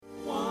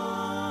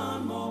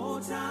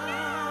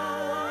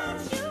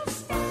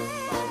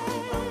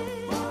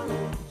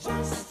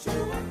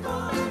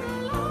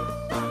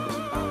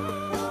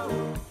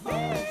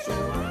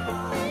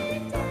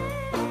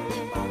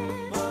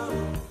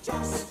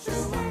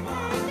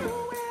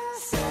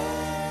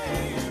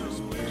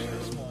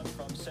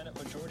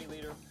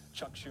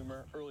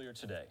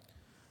earlier today.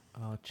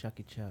 Oh,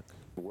 Chucky Chuck.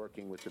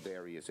 Working with the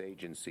various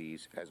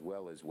agencies as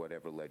well as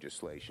whatever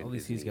legislation. At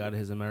least is he's got needed.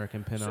 his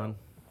American pin So, on.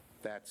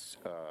 That's,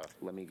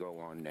 let me go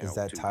on now. Is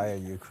that to tie a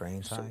the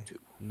Ukraine tie? SOTU.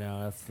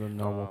 No, that's the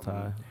normal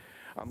tie.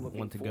 I'm looking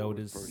Want to go forward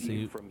to his for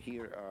suit.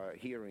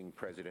 hearing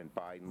President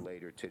Biden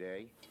later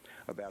today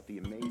about the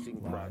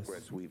amazing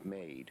progress we've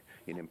made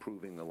in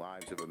improving the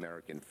lives of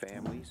American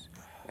families,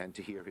 and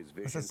to hear his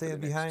vision it say for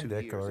the behind next 2 years in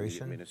the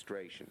declaration?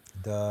 administration.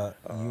 The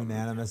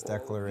unanimous All of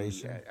the,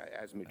 declaration.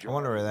 as I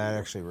wonder what that majority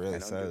actually really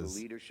and under the says.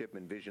 leadership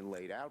and vision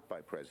laid out by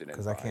President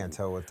Because I can't Biden,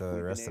 tell what the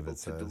we've rest been of able it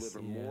to says.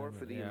 deliver more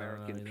for the Yeah, I don't know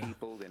American either.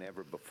 people than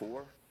ever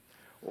before.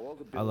 All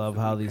the I bills love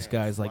that how we these passed,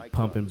 guys like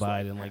pumping guns,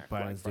 Biden, like ACT,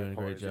 Biden's doing a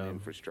great bipartisan job.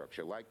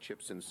 Infrastructure, like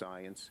chips and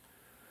science,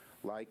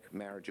 like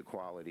marriage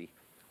equality.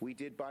 We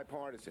did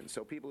bipartisan.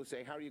 So people who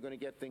say, how are you going to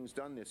get things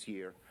done this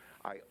year?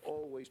 I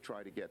always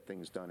try to get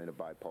things done in a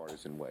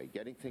bipartisan way.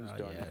 Getting things Oh,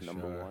 done, yeah,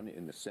 number sure. one,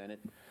 in the Senate.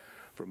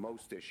 For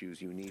most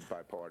issues, you need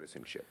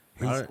bipartisanship.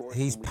 He's, Of course,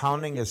 he's when we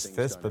pounding can't his get things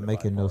fist done but in a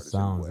making no bipartisan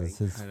sounds. way, Is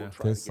his we'll try to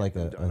fist get like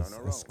them done on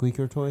our a own.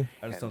 squeaker toy?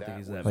 I just don't think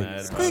he's that Like, mad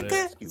about squeak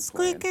it. it,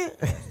 squeak it.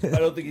 I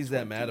don't think he's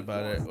that mad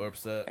about it or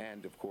upset.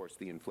 And of course,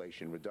 the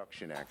Inflation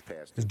Reduction Act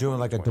passed. He's in doing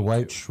like a 2022.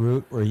 Dwight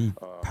Schrute where he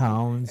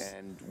pounds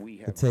And we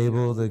the have,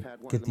 table to we've had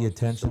one get of the most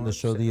attention to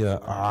historic show the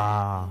sessions.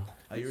 ah.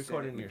 Are you The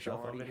recording Senate yourself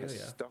on majority video? has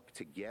Yeah. stuck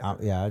together.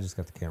 Yeah, I just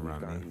got the camera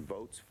We've on me. gotten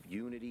votes.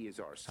 Unity is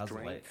our How's the light?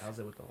 strength, How's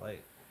it with the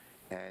light?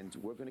 and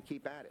we're going to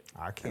keep at it.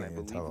 I can't and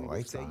even believe tell the we will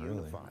lights stay on, really.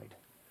 unified.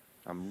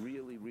 I'm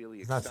really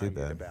It's not too excited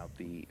bad. about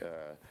the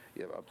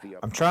I'm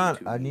upcoming trying-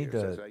 2 I need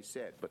years, to- as I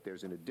said, but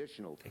there's an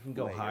additional It can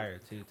go layer, higher,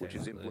 too, which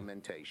is technically.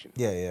 implementation.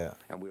 Yeah, yeah.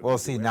 And we're Well, gonna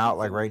see do now,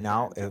 like everything right we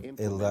now, can to it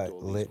implement lit,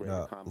 all these lit great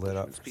up for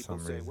accomplishments. People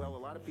some say, reason. well, a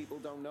lot of people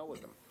don't know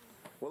of them.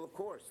 Well, of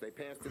course, they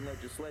passed in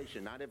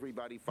legislation. Not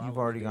everybody follows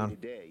already day gone to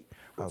day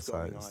what's outside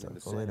going and on stuff. in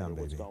the Go lay Senate down, or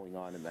what's baby. going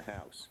on in the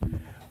House.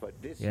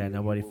 But this Yeah, year,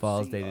 nobody you will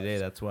follows see day to day.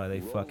 us That's why they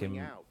rolling fucking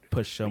out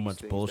push so these much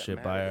things that bullshit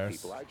matter by to us.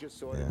 people. I just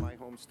saw it Yeah. in my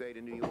home state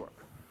of New York.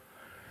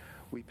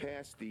 We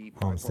passed the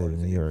Home state of New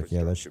bipartisan York.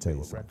 Yeah, that should tell you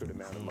infrastructure bill, a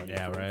record something. amount of money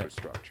Yeah, for right.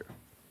 infrastructure.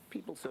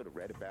 People sort of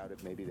read about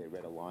it. Maybe they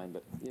read a line,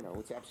 but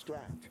it's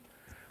abstract.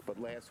 But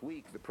last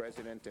week, the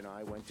president and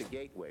I went to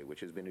Gateway, which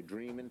has been a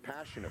dream and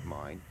passion of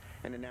mine,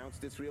 and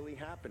announced it's really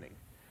happening.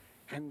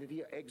 And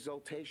the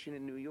exultation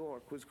in New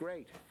York was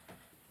great.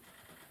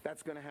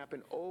 That's going to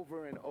happen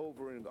over and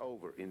over and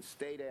over in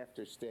state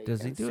after state.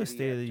 Does he and do a city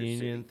State of the after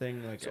Union city.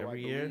 thing like So I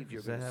every year? believe you're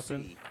Does that gonna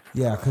happen? see,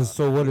 Yeah, because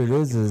so what it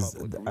is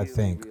public I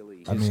think,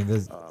 really, I mean,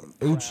 this,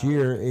 each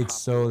year, proud, each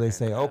so they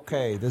say, popular,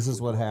 okay, this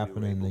is what with we were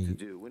happened in able the to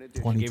do. In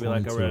addition, Give you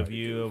like a 2022.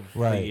 review of the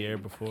Right. year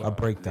before. A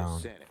breakdown.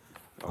 the Senate.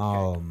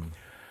 Okay.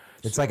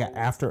 It's like an So-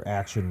 after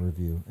action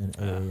review in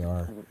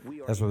AAR.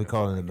 We are That's what we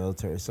call it in the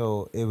military.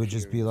 So it would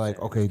just be like,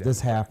 okay,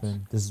 this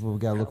happened. This is what we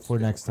got to look for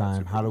next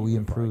time. How do we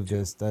improve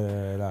this? Da, da,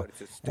 da, da. But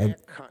it's a And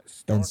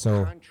stark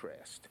so-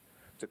 contrast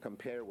to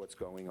compare what's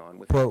going on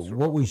with but House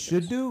what we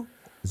should Republicans.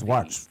 do is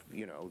watch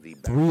The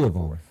back 3 of them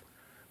forth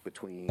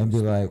between and be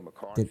Speaker like,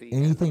 McCarthy did and the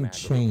anything MAGA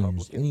change?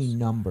 Republicans. Any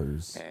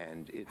numbers?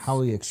 And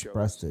How he it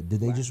expressed shows it? Did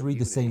they lack just of read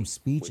the same unity,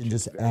 speech which and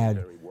is just very, add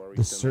very worrisome the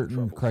and certain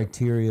troublesome.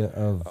 criteria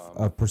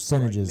of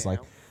percentages, right like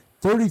now,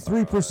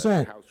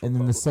 33%, House and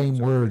then the same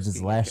Republicans are words as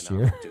risking last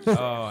year? economic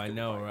disaster Oh, I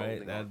know, by right?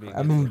 holding That'd be. our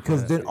I mean,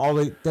 because then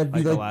that'd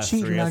be the like last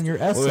cheating 3 on your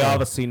Well, we essay.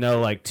 obviously know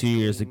like 2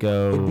 years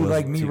ago. It'd be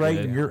like was me too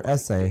writing good. your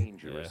essay,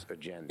 dangerous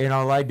agenda. and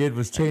all I did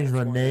was change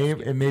my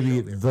name and maybe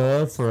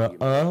the for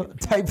a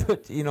type of,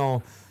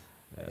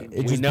 it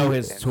We just know be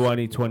his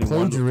 2021.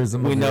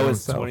 plagiarism We of know his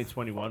himself.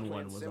 2021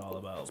 one was all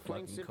about It's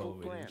plain fucking simple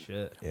COVID plan. and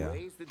shit. Yeah.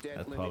 Raise the debt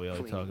That's limit probably all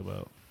they clean. talk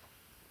about.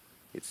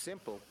 It's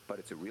simple, but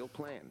it's a real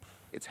plan.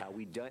 It's how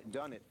we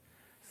done it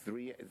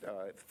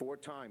 4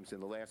 times in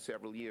the last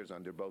several years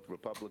under both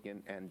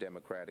Republican and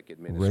Democratic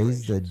administrations.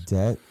 Raise the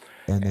debt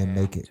and then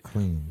make it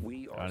clean.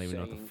 We I don't even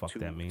know what the saying fuck to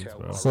that means, tell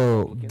bro. our So,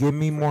 Republican give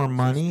me more friends,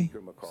 money.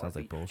 Speaker McCarthy, Sounds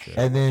like bullshit. And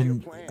show us your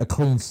then plan. a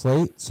clean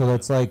slate, so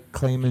that's like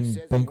claiming He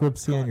says he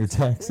bankruptcy wants on your cuts.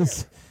 Where?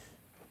 taxes.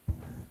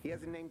 He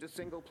hasn't named a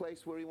single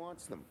place where he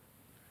wants them.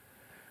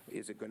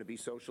 Is it going to be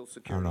Social I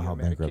Security don't know how or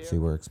bankruptcy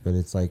Medicare? works, but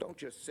it's like Don't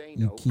just say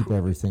you no, keep prove it.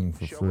 everything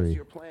for Show us free.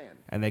 your plan.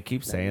 And they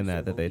keep saying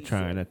that they're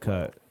trying to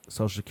cut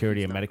Social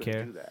Security and He's not gonna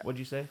Medicare. do that. What'd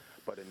you say?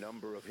 But a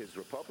number of his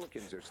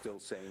Republicans are still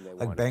saying they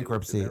Like want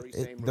bankruptcy. To do it. The,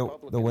 very same The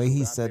Republicans way who he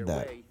got said their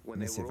that. way when Let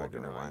me they see if were I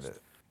can rewind organized.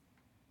 it.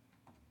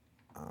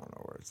 I don't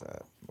know where it's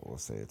at, but we'll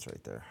say it's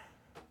right there.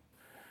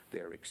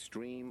 Their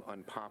extreme,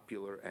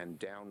 unpopular, and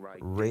downright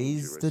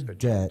Raise the dangerous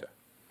debt agenda.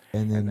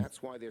 and And then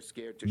that's why they're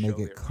scared to make show it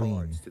their clean.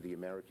 cards to the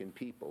American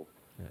people.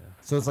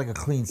 so it's like a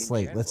clean in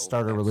slate. general, Let's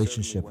start a and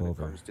relationship certainly when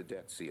over. It comes to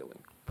debt ceiling.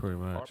 Pretty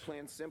Our much.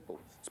 plan's simple.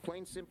 It's a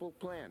plain simple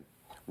plan.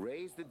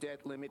 Raise the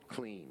debt limit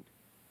clean.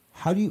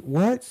 How do you?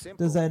 What It's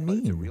simple, does that but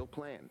it's a mean? real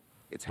plan.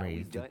 It's how Raise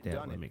we the done debt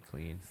it. limit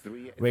clean.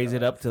 Three- Raise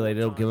it up till they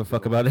 4 don't give a times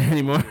fuck in the about it last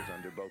anymore. years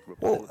under both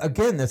Well, Republican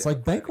again, and that's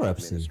like Democratic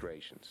bankruptcy.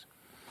 administrations.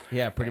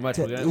 Yeah, pretty much.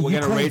 To- We're you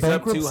gonna claim raise it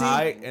up too bankruptcy?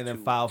 high and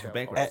then file for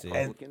bankruptcy.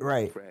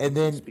 and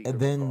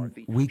then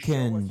we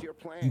can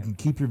you can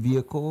keep your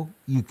vehicle,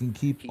 you can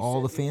keep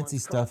all the fancy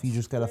stuff. You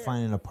just got to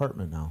find an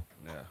apartment now.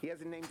 Yeah. He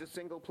hasn't named a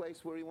single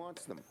place where he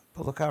wants them.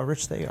 But look how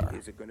rich they are.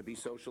 Is it going to be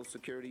Social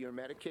Security or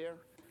Medicare?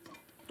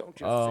 Don't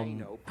just say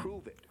no.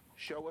 Prove it.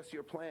 Show us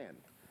your plan.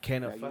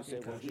 Can a Now, you fucking say,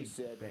 well, he country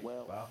said,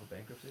 file well, for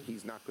bankruptcy?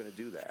 he's not going to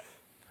do that.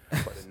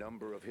 But a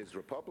number of his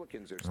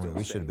Republicans are still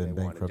we should saying have been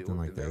they want to bankrupt do in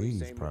it. like the very 80s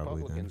same probably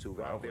then. Republicans who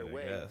got their Probably, I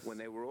way guess. when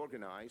they were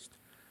organized.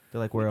 They're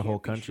like, we're a We whole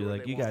can't be country. sure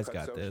Like, they you won't guys cut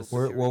got Social this.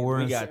 We're- well,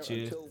 we're Security in- We got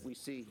you. until we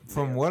see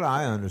From their what I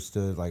plan.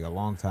 understood like a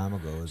long time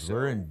ago is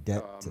we're in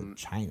debt to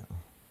China.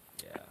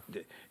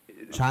 Yeah.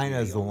 China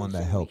is the only one that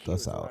thing we helped hear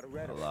us is a lot out. of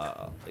rhetoric. A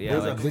lot. Yeah,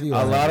 There's a like, video a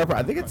I lot have. of.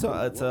 I think it's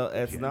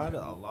not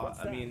a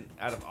lot. I mean,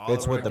 out of all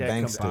It's of what our the debt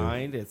banks do.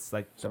 combined, it's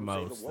like the Some say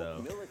the most woke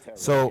though. military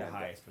So- The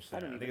highest percent. I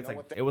don't think even it's know like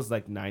what they- it was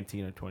like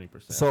 19 or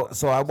 20%.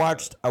 So I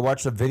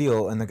watched a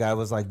video and the guy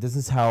was like, "This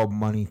is how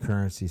money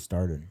currency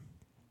started.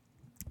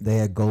 They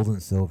had gold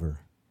and silver,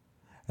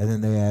 and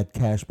then they had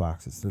cash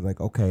boxes. They're like,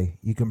 okay,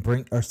 you can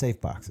bring or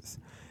safe boxes,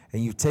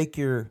 and you take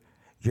your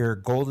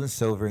gold and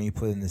silver and you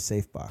put it in the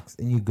safe box,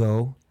 and you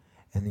go,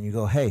 and then you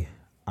go, hey,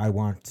 I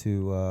want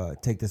to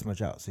take this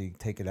much out. So you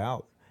take it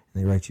out,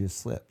 and they write you a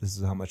slip. This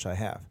is how much I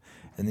have,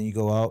 and then you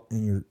go out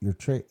and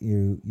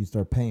you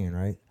start paying,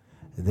 right?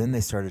 And then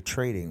they started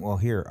trading. Well,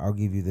 here, I'll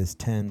give you this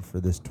 10 for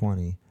this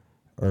 20,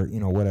 or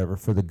whatever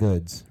for the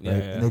goods, right? Yeah,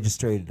 yeah. And they just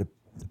traded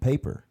the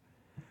paper.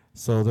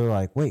 So they're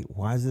like, wait,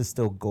 why is this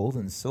still gold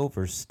and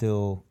silver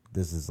still?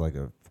 This is like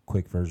a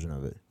quick version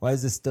of it. Why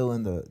is this still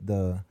in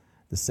the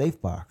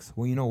safe box?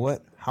 Well, you know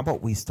what? How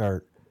about we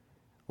start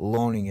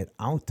loaning it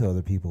out to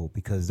other people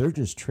because they're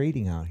just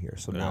trading out here.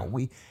 So now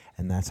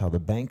and that's how the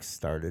banks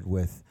started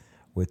with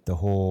the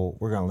whole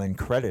we're gonna lend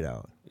credit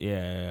out.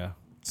 yeah.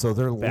 So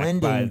they're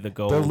Backed by lending the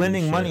gold they're and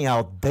lending shit. money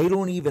out they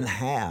don't even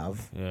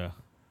have. Yeah.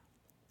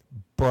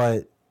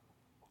 But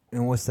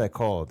and what's that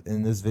called?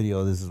 In this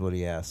video, this is what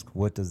he asked.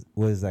 What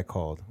is that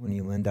called when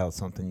you lend out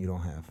something you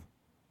don't have?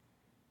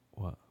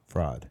 What?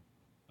 Fraud.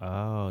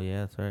 Oh,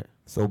 yeah, that's right.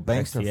 So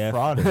banks are XTF.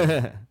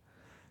 frauding.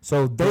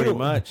 So they Pretty don't,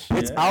 much,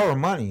 it's yeah. our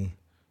money,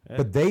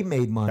 but they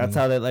made money. That's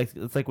how they like.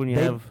 It's like when you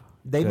they, have.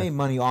 they Yeah. made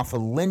money off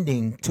of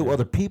lending to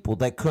other people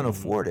that couldn't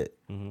afford it.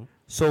 Mhm.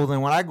 So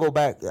then when I go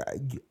back,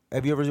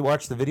 have you ever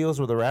watched the videos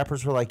where the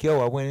rappers were like,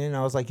 "Yo, I went in, and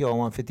I was like, yo, I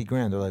want 50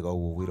 grand." They're like, "Oh,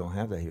 well, we don't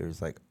have that here."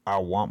 It's like, I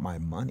want my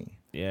money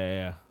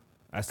Yeah.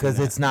 because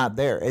it's not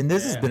there, and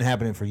this has Yeah. been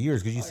happening for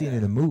years because you've seen it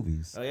in the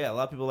movies. Oh yeah, a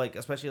lot of people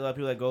especially a lot of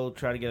people that go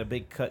try to get a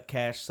big cut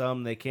cash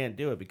sum. They can't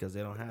do it because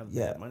they don't have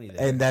Yeah, that money there.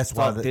 and that's It's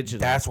why all digital.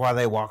 that's why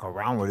they walk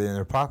around with it in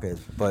their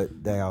pockets.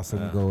 But they also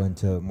can go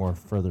into more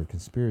further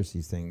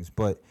conspiracy things.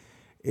 But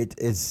it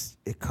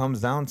comes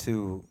down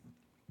to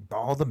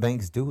all the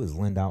banks do is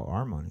lend out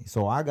our money.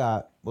 So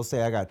we'll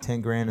say I got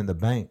 10 grand in the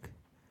bank,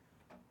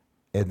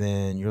 and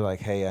then you're like,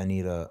 hey, I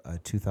need a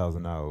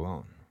 $2,000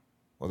 loan.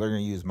 Well, they're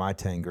gonna use my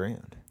 10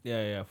 grand,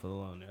 Yeah, for the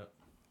loan. Yep.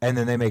 and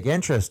then they make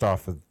interest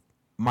off of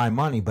my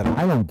money, but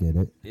I don't get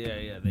it.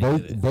 Yeah.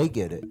 They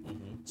get it.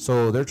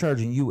 So they're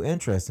charging you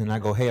interest, and I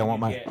go, "Hey, I want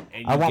my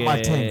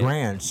get- 10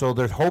 grand." So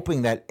they're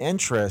hoping that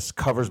interest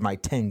covers my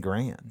 10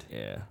 grand.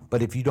 Yeah.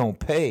 But if you don't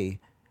pay,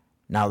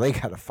 now they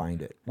gotta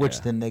find it. Which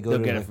Yeah. then they go They'll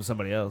to get the, it from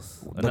somebody else.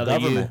 the Another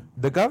government.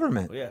 The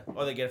government, you. Yeah.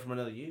 Or they get it from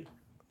another you.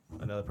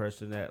 Another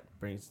person that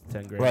brings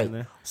 10 grand right? in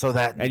there. So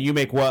that And you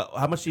make what?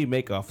 How much do you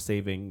make off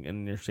saving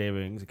in your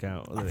savings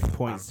account? Was it like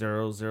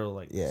 0.00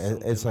 like? yeah,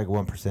 something? it's like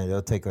 1%.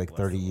 It'll take like Less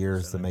 30 than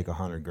years 1%, to make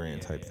 100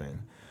 grand type thing.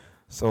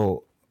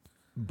 So,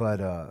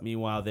 but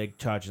Meanwhile, they're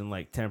charging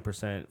like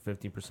 10%,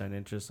 15%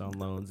 interest on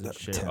loans and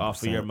shit off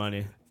of 10%. your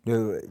money.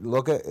 dude,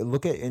 look at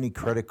any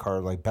credit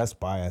card like Best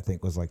Buy. I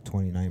think was like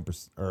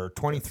 29% or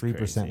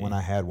 23% when crazy.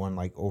 I had one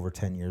like over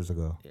 10 years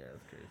ago. Yeah,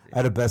 that's crazy. I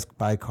had a Best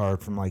Buy card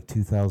from like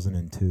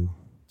 2002,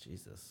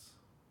 Jesus.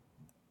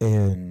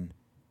 and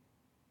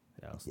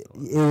Yeah, I was it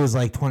still, was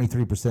like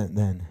 23%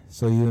 then.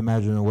 So you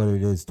imagine what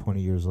it is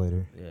 20 years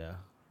later. yeah.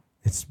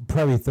 It's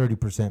probably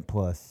 30%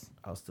 plus.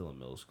 I was still in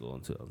middle school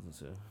in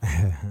 2002.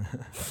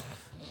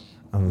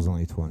 I was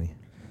only 20,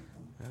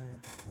 Not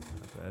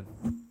bad.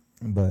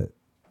 but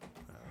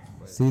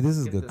see, this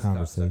is Get good this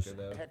conversation. cocksucker,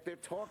 though. Heck, they're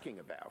talking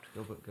about.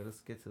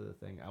 Let's get to the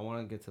thing. I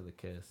want to get to the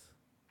kiss.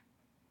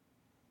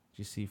 Did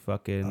you see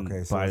fucking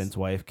Okay, so Biden's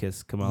wife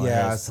kiss Kamala Yeah,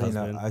 I Harris' seen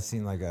husband? I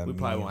seen like a We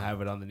probably meme. won't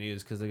have it on the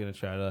news because they're gonna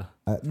try to.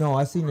 No,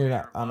 I seen it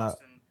on a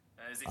Boston,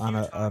 is on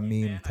huge a hockey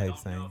meme fan. type I don't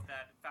thing. know if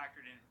that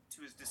factored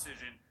into his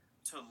decision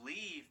to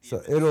leave the So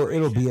it'll be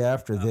administration,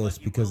 after but this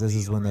you because will this be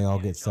is when over they all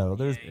the get settled.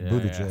 There's NHLPA,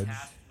 Buttigieg.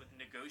 tasked with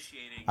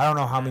negotiating I don't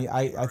know how many. that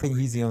I think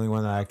he's the only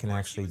one that I can Of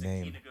course, actually he was a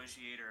key name.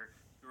 negotiator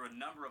through a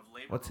number of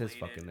What's his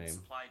labor-related fucking name?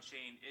 supply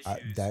chain I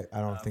issues,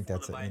 don't think for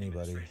that's the Biden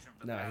anybody. administration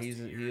for the No, past 2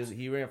 years.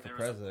 he ran for There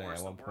was, of president course,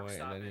 at one the work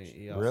point, and then stoppage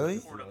he in also Really? the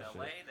did Port of that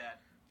LA shit.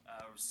 that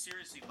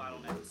seriously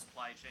bottlenecked the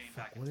supply chain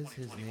back What in is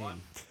his 2021.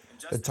 name? And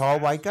just The as tall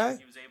fast white as guy?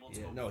 he was able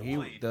to Yeah, no,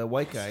 avoid the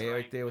white guy strike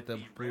right there with the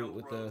railroad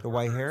with the. The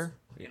white hair?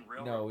 workers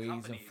and No, railroad he's in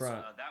companies,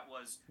 front. that was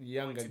was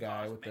Younger going to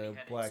guy cause with many the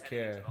headaches black heading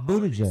hair. into the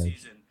holiday Buttigieg.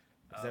 season.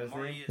 Is that his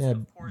Marty name? is, Yeah,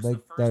 of course, like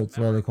the first that's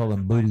why member they of call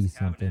him President Booty Biden's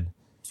something.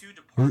 cabinet to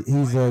depart the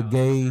He's White a House.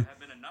 gay, There have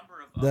been a number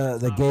of other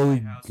the top gay,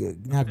 White House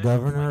not officials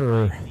governor like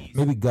or Mike Pence,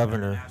 maybe the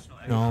governor. National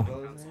No, Economic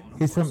Council, and of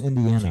he's from course, the Chief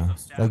Indiana, of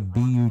Staff, like Mark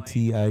Milley,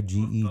 who have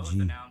both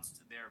Buttigieg.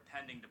 announced their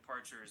pending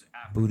departures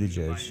after Buttigieg.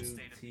 the Biden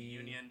State of the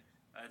Union.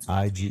 It's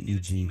going to be a new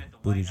team IGEG, at the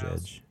White House,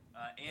 Buttigieg.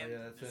 and yeah,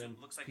 that's there's- him.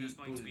 it looks like there's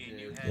going to be a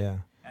new Buttigieg. head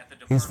Yeah, at the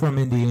he's from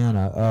Department of Labor.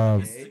 Indiana.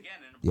 This is again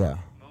an yeah.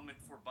 important moment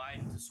for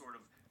Biden to sort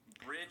of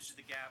bridge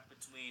the gap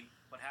between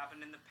what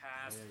happened in the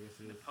past,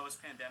 in the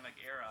post-pandemic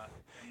era,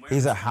 and where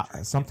He's this a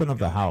country something is of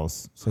the going.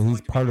 House, So so it's he's going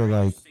to be part of very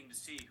like interesting to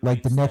see who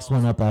the next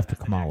one up after as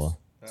the Kamala.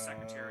 next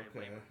Secretary of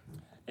Labor.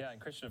 Yeah, and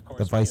Christian, of course,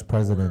 The vice speaking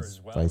of the border president's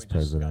as well, vice we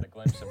just got a president.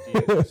 glimpse of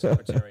DOJ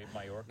Secretary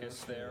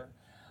Mayorkas there.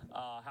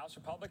 House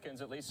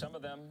Republicans, at least some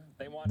of them,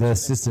 they want The to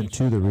assistant impeach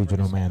to the over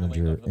regional handling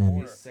manager of the in-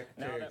 border. He's Now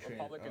Secretary that of Tran-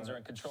 Republicans are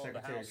in control of the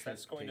Secretary of House,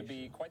 that's going to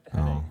be Transportation. quite the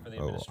headache for the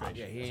Oh, administration.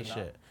 Yeah, he is ain't it not?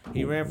 shit.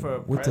 He ran for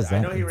What does I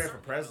that know he mean? ran for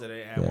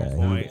president at Yeah, one he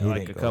point, like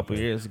didn't a go couple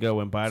for it. years ago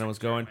when Biden was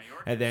going,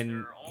 and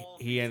then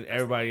he and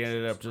everybody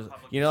ended up just,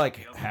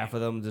 like half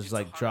of them just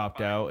like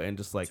dropped out and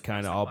just like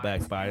kind of all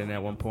back Biden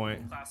at one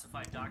point.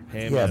 Classified documents.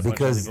 Him Yeah, and a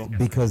bunch of people.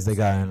 because they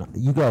got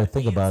you got to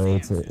think about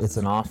it. It's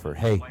an offer.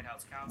 Hey,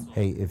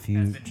 if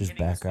you just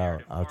back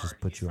out, I'll just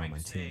put you on my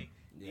team.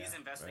 These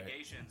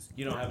investigations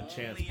You don't have a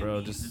chance,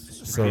 bro. Just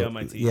be So on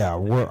my team. yeah,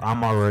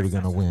 I'm already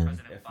gonna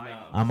win.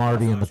 I'm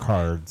already in the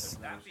cards.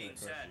 That being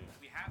said,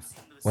 we have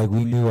seen the Like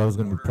we knew I was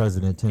gonna be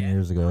president 10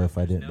 years ago if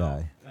I didn't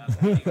die.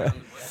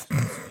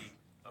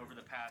 over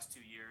the past 2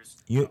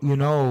 years. You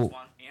know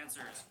Want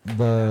answers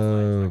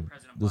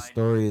the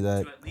story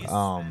that to at least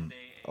um spend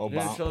a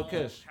Didn't show Obama a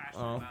kiss.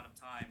 passionate Oh. amount of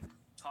time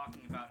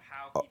talking about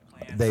how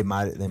he plans they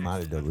might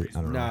have deleted.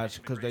 I don't Nah, know. it's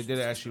because they did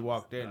it as she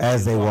walked in.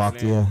 As they Walked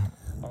walked, in. yeah.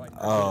 All right,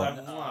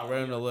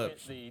 Right on the hit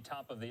lips. the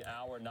top of the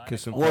hour, 9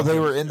 Kiss him. o'clock Well, they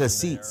were in the there,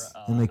 seats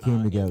and they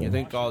came together. You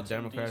think all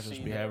Washington, Democrats DC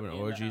should be there having in the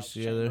orgies House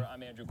together? chamber.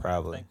 I'm Andrew Kraft.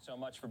 Probably. Thanks so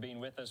much for being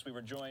with us. We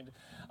were joined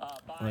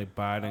by Like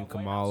Biden, White House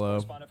Kamala,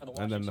 correspondent for the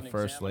and then the Washington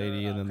first Examiner,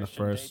 lady, and then the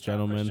Christian first Dayton.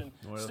 gentleman. Christian,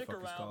 Whatever the stick fuck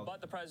it's around, called.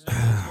 but the president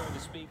is going to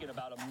speak in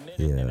about a minute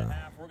and a Yeah.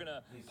 half. We're going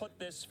to put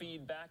this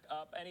feed back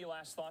up. Any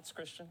last thoughts,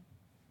 Christian?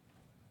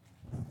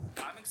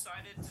 I'm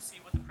excited to see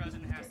what the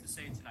president has to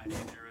say tonight,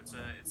 Andrew. It's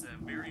a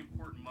very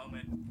important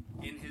moment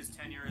in his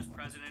tenure as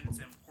president. It's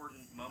an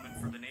important moment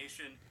for the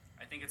nation.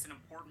 I think it's an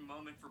important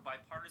moment for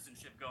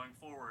bipartisanship going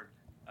forward.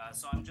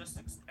 So I'm just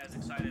as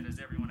excited as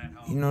everyone at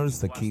home. You notice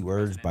the to watch key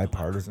words, president deliver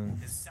bipartisan?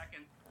 his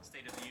second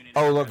State of the Union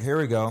Oh, address, look, here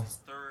we go. his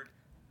third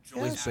Yeah,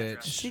 joint This address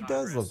bitch. to She does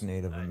Congress. look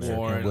Native American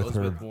Warren, with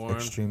her Elizabeth Warren.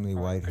 extremely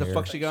white The hair.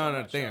 fuck she got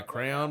on a thing, a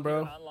crayon,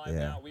 bro?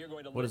 Yeah.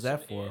 What is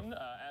that for?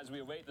 As we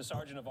await the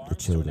Sergeant of The Arms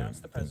to children. announce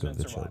the Think of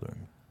president's the arrival.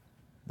 children.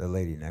 The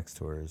lady next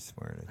to her is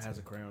wearing it. It has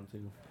too. a crayon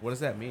too. What does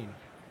that mean?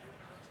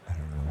 I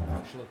don't know.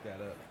 I should look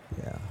that up.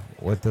 Yeah.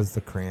 What does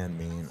the crayon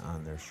mean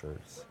on their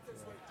shirts?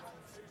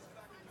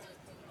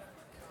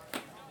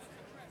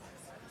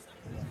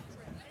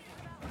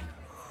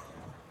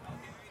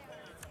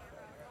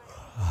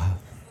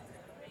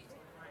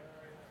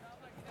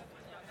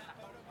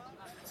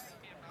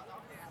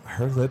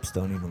 Her lips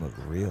don't even look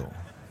real.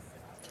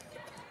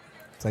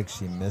 It's like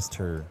she missed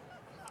her.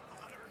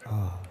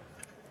 Oh.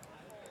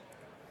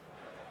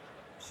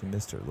 She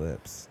missed her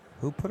lips.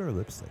 Who put her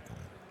lipstick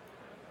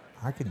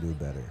on? I could do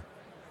better.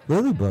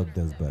 Lilybug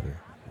does better.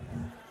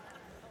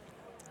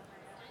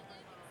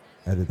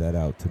 Edit that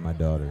out to my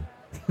daughter.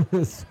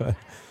 So-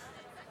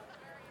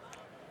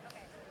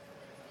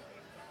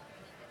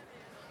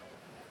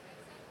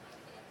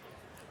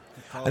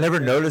 I never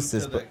noticed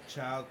this, but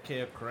child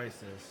care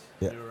crisis.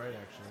 Yeah. You're right,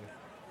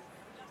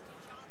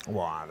 actually.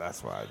 wow,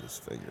 that's why I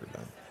just figured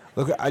that.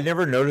 Look, I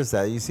never noticed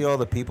that. You see all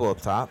the people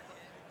up top?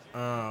 Oh,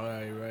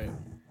 yeah, you're right.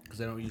 Because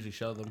they don't usually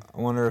show them. I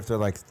wonder if they're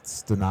like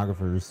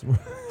stenographers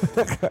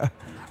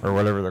or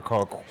whatever they're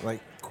called, like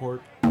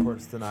court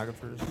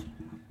stenographers.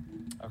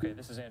 Okay,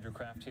 this is Andrew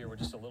Kraft here. We're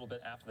just a little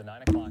bit after the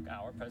 9 o'clock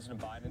hour. President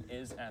Biden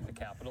is at the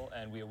Capitol,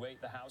 and we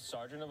await the House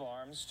Sergeant of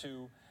Arms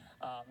to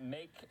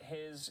make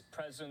his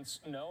presence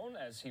known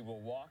as he will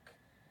walk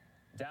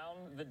down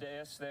the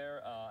dais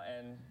there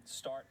and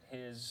start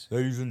his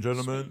Ladies and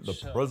gentlemen, speech.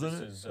 the So President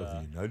this is, of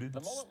the United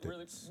the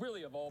moment States.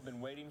 really have all been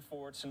waiting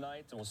for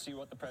tonight. We'll see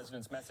what the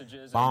president's message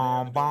is.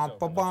 Bom, and bom, there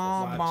bom, it goes.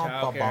 bom, Why bom,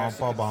 child care bom, has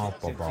to bom, bom,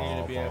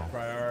 continue to be a bom.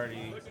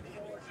 priority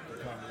for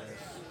Congress.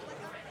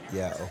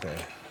 Yeah,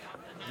 okay.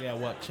 Yeah,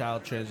 what?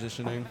 Child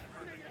transitioning?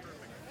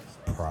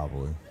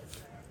 Probably.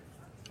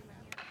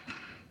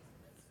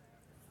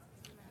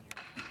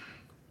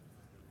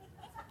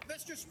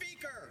 Mr.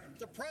 Speaker,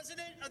 the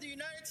President of the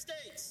United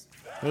States.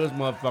 Look at this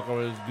motherfucker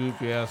with his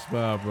goofy ass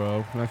smile,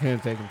 bro. I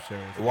can't take him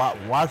serious.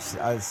 Watch.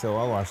 So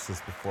I watched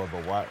this before,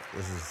 but what?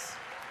 This is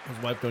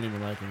His wife don't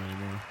even like him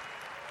anymore.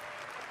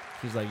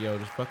 She's like, yo,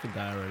 just fucking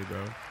die already,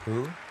 bro.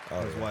 who?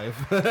 Oh, His yeah.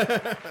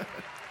 wife.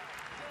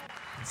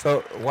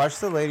 So watch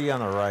the lady on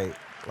the right.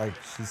 Like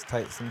she's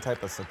some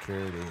type of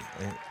security,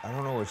 and I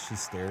don't know what she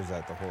stares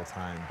at the whole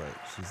time, but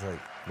she's like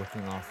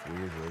looking off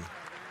weirdly.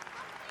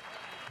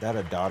 that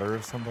a daughter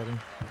of somebody?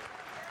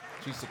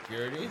 She's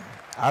security.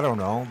 I don't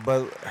know,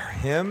 but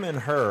him and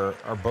her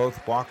are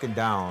both walking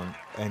down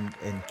and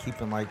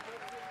keeping like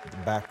the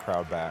back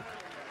crowd back.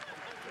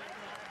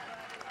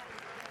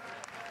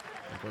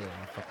 Like, what, they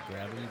gonna fucking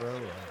grab him, bro?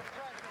 Like,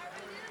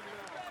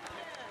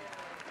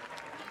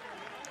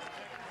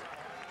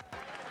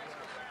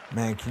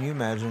 Man, can you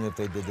imagine if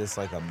they did this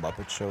like a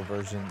Muppet Show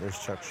version? There's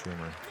Chuck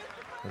Schumer.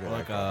 Look at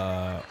like that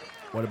guy.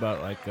 what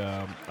about like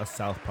a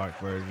South Park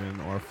version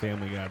or a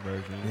Family Guy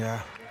version?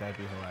 Yeah, That'd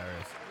be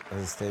hilarious.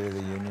 as a State of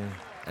the Union.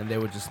 And they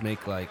would just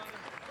make like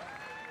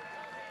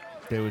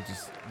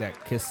that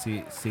kiss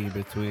scene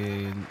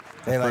between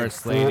the They like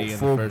first lady and the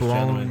first blown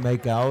gentleman.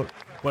 make out.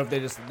 What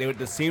if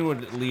the scene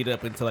would lead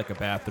up into like a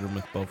bathroom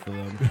with both of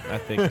them? I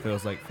think if it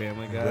was like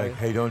Family Guy. Like,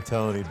 hey, don't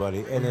tell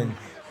anybody. And then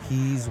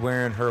he's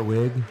wearing her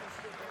wig.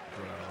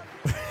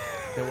 Bro.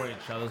 They're wearing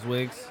each other's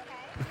wigs.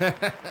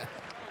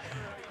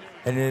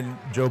 And then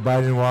Joe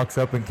Biden walks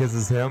up and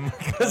kisses him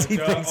because he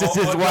thinks it's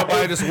his Joe wife.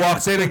 Biden just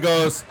walks in and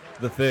goes,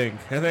 the thing.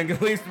 And then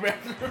leaves the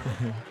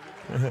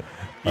bathroom.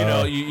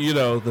 You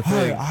know, the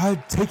Hey, thing.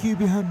 I'd take you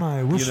behind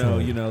my wish.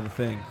 You know, the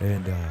thing.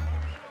 And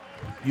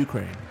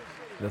Ukraine.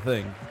 The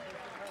thing.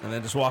 And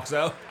then just walks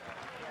out.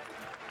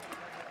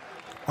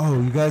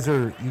 oh, you guys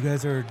are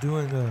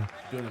doing the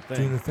Doing the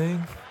thing.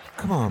 thing.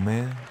 Come on,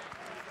 man.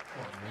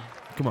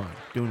 Come on,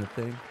 doing the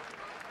thing.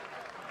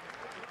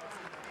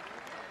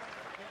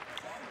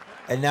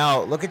 And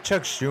now look at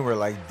Chuck Schumer.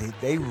 Like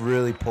they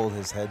really pulled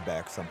his head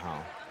back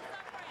somehow.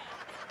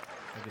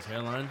 Like his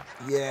hairline.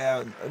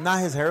 Yeah,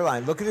 not his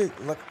hairline. Look at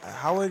it. Look,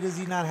 how does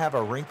he not have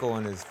a wrinkle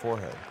in his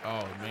forehead?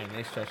 Oh man,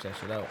 they stretch that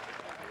shit out.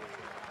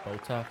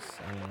 Botox.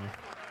 I don't know.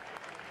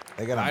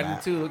 They got Biden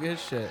a too. Look at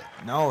his shit.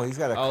 No, he's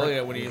got a. Oh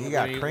yeah, when he when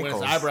got his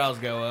crinkles. eyebrows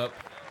go up.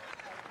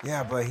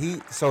 Yeah, but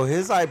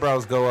his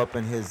eyebrows go up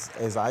and his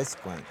eye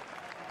squint.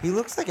 He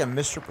looks like a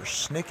Mr.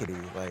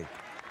 Persnickety, like.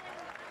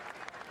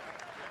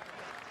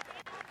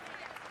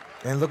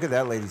 And look at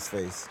that lady's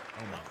face.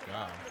 Oh my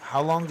god.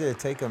 How long did it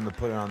take him to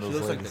put it on She those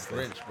looks like the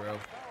ladies' face? Grinch, bro.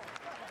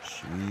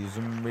 She's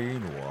a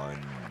mean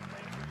one,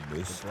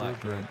 Mr. Black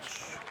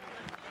Grinch.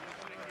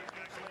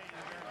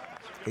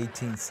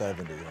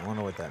 1870. I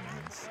wonder what that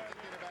means.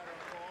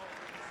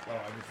 Oh, I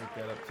just looked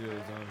that up too. It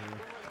was on here.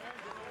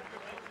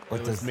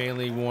 What It was does?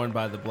 mainly worn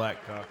by the Black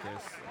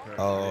Caucus.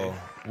 Oh,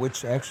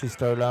 which actually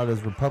started out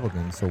as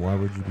Republicans. So why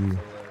would you be? In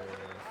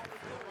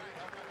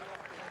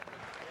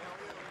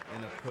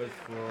a push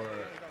for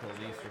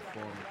police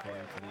reform,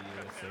 according to the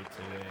USA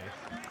Today.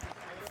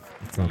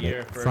 From Year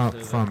it, first from is the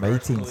from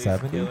first police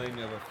 1870. killing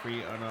of a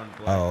free unarmed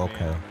black Oh, man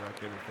okay. on the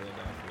record in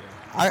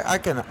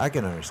Philadelphia. I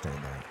can understand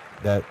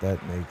that. That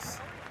makes.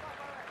 Yeah,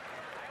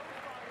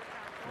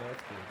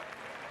 that's good.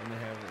 And they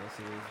have, let's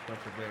see, there's a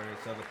bunch of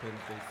various other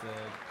pins they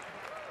said.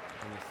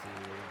 Let me see,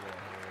 what we got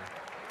here.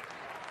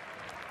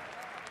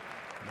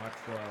 March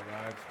for Our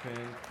Lives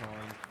pin,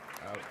 calling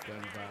out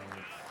gun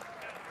violence.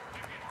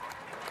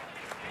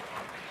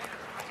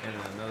 And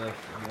another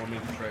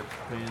warming stripes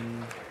pin,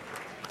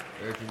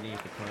 urgent need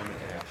for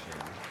climate action.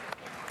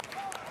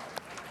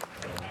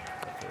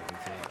 That's what we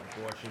say,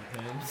 abortion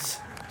pins.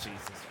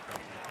 Jesus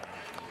fucking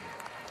Christ.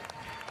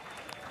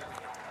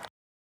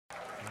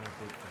 I'm a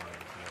big fan of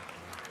this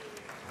actually.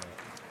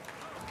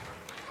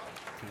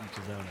 To each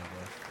his own, I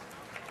guess.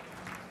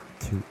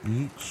 To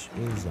each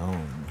his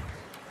own.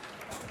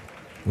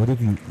 What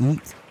if you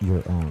eat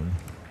your own?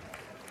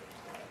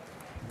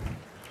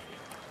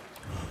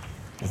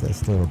 Is that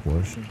still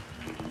abortion?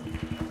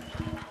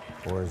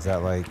 Or is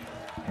that like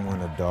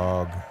when a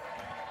dog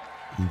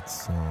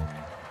eats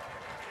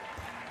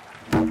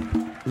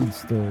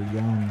their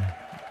young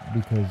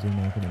because they're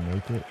not gonna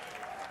make it?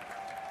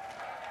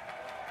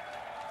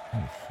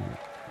 Oh shoot.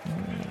 I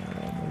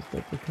almost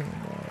up the camera.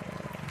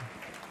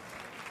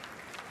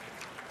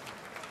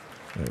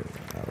 There we go,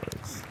 that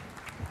works.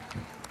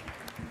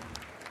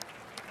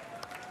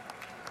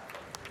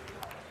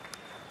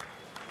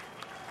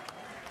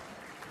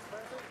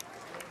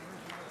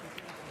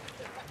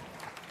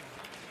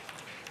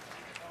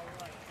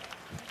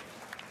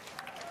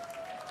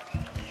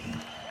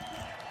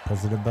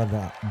 President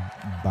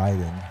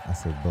Biden, I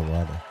said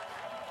Bellata.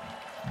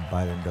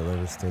 Biden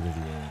delivers State of the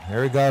Union.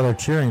 There we go, they're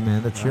cheering,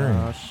 man. They're cheering.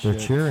 Oh, They're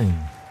shit. cheering.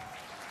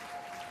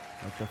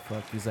 What the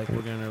fuck? He's like,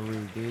 we're gonna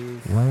read these.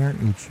 Why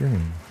aren't you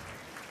cheering?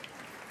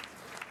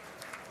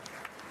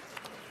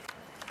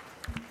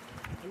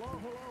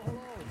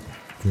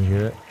 Can you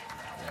hear it?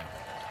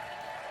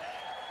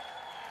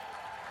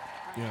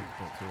 You have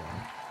to put two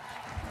on.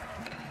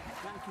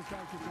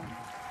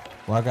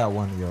 Well, I got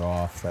 1 year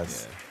off.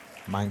 That's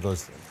mine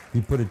goes. If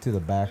you put it to the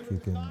back, you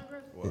can.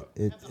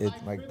 It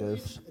like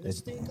this.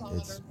 It's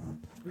That's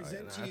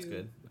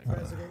good.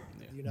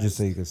 just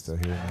so you can still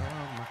hear me.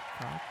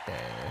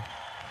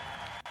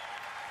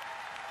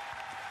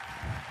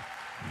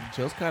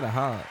 Jill's kind of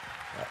hot.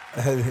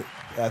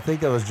 I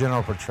think that was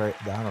General Petraeus.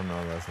 I don't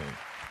know. That's not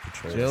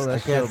Petraeus. Jill, I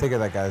that's can't Jill. think of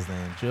that guy's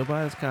name. Jill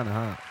Biden's kind of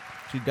hot.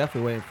 She's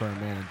definitely waiting for a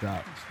man to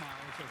drop. Smile,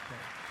 it's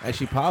okay. And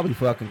she probably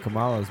fucking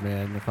Kamala's,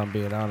 man, if I'm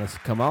being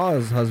honest.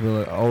 Kamala's husband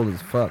look old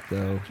as fuck,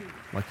 though.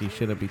 Like, he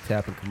shouldn't be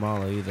tapping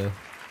Kamala either.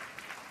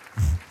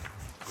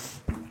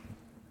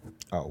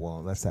 Oh,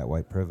 well, that's that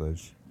white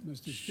privilege.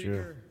 Mr. Sure.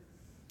 Speaker,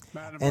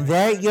 Madam And Vice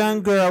that President,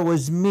 young girl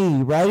was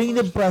me riding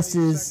the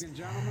buses second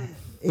gentleman,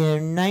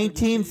 in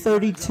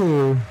 1932.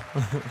 members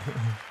of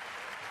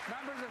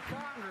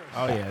Congress.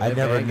 Oh, yeah. I they're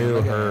never banging. knew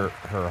Look at her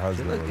She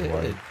husband look was good.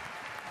 white.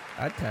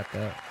 I'd tap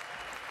that.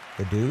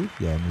 The dude?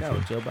 Yeah, me No,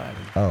 too. Joe Biden.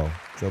 Oh,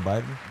 Joe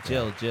Biden?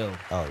 Jill.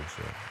 Oh,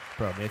 shit.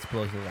 Bro, Nancy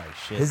Pelosi look like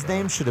shit. His bro.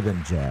 name should have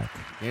been Jack.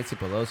 Nancy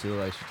Pelosi look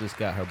like she just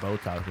got her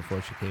Botox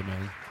before she came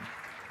in.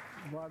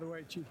 By the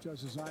way, Chief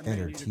Justice, I And may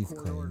her need a teeth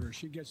court clean. order.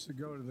 She gets to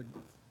go to the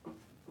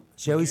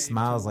She always game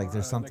smiles like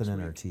there's tomorrow, something in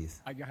next her week.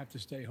 teeth. I have to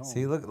stay home.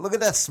 See, look at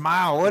that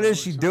smile. What is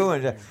she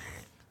doing?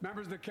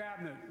 Members of the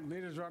cabinet,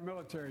 leaders of our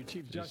military,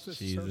 Chief Justice,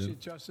 cheesing. Associate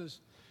Justice,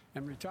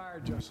 and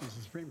retired Justice of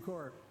the Supreme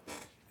Court,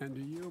 and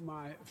to you,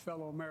 my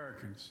fellow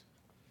Americans.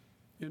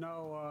 You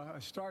know, I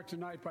start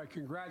tonight by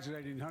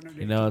congratulating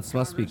 118 You know, it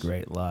must be Congress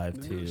great live,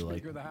 and the new too. Like,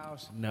 Speaker of the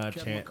House, no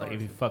Kevin chance. Like,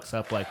 if he McCarthy. fucks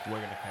up, like, we're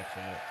going to catch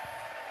it.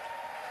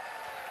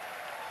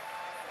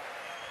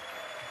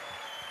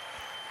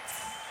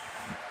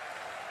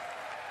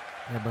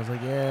 Everybody's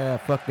like, yeah,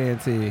 fuck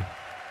Nancy.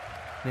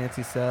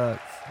 Nancy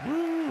sucks.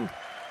 Woo.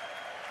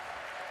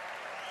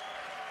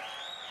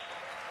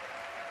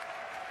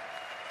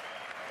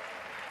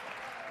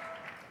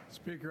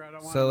 Speaker, I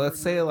don't want So to let's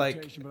ruin say, your like,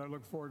 reputation, but I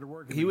look forward to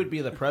working He with would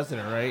you. be the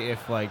president, right?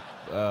 If, like,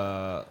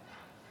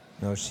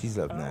 No, she's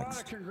up I want next.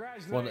 to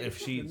congratulate Well, if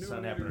she- the new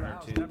something leader happened to of her the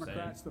House too, I'm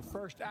Democrats, the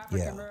first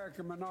African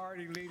American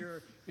minority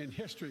leader in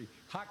history,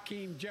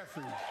 Hakeem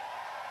Jeffries.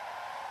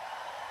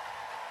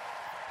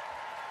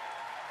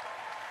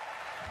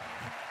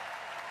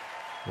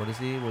 what is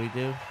he? What do he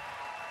do?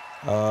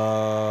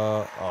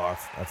 I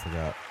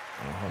forgot.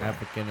 Hold on.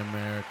 African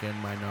American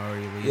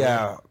minority leader.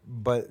 Yeah,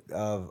 but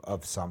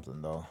of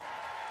something though.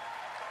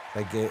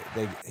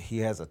 He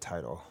has a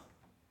title.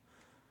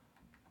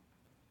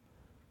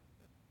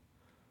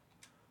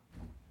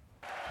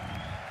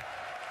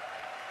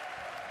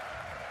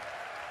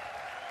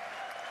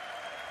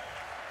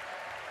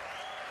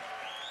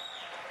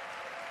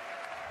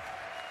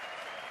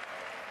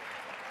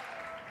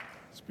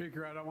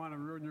 Speaker, I don't want to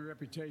ruin your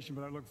reputation,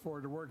 but I look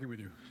forward to working with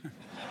you.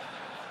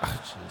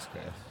 Jesus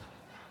Christ.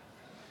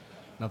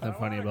 Nothing I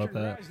funny wanna about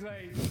that.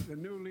 congratulate the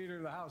new leader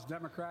of the House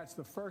Democrats,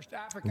 the first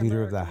African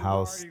Leader of the American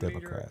House minority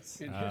leader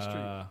Democrats. in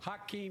history,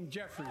 Hakeem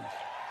Jeffries.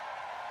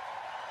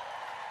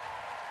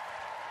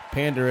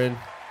 Pandering.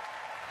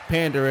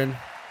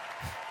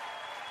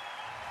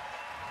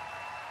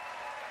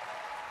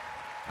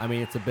 I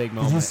mean, it's a big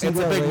moment. It's see a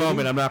that big lady?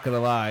 moment. I'm not gonna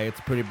lie.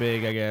 It's pretty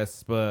big, I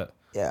guess. But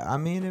Yeah, I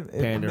mean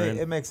Pandering.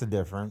 it makes a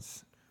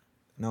difference,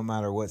 no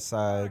matter what I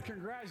side.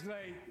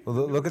 congratulate Well,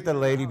 the look new at the leader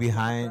of lady House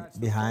behind Democrats,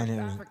 the behind first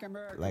him,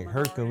 African-American like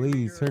minority Hercules.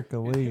 leader in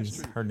Hercules.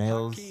 history, Her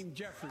nails Hakeem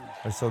Jeffries.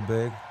 are so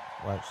big.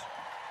 Watch.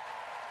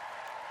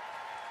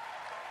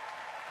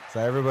 So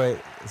everybody,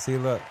 see,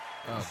 look,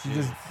 Oh, she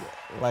just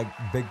like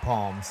big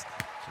palms,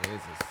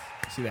 Jesus,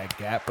 see that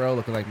gap, bro?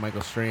 Looking like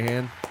Michael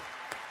Strahan.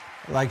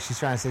 like she's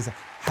trying to say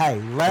something.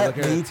 Hey, let Look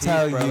at her me teeth,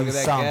 tell bro. Look you at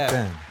that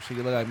something. gap. She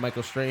could look like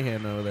Michael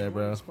Strahan over there,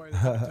 bro. Despite the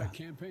fact I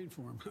campaigned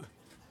for him.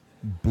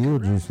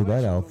 Beetlejuice with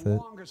that Congratulations to outfit. The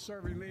longest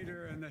serving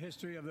leader in the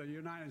history of the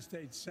United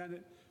States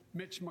Senate,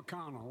 Mitch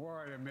McConnell. Where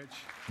are you, Mitch?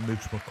 Mitch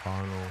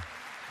McConnell,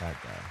 that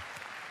guy.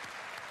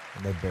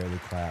 And they barely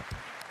clap.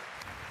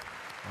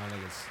 I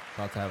think it's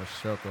about to have a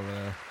stroke over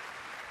there.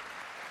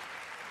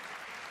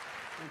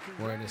 And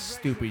Wearing his congratulations,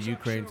 stupid Chuck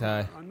Ukraine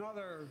Schumer, tie.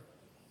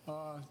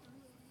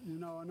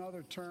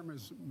 Another term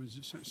as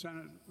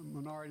Senate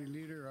Minority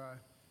Leader.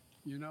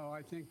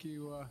 I think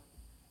you.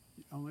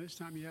 Only this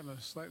time you have a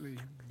slightly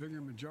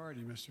bigger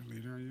majority, Mr.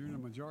 Leader, and you're the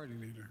majority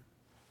leader.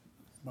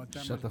 About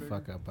that Shut much the bigger?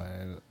 fuck up,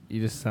 Brian. You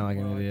just sound like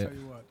Well, an I idiot. tell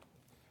you what,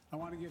 I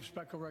want to give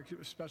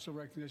special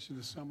recognition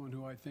to someone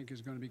who I think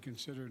is going to be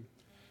considered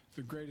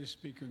the greatest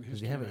speaker in the Does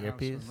he history have of an the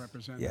House earpiece? of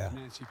Representatives, Yeah.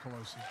 Nancy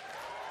Pelosi.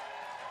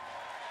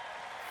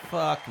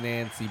 Fuck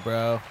Nancy,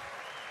 bro.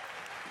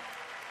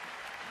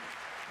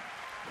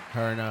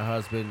 Her and her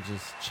husband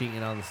just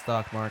cheating on the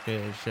stock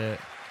market and shit.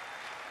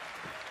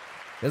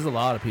 There's a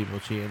lot of people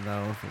cheating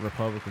though,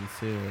 Republicans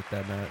too, for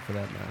that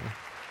matter.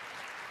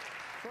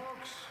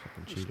 Folks,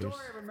 Fucking the cheaters.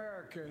 story of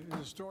America is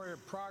a story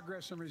of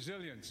progress and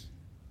resilience,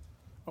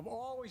 of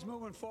always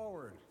moving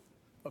forward,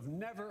 of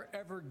never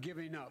ever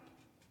giving up.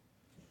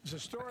 It's a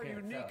story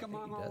unique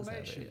among all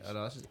nations.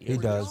 He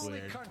does. We're the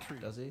only country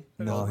Does he?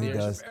 that No, in the he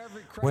midst does. of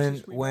every When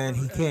crisis we've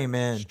he ever came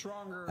had, in,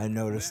 stronger I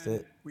noticed than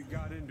it. We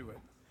got into it.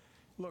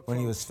 Look, When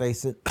he was folks,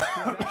 facing that's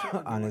what we're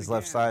on doing his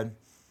left again. side,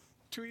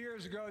 2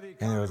 years ago, the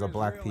and there was a economy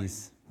black reeling.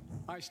 piece.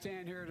 I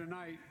stand here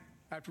tonight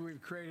after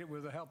we've created,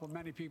 with the help of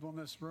many people in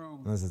this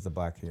room, This is the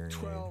black hearing aid.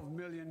 12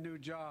 million new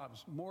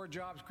jobs. More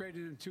jobs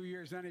created in 2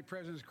 years than any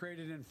president's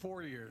created in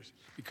 4 years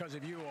because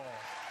of you all,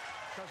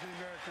 because of the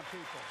American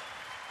people.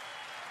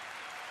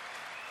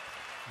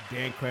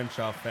 Dan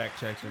Crenshaw fact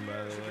checking by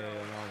the way on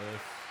all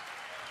this.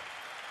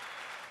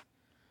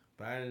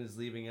 Biden is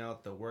leaving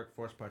out the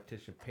workforce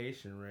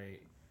participation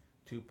rate.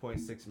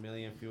 2.6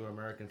 million fewer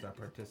Americans are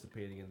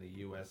participating in the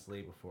U.S.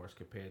 labor force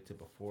compared to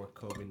before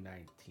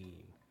COVID-19.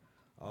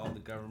 All the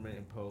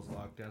government-imposed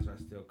lockdowns are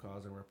still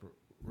causing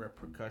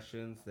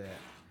repercussions that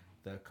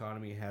the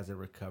economy hasn't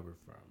recovered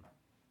from.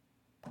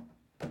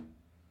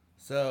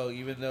 So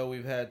even though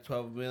we've had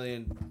 12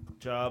 million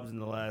jobs in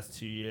the last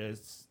 2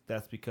 years,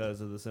 that's because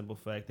of the simple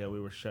fact that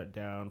we were shut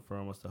down for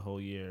almost a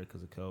whole year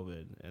because of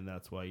COVID, and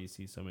that's why you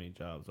see so many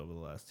jobs over the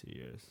last 2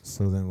 years.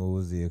 So then what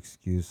was the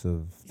excuse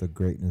of the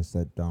greatness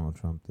that Donald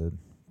Trump did,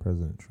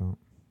 President Trump?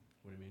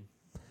 What do you mean?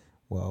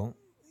 Well,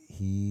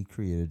 he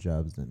created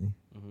jobs, didn't he?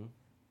 Mm-hmm.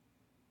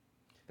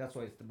 That's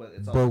why, it's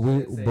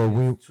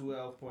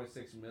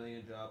 12.6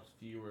 million jobs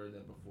fewer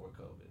than before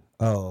COVID.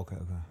 Oh, okay.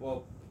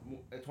 Well,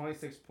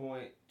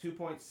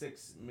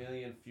 2.6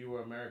 million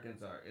fewer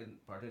Americans are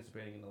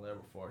participating in the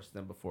labor force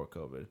than before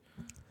COVID.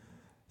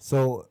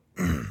 So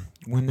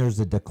when there's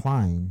a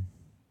decline,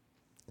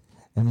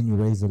 and then you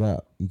raise it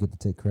up, you get to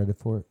take credit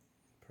for it.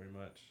 Pretty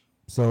much.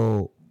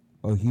 So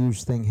a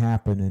huge thing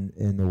happened,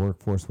 and the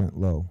workforce went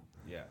low.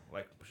 Yeah,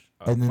 like.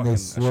 And then they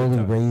slowly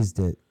raised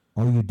it.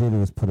 All you did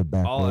was put it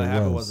back. All that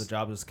happened was the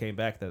job just came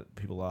back that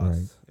people lost.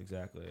 Right.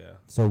 Exactly, yeah.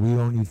 So we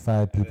don't need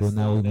 5 people,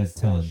 now we need 10. There's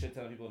still a shit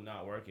ton of people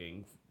not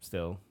working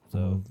still.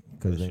 So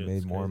because they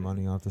made more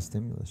money off the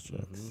stimulus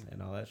checks.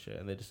 And all that shit.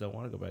 And they just don't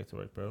want to go back to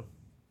work, bro.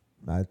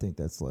 I think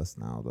that's less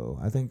now, though.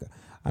 I think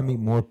I meet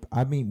more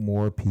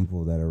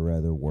people that are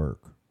rather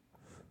work.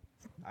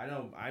 I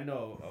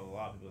know a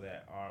lot of people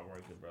that aren't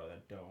working, bro,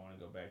 that don't want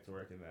to go back to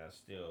work and that are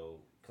still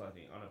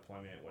collecting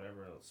unemployment,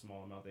 whatever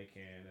small amount they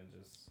can, and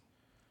just...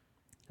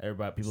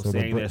 Everybody, people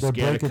saying they're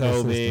scared of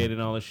COVID and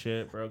all this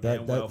shit, bro.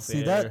 Welfare.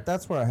 See,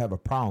 that's where I have a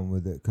problem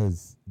with it,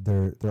 because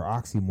they're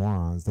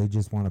oxymorons. They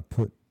just want to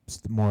put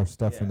more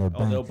stuff in their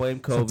bank. They'll blame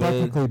COVID. So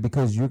technically,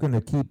 because you're going to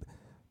keep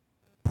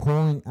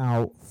pulling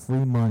out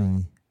free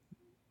money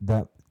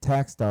that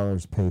tax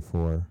dollars pay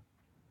for,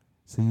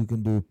 so you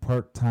can do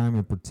part-time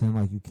and pretend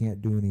like you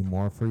can't do any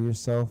more for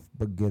yourself,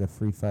 but get a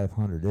free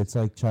 $500. It's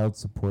like child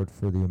support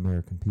for the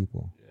American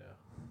people.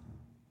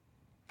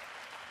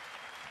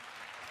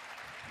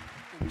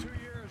 2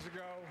 years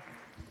ago,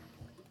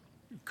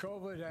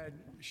 COVID had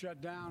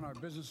shut down, our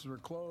businesses were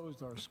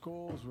closed, our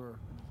schools were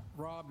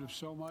robbed of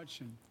so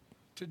much, and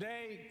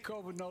today,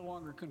 COVID no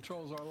longer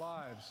controls our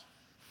lives.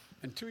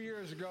 And 2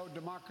 years ago,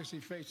 democracy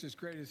faced its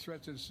greatest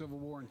threat to the Civil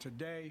War, and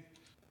today...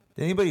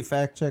 Did anybody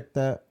fact check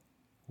that?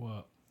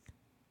 What?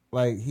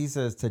 Like, he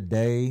says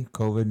today,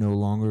 COVID no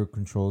longer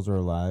controls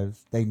our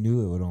lives. They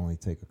knew it would only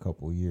take a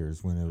couple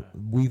years.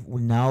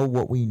 Now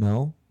what we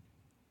know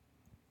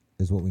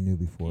is what we knew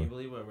before. Can you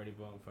believe we're already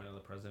voting for another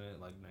president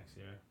like next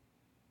year?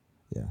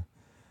 Yeah.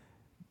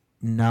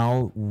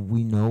 Now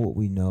we know what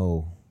we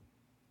know.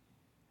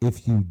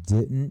 If you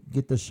didn't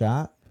get the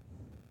shot,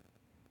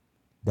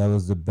 that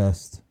was the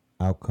best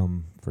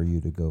outcome for you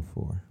to go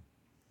for.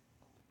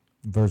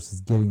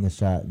 Versus getting the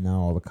shot and now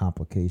all the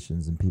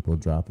complications and people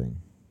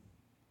dropping.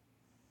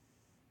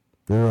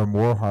 There are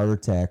more heart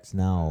attacks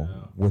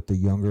now with the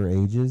younger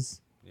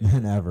ages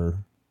than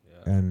ever.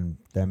 Yeah. And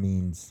that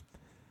means...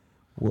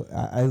 Well,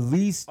 at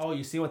least... Oh,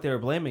 you see what they were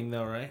blaming,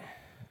 though, right?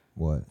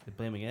 What? They're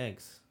blaming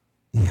eggs.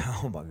 Yeah,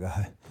 oh my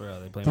God.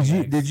 Bro, they blaming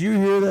eggs. Did you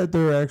hear that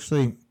they're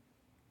actually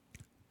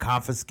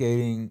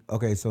confiscating...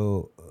 Okay,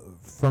 so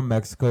from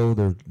Mexico,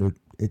 they're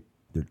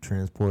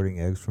transporting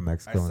eggs from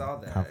Mexico. I saw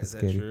that.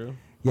 Confiscating. Is that true?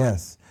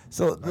 Yes.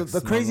 So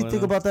the crazy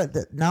thing about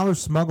that, now they're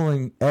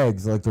smuggling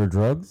eggs like they're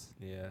drugs.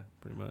 Yeah,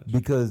 pretty much.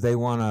 Because they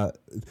want to...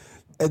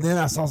 And then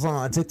I saw something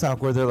on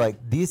TikTok where they're like,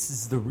 this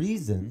is the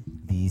reason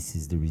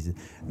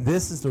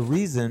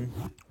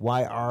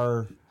why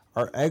our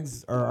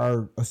eggs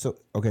are so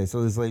okay.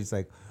 So this lady's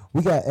like,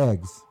 we got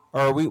eggs,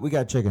 or we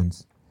got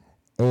chickens,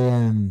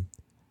 and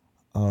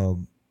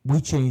we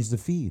changed the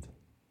feed,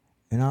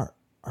 and our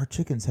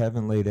chickens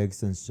haven't laid eggs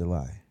since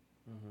July.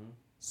 Mm-hmm.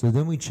 So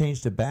then we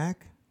changed it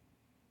back.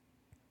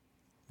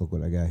 Look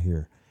what I got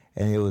here,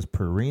 and it was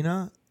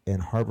Purina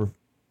and Harbor.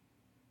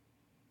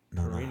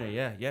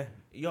 Purina, yeah.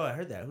 Yo, I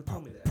heard that. Who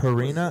told me that?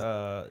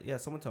 Purina. Yeah,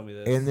 someone told me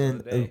that. And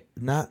then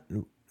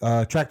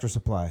Tractor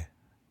Supply.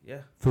 Yeah.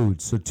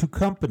 Foods. So 2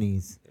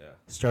 companies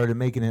started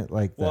making it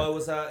like that. Well,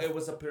 it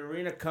was a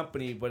Purina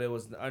company, but it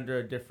was under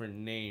a different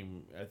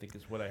name, I think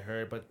is what I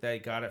heard. But they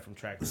got it from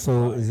Tractor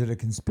Supply. So is it a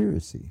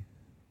conspiracy?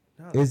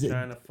 No, they're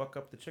trying to fuck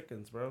up the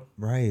chickens, bro.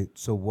 Right.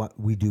 So what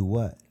we do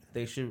what?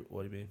 They should.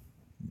 What do you mean?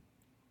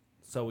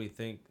 So we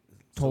think...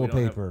 Toilet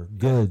paper,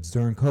 goods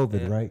during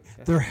COVID, right?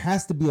 Yeah. There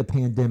has to be a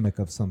pandemic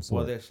of some sort.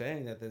 Well, they're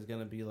saying that there's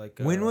going to be like...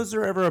 when was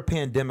there ever a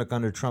pandemic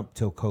under Trump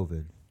till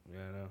COVID? Yeah,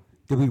 I know.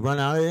 Did we run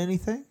out of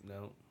anything?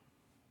 No.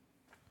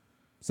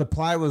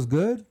 Supply was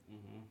good?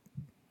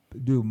 Mm-hmm.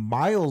 Dude,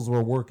 miles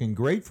were working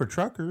great for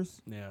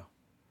truckers. Yeah.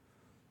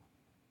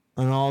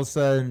 And all of a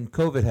sudden,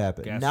 COVID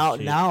happened.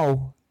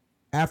 Now,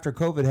 after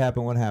COVID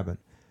happened, what happened?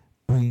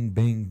 Bing,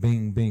 bing,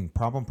 bing, bing.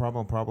 Problem.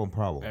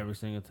 Every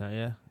single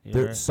time,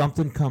 yeah.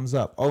 Something comes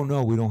up. Oh,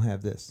 no, we don't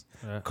have this.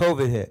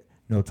 COVID hit.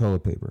 No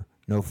toilet paper.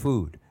 No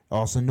food.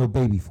 Also, no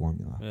baby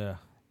formula. Yeah.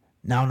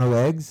 Now, no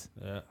eggs.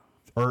 Yeah.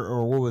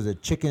 Or what was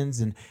it?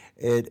 Chickens and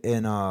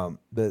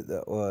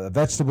the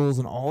vegetables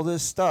and all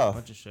this stuff.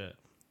 Bunch of shit.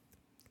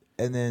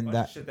 And then Bunch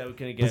that of shit that we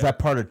couldn't get. was that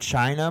part of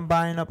China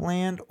buying up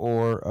land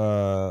or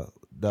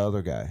the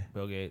other guy?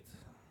 Bill Gates.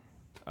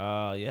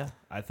 Yeah.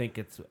 I think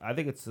it's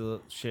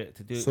the shit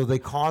to do. So they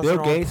cause Bill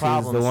their own Gates is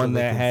problems the so one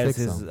they that can has fix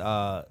his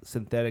them.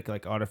 synthetic,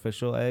 like,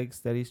 artificial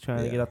eggs that he's trying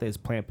to get Yeah. out there. His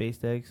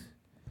plant-based eggs,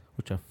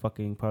 which are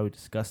fucking probably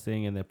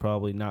disgusting, and they're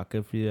probably not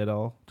good for you at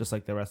all. Just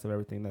like the rest of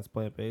everything that's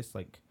plant-based,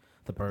 like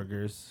the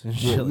burgers and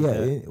shit Yeah, like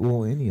that.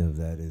 well, any of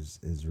that is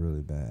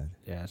really bad.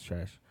 Yeah, it's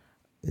trash.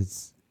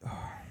 It's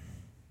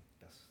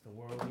That's the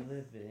world we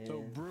live in. So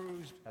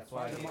bruised, That's why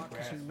I our hate democracy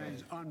grass-fed.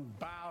 remains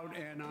unbowed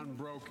and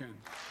unbroken.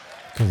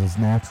 because it's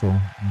natural,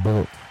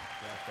 built.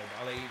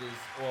 All they eat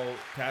is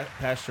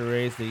pasture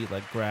raised. They eat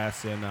like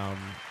grass and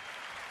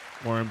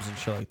worms and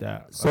shit like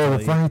that. That's So all the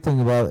they funny thing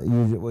about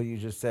what you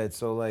just said,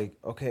 so like,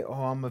 okay,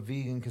 I'm a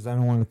vegan because I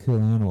don't want to kill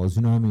animals.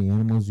 You know how many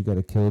animals you got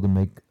to kill to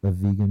make a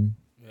vegan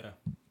eat. Yeah.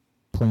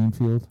 playing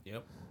field?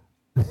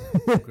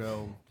 Yep.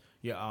 Grow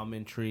your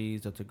almond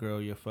trees, or to grow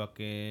your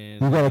fucking.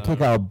 You got to kick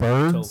out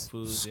birds,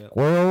 tofu, yeah.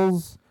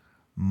 squirrels,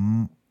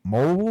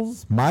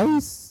 moles,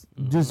 mice,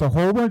 just a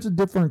whole bunch of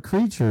different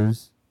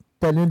creatures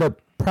that end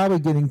up probably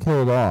getting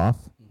killed off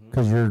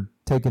because you're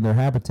taking their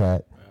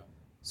habitat. Yeah.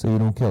 So you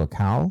don't kill a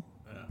cow.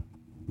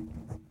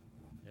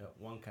 Yeah,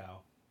 one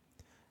cow.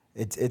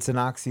 It's an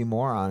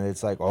oxymoron.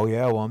 It's like, oh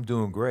yeah, well I'm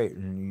doing great,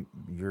 and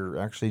you're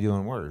actually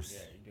doing worse.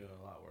 Yeah, you're doing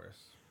a lot worse.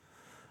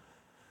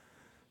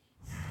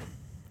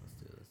 Let's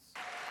do this.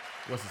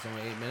 What's this?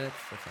 Only 8 minutes?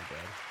 That's not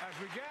bad. As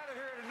we gather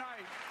here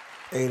tonight,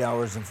 8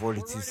 hours and we're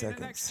 42 writing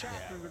the next seconds.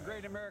 chapter of the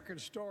great American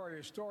story,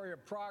 a story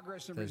of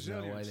progress and There's no way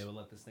resilience. they would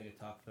let this nigga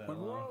talk for that When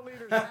long. world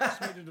leaders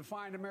ask me to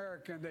define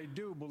America, and they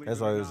do believe That's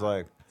it why or he was not,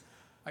 like,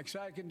 I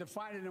can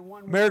define it in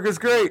one America's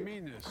word, and I great.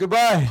 mean this. Goodbye.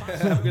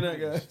 Have a good night,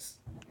 guys.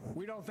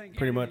 We don't think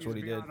Pretty anything much is what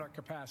he beyond did. our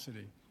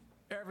capacity.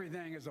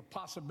 Everything is a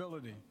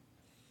possibility.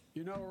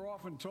 You know, we're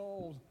often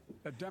told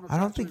that Democrats I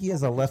don't think and he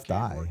has a Republicans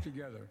left can't work eye.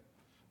 together.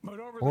 But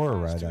over the Or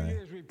a past right 2 eye.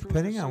 years, we've proven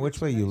Depending the on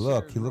which way cynics you and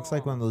look, naysayers he looks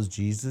like wrong. one of those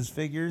Jesus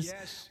figures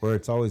Yes, where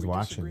it's always we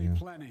watching disagreed you.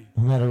 plenty.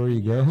 No matter where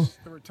you go. Yes,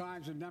 there were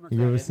times when You ever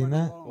Democrats seen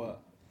went that? alone.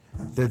 What?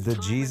 The Time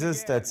and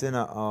Jesus again, that's in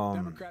a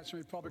Democrats and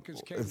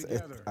Republicans came it's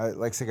together.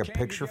 like a Came picture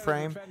together to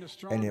frame, defend a and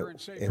stronger and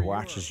safer it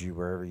watches Europe. you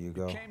wherever you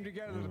go. Came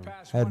together to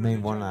pass I had one made in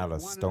a one gener- out of one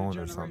in a stone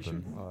or generation,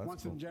 something. Oh, that's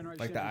once in cool. a generation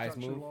Like the eyes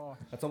infrastructure move? law,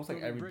 That's almost like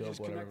building every bridges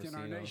billboard I've ever connecting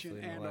our seen, nation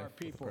honestly, in and my our life, with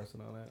the people.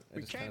 person on it. It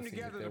We just came kinda seems like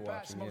together they're to pass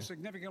watching the most you.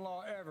 significant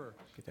law ever,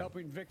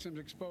 helping victims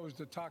exposed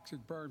to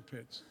toxic burn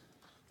pits.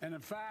 And in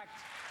fact,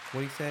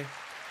 What do you say?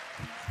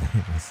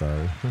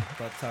 Sorry.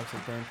 About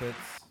toxic burn pits?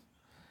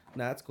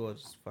 Nah, that's cool.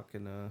 Just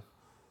fucking,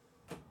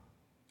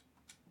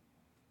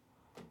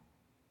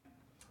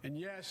 and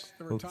yes,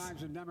 there were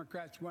times when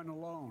Democrats went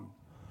alone.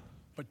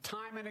 But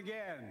time and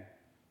again,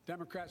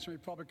 Democrats and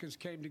Republicans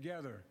came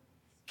together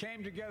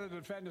to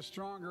defend a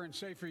stronger and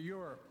safer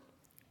Europe.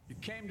 You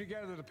came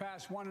together to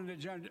pass once in a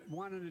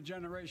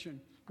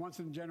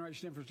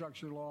generation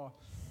infrastructure law,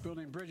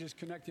 building bridges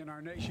connecting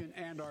our nation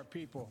and our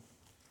people.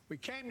 We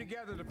came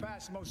together to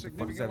pass the most fuck does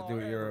significant that law do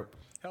with ever, Europe?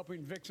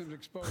 helping victims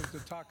exposed to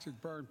toxic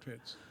burn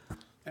pits.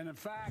 And in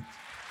fact,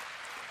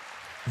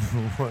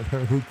 What are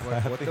we like,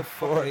 clapping what the fuck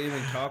for? are you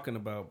even talking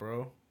about,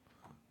 bro?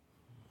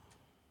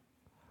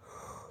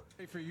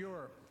 for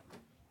Europe.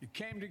 You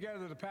came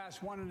together to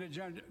pass once in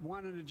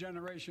a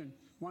generation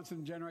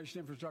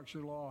infrastructure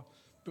law,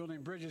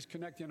 building bridges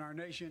connecting our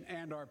nation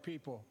and our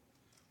people.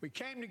 We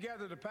came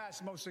together to pass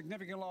the most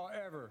significant law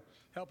ever,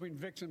 helping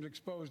victims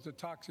exposed to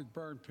toxic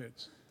burn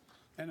pits.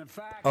 And in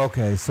fact,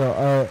 Okay,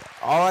 so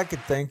all I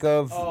could think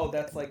of Oh,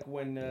 that's like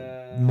when,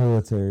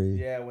 military.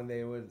 yeah, when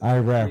they would.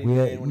 Iraq. We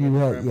had, when you they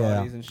had, burn yeah.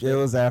 bodies and It shit.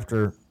 was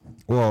after.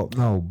 Well,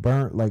 no,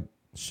 burn like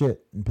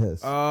shit and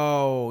piss.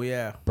 Oh,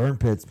 yeah. Burn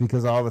pits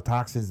because all the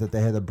toxins that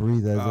they had to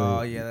breathe as Oh,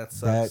 a, yeah, that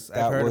sucks. that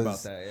I've heard was-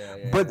 about that,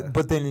 yeah.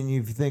 But then if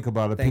you think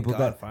about it, Thank people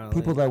God, that finally.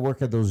 people that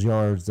work at those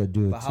yards that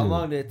do it But too. how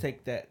long did it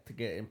take that to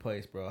get in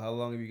place, bro? How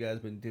long have you guys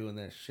been doing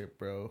that shit,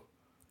 bro?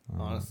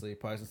 Honestly,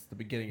 probably since the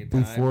beginning of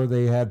time. Before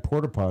they had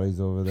porta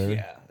potties over there.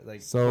 Yeah,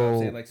 like So- you know what I'm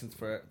saying,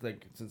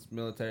 like since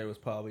military was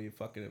probably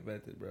fucking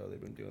invented, bro. They've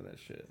been doing that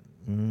shit.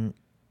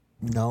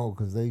 No,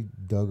 because they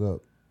dug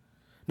up.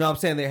 No, I'm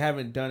saying they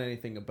haven't done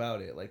anything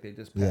about it. Like they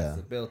just passed Yeah.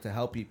 a bill to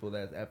help people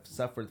that have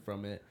suffered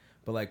from it.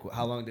 But like,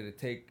 how long did it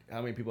take?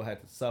 How many people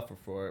had to suffer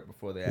for it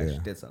before they actually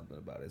Yeah. did something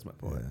about it? Is my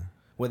point. Yeah.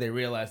 When they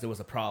realized it was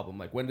a problem,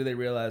 like when did they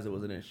realize it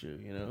was an issue?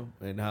 You know,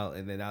 and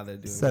then now they're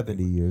doing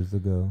 70 years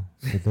ago.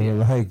 But they Yeah, were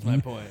like, that's my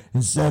point.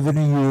 in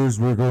 70 years,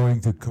 we're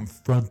going to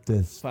confront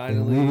this.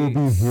 and we will Finally,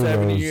 be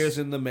 70 heroes." years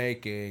in the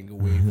making,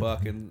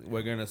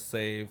 we're gonna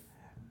save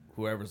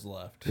whoever's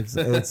left.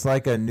 It's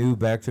like a new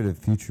Back to the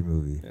Future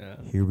movie. Yeah.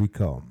 Here we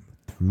come,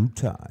 through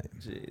time.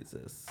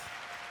 Jesus.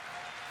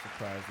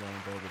 Surprised Lauren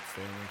Boebert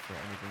standing for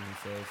anything he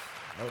says.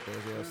 Oh,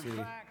 there's in AOC.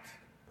 fact,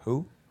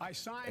 Who? I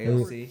signed AOC.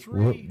 over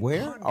 300.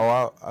 Where?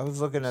 Oh, I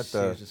was looking at She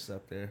the. was just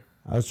up there.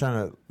 I was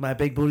trying to. My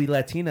big booty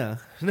Latina.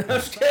 No, I'm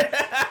just kidding.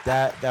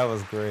 That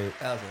was great.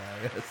 That was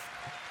hilarious.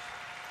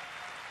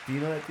 Do you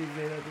know that dude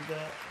made up with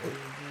that?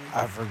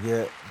 I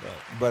forget,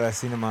 but I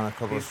seen him on a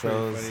couple of He's pretty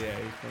shows. funny. Yeah,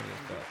 he's funny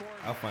as fuck.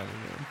 I'll find him.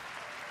 Man.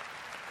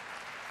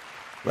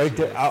 Right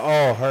there.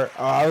 Her.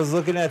 I was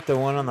looking at the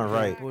one on the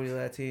right. Booty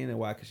Latina.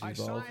 Why? Because I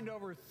she's bald. signed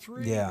over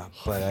 3 Yeah,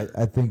 but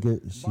I think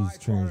she's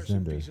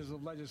bipartisan transgender. pieces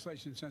of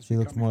legislation since She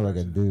looks becoming more like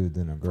a president. dude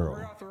than a girl.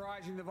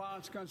 Reauthorizing the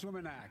Violence Against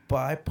Women Act, the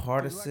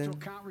Bipartisan.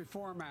 Electoral Count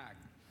Reform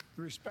Act,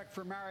 the Respect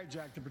for Marriage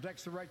Act that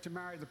protects the right to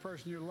marry the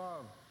person you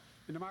love.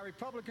 And to my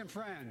Republican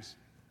friends,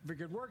 if we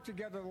could work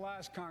together the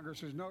last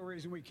Congress, there's no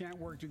reason we can't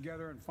work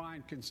together and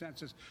find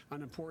consensus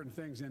on important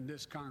things in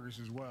this Congress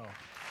as well.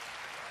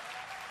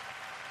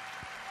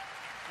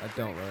 I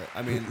don't really.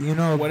 I mean, You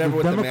know, whatever the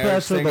with the marriage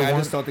Democrats are thing, the I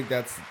one- just don't think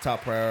that's the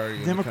top priority. in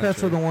the Democrats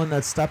are country. the one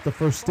that stopped the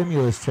first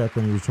stimulus check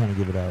when he was trying to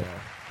give it out.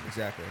 Yeah,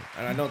 exactly.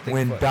 And I don't think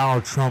When what-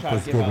 Donald Trump tried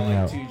was to give giving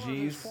out out. like 2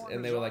 G's,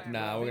 and they were like,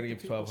 "Nah, we're gonna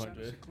give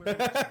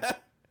 1,200."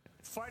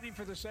 Fighting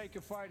for the sake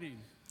of fighting.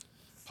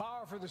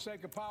 Power for the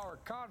sake of power.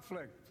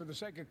 Conflict for the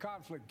sake of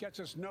conflict gets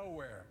us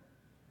nowhere.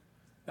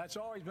 That's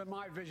always been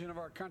my vision of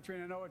our country,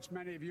 and I know it's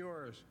many of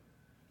yours.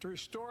 To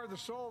restore the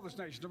soul of this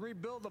nation, to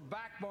rebuild the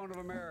backbone of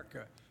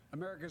America,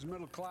 America's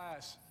middle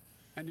class,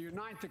 and to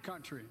unite the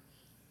country.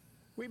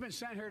 We've been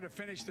sent here to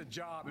finish the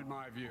job, in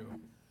my view.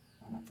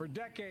 For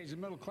decades, the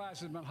middle class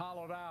has been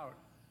hollowed out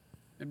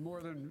in more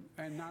than,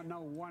 and not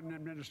no one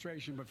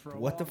administration, but for a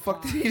What the long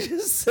fuck time. did he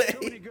just say? Too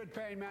many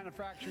good-paying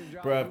manufacturing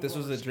jobs. Bro, if move this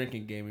was a overseas.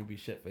 drinking game, we'd be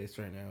shit-faced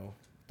right now.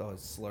 With all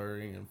his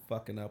slurring and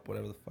fucking up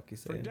whatever the fuck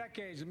he's For saying.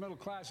 decades, the middle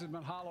class has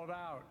been hollowed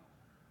out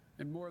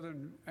in more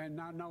than, and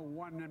not no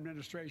one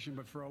administration,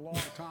 but for a long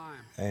time.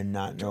 And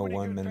not Too no many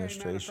one good-paying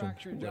administration.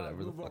 manufacturing jobs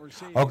Whatever the move fuck.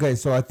 overseas. Okay,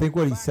 so I think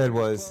what he said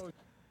Factories was close.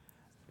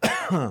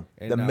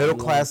 And the not middle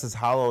one- class is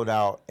hollowed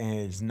out, and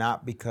it's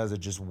not because of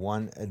just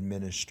one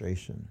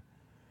administration.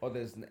 Oh,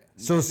 there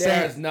say-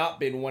 has not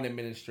been one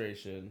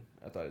administration.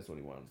 I thought that's what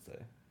he wanted to say.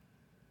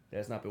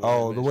 There's not been one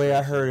Oh, the way I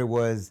administration. heard it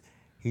was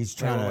he's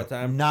Say it one trying more to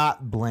time.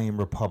 not blame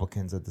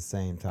Republicans at the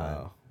same time.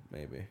 Oh,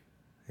 maybe.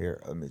 Here,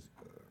 let me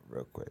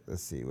real quick.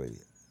 Let's see what.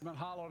 Been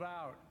hollowed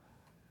out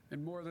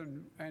in more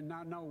than, and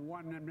not no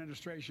one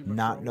administration, but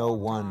Not for a no long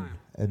one time. Too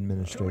many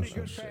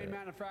administration. good-paying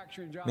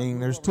manufacturing jobs Meaning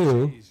move there's two.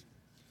 overseas.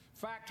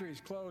 Factories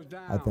closed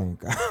down. I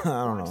think. I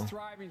don't Once know.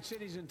 thriving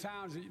cities and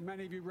towns that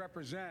many of you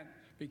represent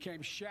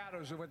became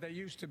shadows of what they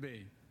used to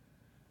be.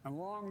 And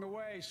along the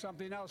way,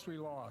 something else we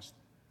lost: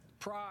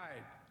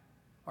 pride,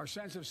 our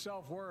sense of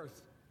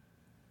self-worth.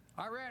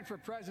 I ran for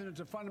president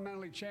to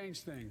fundamentally change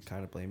things.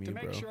 Kinda blame to you,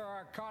 make bro. sure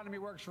our economy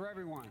works for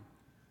everyone.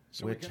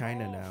 So We're we can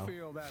China all now.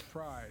 feel that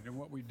pride in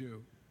what we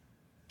do.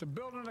 To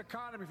build an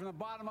economy from the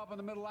bottom up and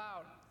the middle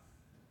out,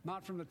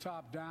 not from the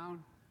top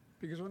down.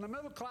 Because when the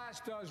middle class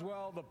does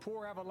well, the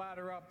poor have a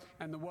ladder up,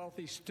 and the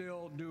wealthy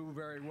still do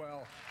very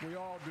well. We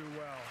all do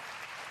well.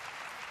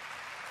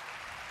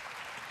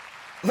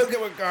 Look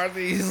at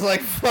McCarthy. He's like,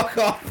 fuck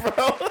off,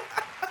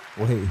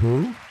 bro. Wait,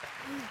 who?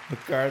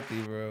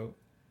 McCarthy, bro.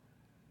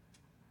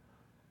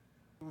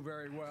 Do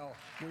very well.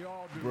 We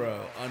all do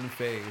Bro, well.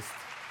 unfazed.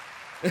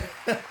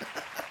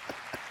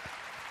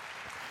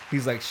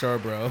 He's like, sure,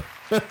 bro.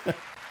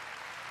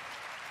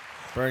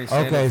 Bernie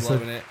Sanders Okay, so-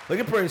 loving it. Look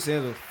at Bernie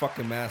Sanders with a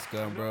fucking mask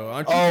on, bro.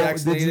 Aren't you Oh,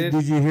 vaccinated?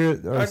 did you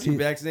hear? Or Aren't you see,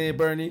 vaccinated,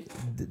 Bernie?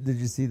 did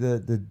you see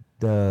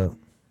the?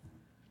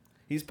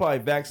 He's probably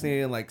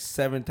vaccinated and like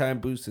 7-time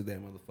boosted that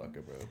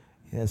motherfucker, bro.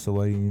 Yeah. So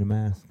why do you need a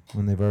mask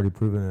when they've already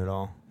proven it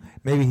all?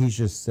 Maybe he's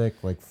just sick,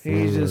 like flu.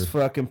 He's just or-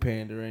 fucking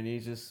pandering.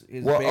 He's just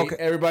Well, okay.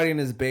 everybody in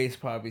his base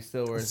probably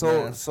still wears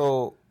masks.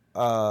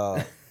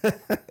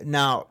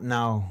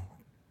 Now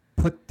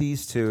put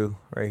these two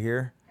right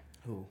here,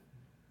 Who?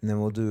 and then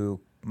we'll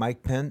do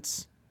Mike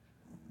Pence,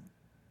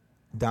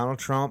 Donald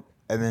Trump,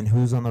 and then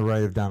who's on the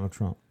right of Donald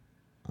Trump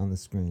on the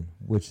screen,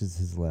 which is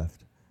his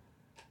left.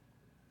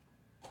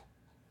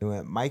 It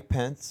went Mike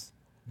Pence,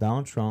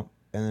 Donald Trump,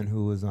 and then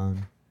who was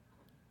on?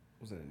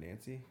 Was it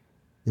Nancy?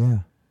 Yeah.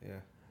 Yeah.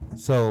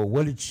 So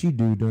what did she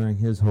do during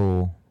his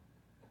whole?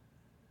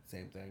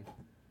 Same thing.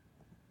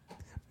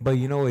 But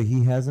you know what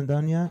he hasn't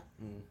done yet?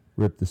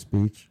 Rip the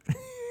speech.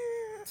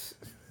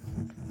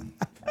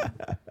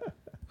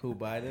 Who,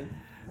 Biden?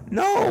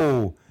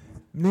 No,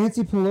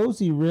 Nancy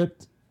Pelosi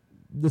ripped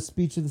the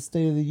speech of the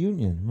State of the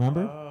Union.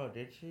 Remember? Oh,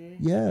 did she?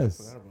 Yes.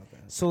 I forgot about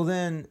that. So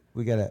then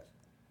we gotta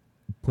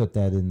put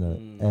that in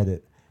the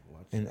edit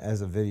Watch and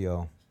as a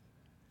video.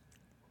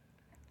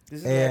 This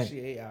is And- actually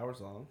 8 hours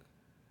long.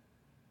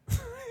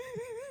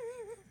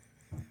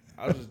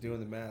 I was just doing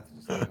the math.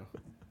 Just now.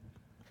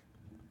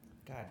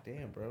 God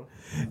damn, bro.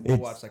 We'll It's-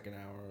 watch like an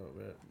hour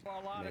of it. Well,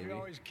 a lot of Maybe. you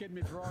always kid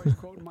me for always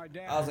quoting my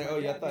dad. I was like, My oh,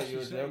 yeah, I dad thought used you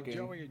to were say, joking.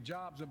 Joey, a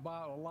job's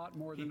about a lot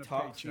more He than a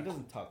talks. He paycheck.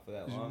 doesn't talk for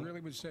that He long.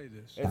 really would say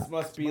this. It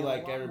must be about a like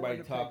lot more everybody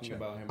than a talking paycheck.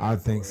 about him. I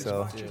think afterwards,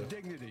 so. It's about your too.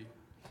 dignity.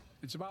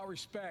 It's about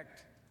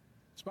respect.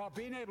 It's about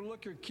being able to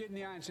look your kid in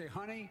the eye and say,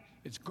 honey,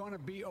 it's going to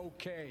be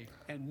okay,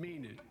 and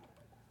mean it.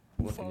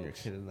 Looking your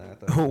Folks. kid in that.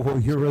 Oh, well,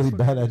 you're really Let's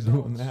look bad at at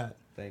doing results. that.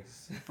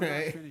 Thanks. We're not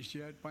Right? finished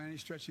yet by any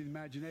stretch of the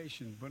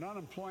imagination, but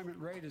unemployment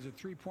rate is at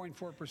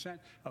 3.4%,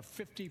 a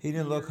 50. He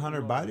didn't look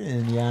Hunter Biden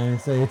in the eye and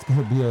say it's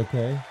going to be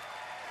okay.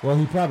 Well,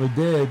 he probably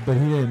did, but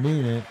he didn't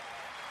mean it.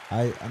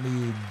 I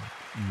mean,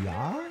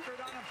 yeah? Record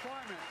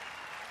unemployment.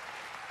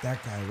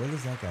 That guy, what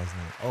is that guy's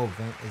name? Oh,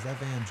 is that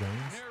Van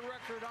Jones? Near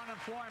record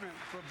unemployment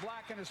for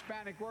black and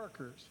Hispanic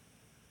workers.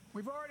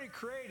 We've already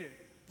created,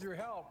 through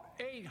help,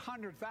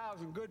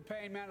 800,000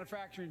 good-paying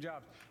manufacturing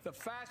jobs, the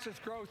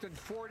fastest growth in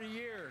 40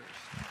 years.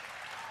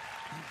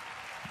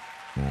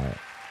 All right.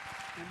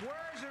 And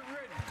where is it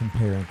written?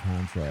 Compare and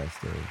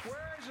contrast there.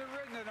 Where is it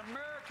written that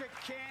America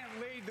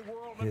can't lead the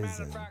world in His,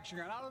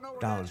 manufacturing? And I don't know where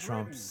Donald that's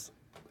Trump's written.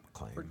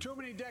 For claim. too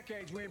many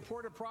decades, we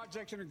imported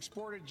projects and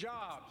exported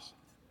jobs.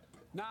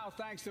 Now,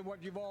 thanks to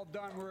what you've all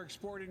done, we're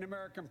exporting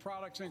American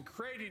products and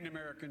creating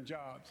American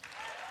jobs.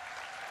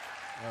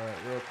 All right,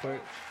 real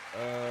quick.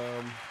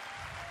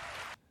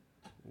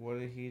 What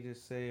did he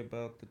just say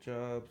about the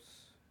jobs?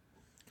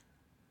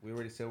 We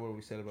already said what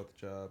we said about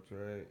the jobs,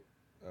 right?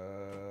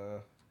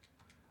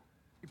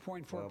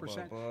 3.4%, blah, a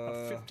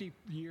blah.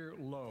 50-year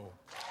low.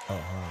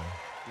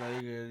 Now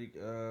you're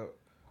good.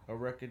 A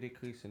record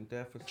decrease in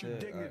deficit. your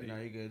dignity. Now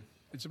you're good.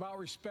 It's about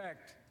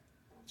respect.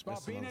 It's about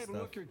That's some being other able to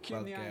look stuff your kid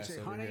in the about eye and gas say,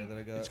 over honey, here that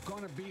I got." it's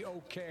going to be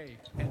okay,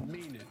 and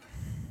mean it.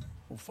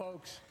 Well,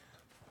 folks,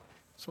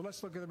 so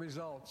let's look at the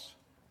results.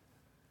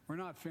 We're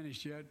not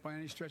finished yet by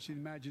any stretch of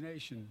the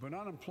imagination, but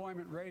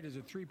unemployment rate is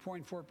at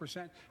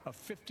 3.4%, a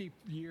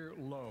 50-year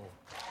low.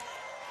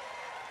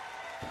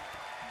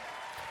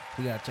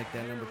 We gotta check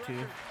that number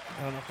too.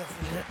 I don't know if that's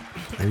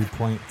legit.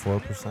 3.4%?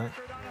 Record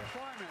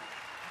unemployment.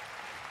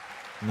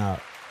 No,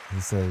 he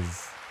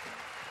says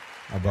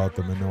about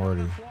the Record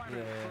minority.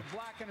 unemployment for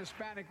black and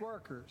Hispanic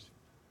workers.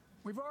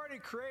 We've already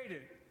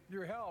created,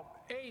 your help,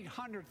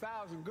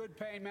 800,000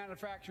 good-paying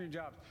manufacturing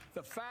jobs,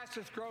 the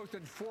fastest growth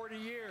in 40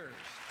 years.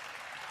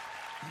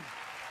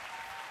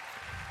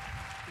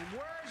 And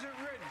where is it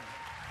written?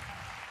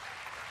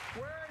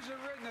 Where is it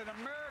written that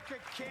America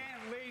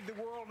can't lead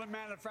the world in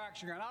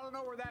manufacturing? And I don't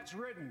know where that's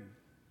written.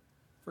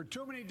 For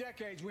too many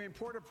decades, we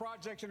imported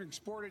projects and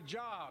exported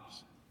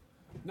jobs.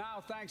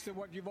 Now, thanks to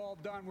what you've all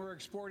done, we're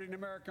exporting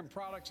American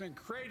products and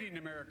creating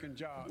American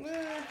jobs.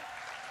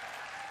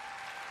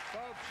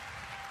 Folks,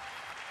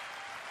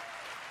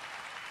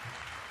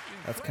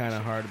 That's kind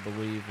of hard to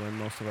believe when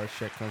most of our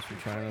shit comes from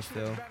China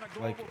still.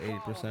 Like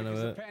 80% of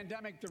it. And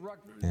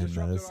disrupted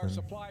our medicine.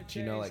 supply Do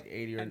you know, chains, like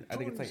 80 or and I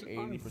think it's like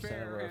Putin's 80% of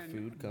our unfair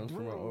food comes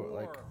from brutal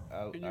like war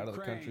out in of the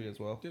country Ukraine as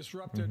well.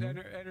 Disrupted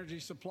energy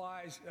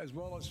supplies as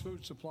well as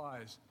food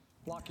supplies,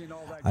 blocking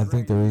all that. I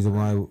think the grain. reason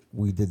why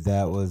we did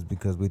that was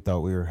because we thought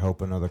we were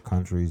helping other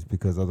countries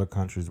because other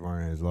countries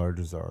weren't as large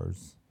as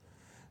ours.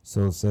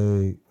 So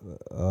say,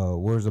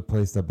 where's a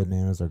place that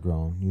bananas are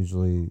grown?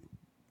 Usually,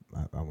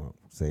 I won't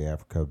say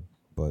Africa,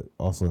 but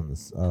also in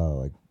this,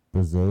 like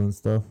Brazil and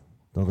stuff.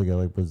 Don't they get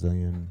like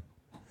Brazilian,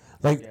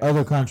 like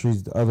other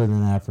countries other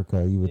than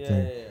Africa? You would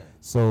think. Yeah.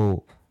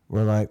 So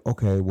we're like,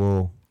 okay,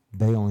 well,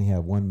 they only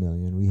have 1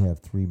 million. We have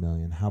 3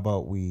 million. How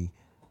about we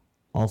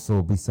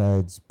also,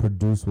 besides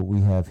produce what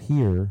we have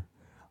here,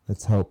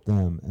 let's help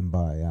them and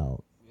buy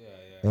out.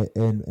 Yeah.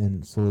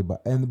 And slowly buy.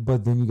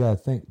 But then you gotta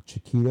think,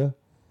 Chiquita.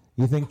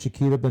 You think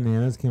Chiquita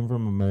bananas came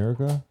from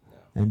America? No.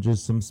 And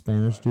just some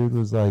Spanish dude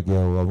was like,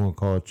 "Yo, well, I'm gonna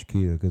call it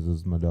Chiquita because it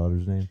was my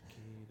daughter's name."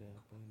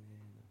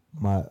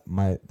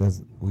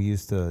 We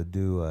used to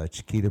do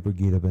Chiquita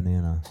Brigida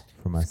banana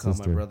for my Just call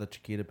sister. my brother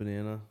Chiquita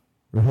Banana.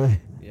 Really?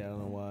 Yeah, I don't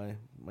know why.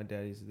 My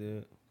dad used to do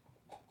it.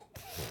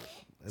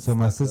 It's So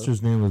my stuck, though.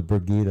 sister's name was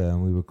Brigida,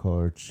 and we would call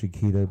her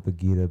Chiquita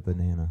Brigida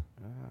banana.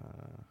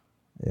 Ah,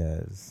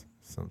 Yeah, it's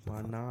something.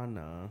 funny.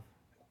 banana.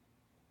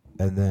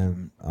 And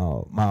then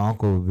my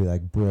uncle would be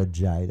like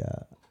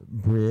Brigida.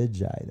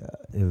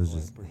 It was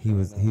just he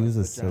was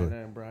a silly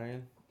Vagina and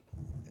Brian.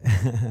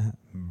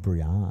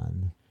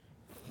 Brian.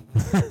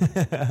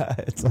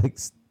 It's like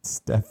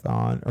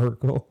Stefan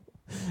Urkel.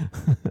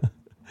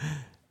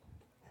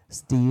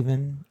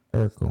 Stephen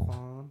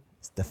Urkel.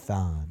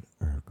 Stefan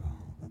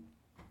Urkel.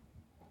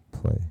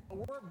 Play.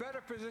 We're a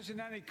better position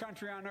than any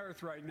country on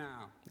earth right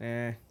now.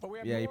 But we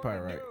have Yeah, you're more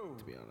probably to right, do.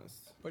 to be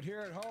honest. But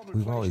here at home,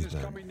 We've always inflation is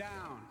been. coming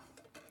down.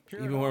 Here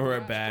Even at when home, we're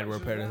gas bad, we're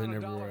prices better are than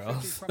down everywhere $1.50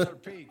 else. from their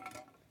peak.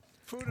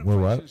 Food We're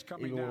what? inflation is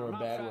coming Even when down. we're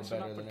Not bad, we're fast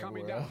better enough, than but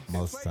coming everywhere down. else.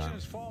 Most Inflation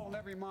times. has fallen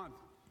every month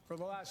for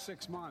the last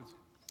 6 months,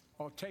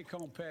 while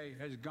take-home pay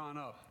has gone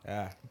up.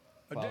 Ah.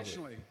 follow it.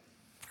 Additionally,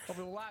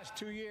 over the last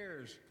 2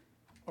 years,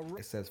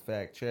 It says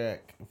fact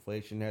check.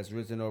 Inflation has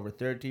risen over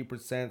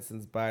 13%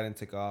 since Biden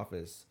took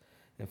office.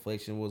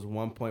 Inflation was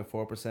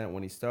 1.4%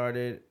 when he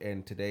started,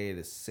 and today it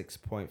is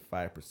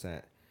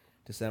 6.5%.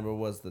 December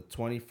was the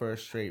 21st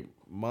straight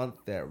month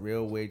that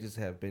real wages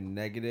have been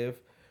negative,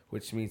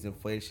 which means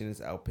inflation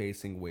is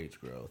outpacing wage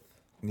growth.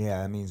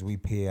 Yeah, that means we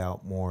pay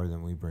out more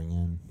than we bring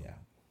in. Yeah.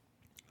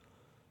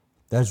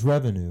 That's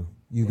revenue.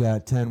 You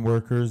got 10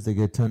 workers, they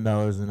get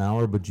 $10 an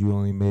hour, but you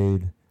only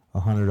made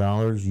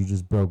 $100. You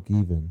just broke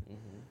even.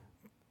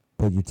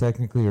 But you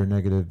technically are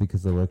negative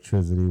because of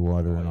electricity,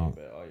 water, and all.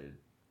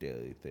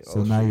 daily thing.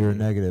 So now you're a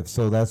negative.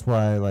 So that's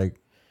why, like,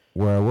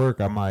 where I work,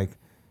 I'm like,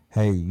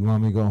 hey, you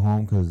want me to go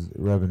home because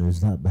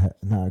revenue's not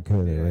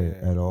good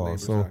at all.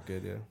 Labor's So not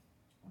good,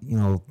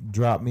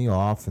 drop me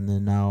off, and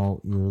then now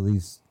you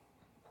release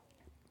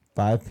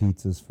 5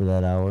 pizzas for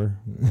that hour,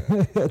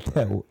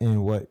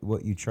 and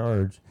what you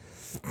charge.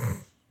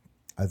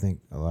 I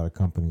think a lot of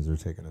companies are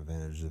taking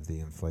advantage of the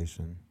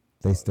inflation.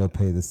 They still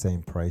pay the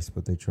same price,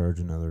 but they charge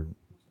another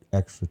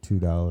extra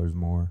 $2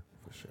 more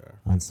for sure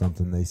on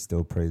something they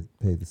still pay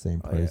the same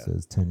price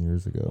as 10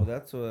 years ago. Well,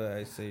 that's what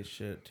I say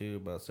shit too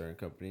about certain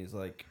companies.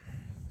 Like,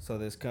 so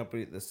there's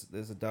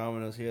a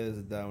Domino's here, there's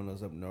a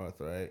Domino's up north,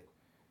 right?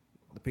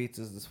 The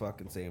pizza's the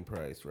fucking same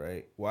price,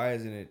 right? Why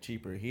isn't it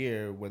cheaper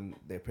here when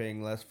they're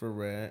paying less for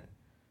rent?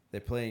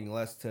 They're paying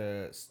less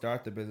to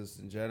start the business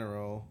in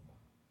general.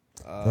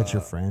 That's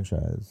your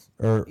franchise,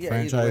 or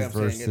franchise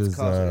versus.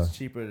 It's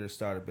cheaper to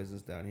start a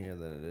business down here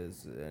than it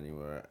is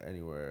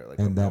anywhere. Like,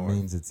 and that north.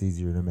 means it's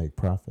easier to make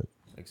profit.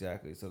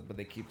 Exactly. So, but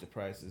they keep the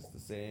prices the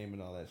same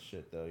and all that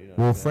shit, though. You know.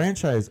 Well,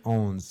 franchise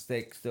owns.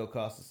 Steak still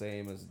costs the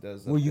same as it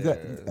does. Well, you got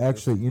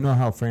actually, you know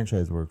how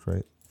franchise works,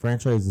 right?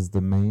 Franchise is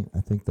the main.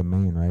 I think the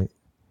main, right?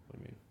 What do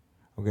you mean?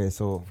 Okay,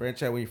 so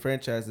franchise. When you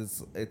franchise,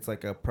 it's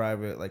like a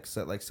private, like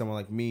someone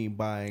like me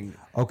buying.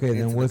 Okay,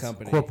 then what's the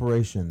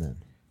corporation then?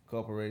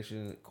 Corporate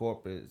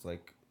is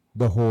like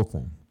the whole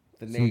thing.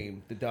 The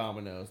name, the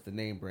Domino's, the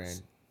name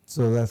brand.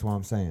 So that's what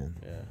I'm saying.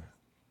 Yeah.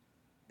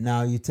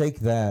 Now you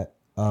take that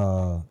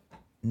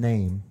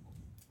name,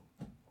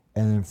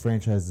 and then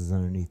franchises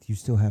underneath. You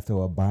still have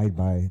to abide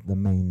by the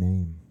main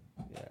name.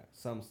 Yeah,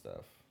 some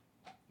stuff.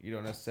 You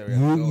don't necessarily.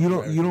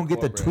 You don't get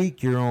to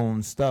tweak your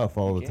own stuff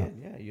all the time.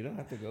 Yeah, you don't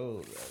have to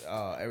go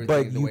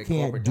everything. But you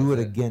can't do it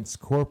against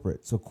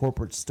corporate. So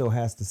corporate still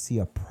has to see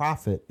a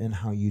profit in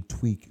how you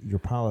tweak your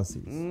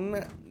policies.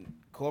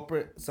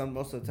 Corporate,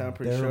 most of the time, I'm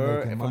pretty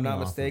sure, if I'm not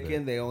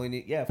mistaken, they only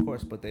need. Yeah, of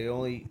course, but they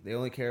only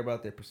care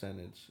about their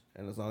percentage,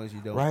 and as long as you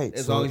don't,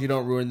 long as you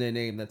don't ruin their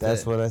name,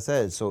 that's what I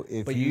said. So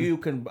if you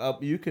can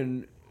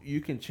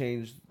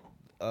change.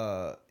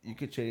 You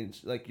could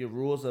change, like, your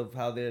rules of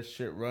how their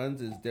shit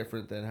runs is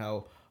different than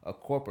how a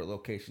corporate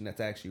location that's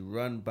actually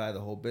run by the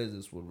whole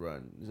business would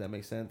run. Does that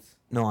make sense?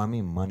 No, I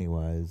mean money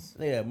wise.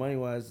 Yeah, money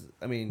wise.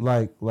 I mean,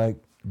 like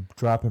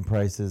dropping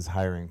prices,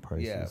 hiring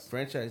prices. Yeah,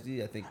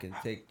 franchisee I think can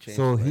change.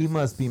 So prices. He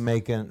must be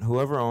making,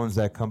 whoever owns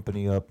that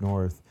company up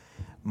north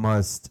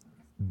must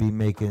be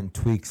making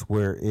tweaks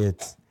where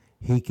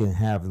he can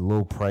have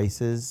low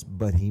prices,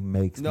 but he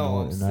makes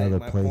more in other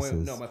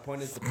places. My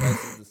point is the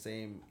price is the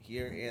same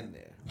here and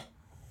there.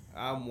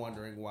 I'm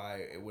wondering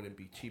why it wouldn't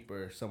be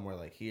cheaper somewhere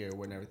like here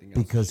when everything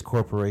else. Because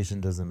corporation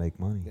doesn't make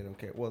money. They don't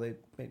care. Well, they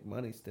make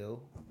money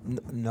still.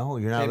 No,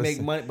 you're not. They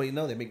make money, but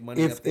they make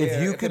money up there.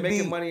 If you could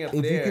be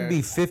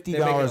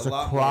 $50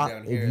 across,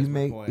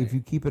 if you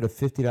keep it at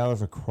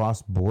 $50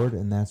 across board,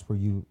 and that's where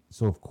you.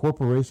 So if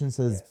corporation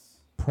says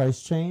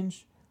price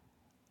change,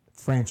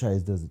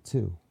 franchise does it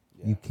too.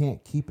 Yeah. You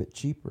can't keep it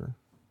cheaper.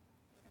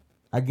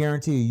 I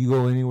guarantee you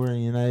go anywhere in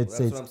the United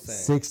States,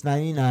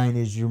 $6.99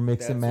 is your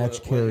mix and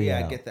match carry. Yeah,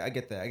 I get that. I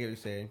get what you're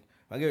saying.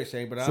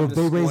 But so if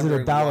they raise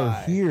it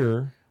 $1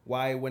 here,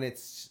 why when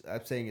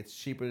I'm saying it's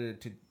cheaper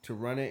to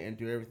run it and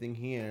do everything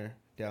here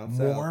down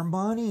south. More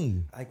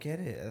money. I get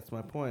it. That's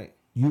my point.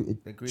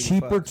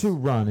 Cheaper to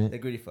run it. The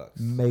greedy fucks.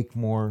 Make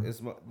more.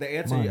 The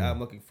answer I'm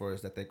looking for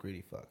is that they're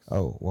greedy fucks.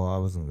 Oh well, I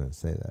wasn't going to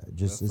say that.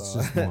 It's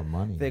just more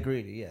money. They're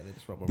greedy. Yeah, they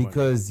just want more money.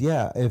 Because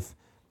if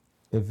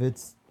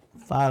it's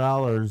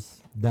 $5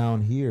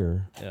 down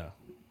here,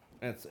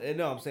 I'm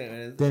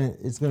saying then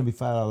it's going to be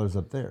 $5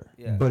 up there.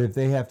 Yeah. But if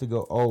they have to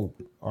go,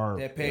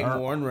 they're paying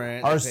more in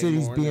rent. Our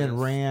city's being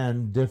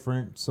ran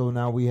different, so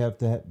now we have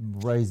to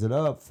raise it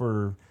up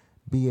for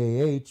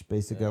BAH,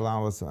 basically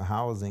allow us a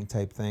housing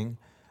type thing,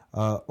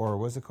 or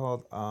what's it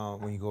called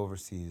when you go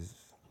overseas?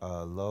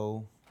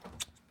 Low,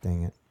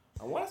 dang it.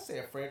 I want to say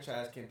a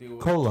franchise can do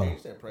COLA,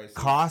 change their prices.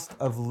 Cost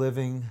of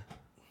living,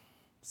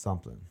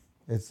 something.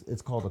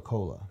 It's called a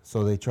COLA.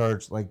 So they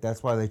charge,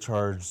 that's why they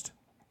charged,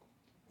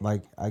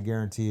 I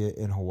guarantee it,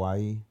 in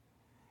Hawaii,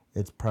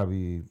 it's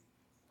probably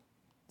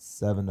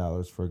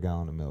 $7 for a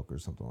gallon of milk or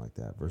something like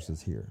that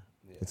versus here.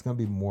 Yeah. It's going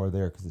to be more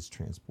there because it's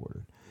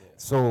transported. Yeah.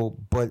 So,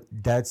 but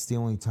that's the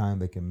only time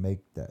they can make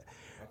that.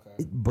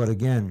 Okay. But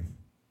again,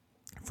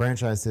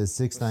 franchise says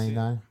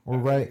 $6.99. We're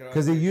right,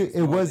 because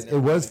it was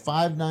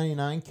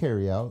 $5.99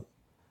 carry out.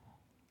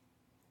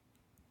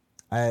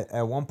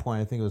 At one point,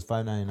 I think it was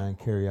 $5.99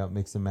 carry out,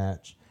 mix and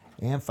match,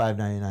 and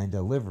 $5.99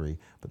 delivery.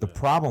 But the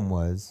problem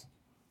was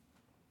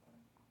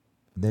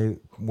they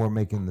were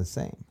making the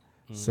same.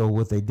 So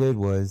what they did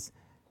was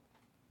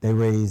they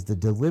raised the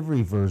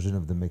delivery version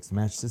of the mix and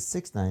match to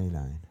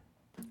 $6.99.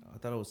 I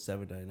thought it was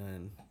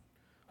 $7.99.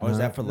 Or is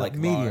that for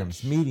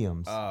mediums? Large?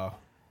 Mediums.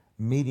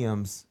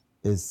 Mediums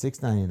is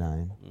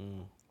 $6.99,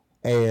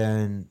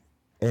 and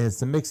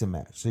it's a mix and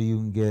match. So you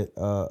can get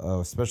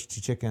a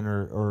specialty chicken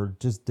or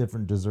just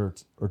different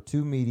desserts, or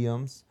 2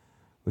 mediums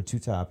with 2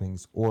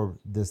 toppings, or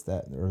this,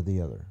 that, or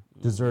the other.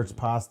 Desserts,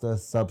 pasta,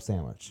 sub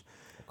sandwich.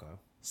 Okay.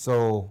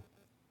 So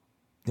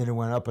then it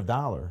went up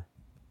 $1.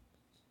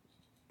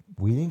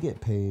 We didn't get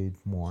paid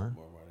more.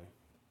 More money.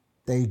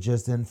 They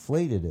just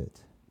inflated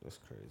it. That's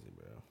crazy,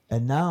 bro.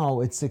 And now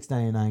it's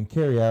 $6.99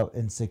 carry out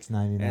and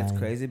 $6.99. And it's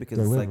crazy because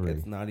delivery. it's like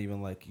it's not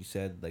even like you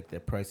said, like their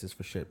prices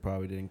for shit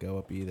probably didn't go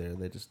up either.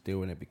 They're just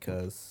doing it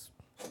because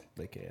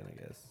they can,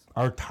 I guess.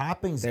 Our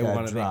toppings They got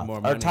wanna make dropped. more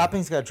Our money.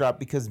 toppings got dropped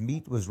because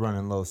meat was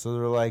running low. So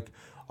they're like,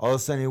 all of a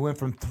sudden it went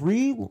from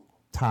 3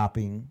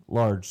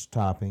 large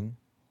topping,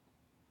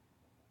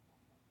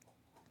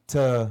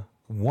 to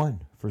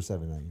 1 for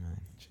 $7.99.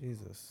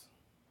 Jesus.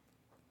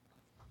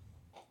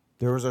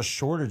 There was a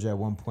shortage at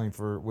one point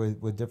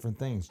with different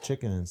things,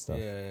 chicken and stuff.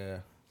 Yeah.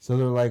 So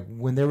they're like,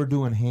 when they were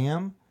doing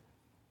ham,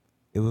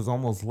 it was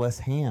almost less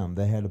ham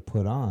they had to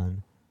put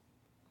on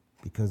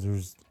because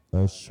there's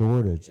a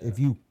shortage. If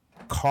you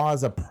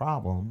cause a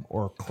problem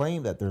or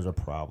claim that there's a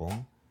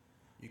problem,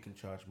 You can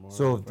charge more.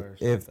 so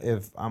first,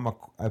 if I'm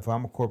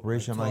a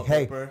corporation, I'm Like like,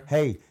 hey, Pepper.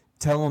 hey,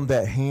 tell them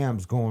that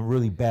ham's going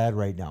really bad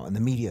right now, and the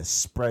media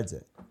spreads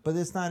it, but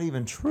it's not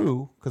even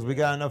true because we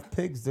got enough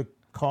pigs to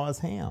cause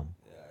ham.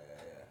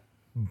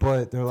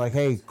 But they're like,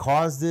 hey,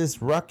 cause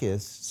this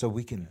ruckus so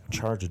we can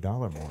charge $1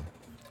 more.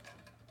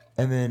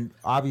 And then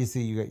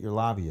obviously you got your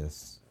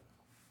lobbyists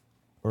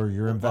or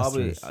your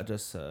investors. Probably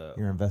just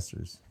Your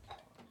investors.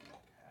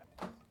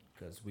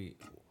 because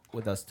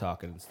with us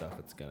talking and stuff,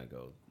 it's gonna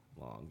go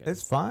long. And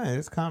It's fine.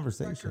 It's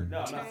conversation. no,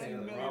 I'm not 10 saying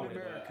anything million wrong with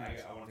it.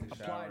 Americans I want to take a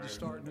shower. applied to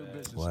start new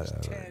businesses. Whatever.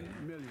 10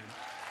 million.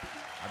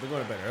 I've been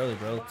going to bed early,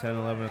 bro. 10,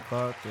 11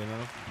 o'clock, you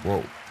know?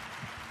 Whoa.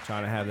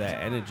 Trying to have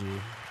that energy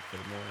for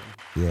the morning.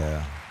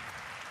 Yeah.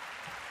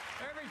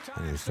 Every need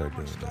time to start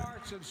someone doing that.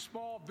 starts a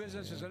small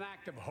business is an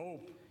act of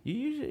hope. You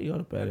usually go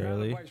to bed Madam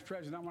early. Vice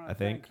President, I want I to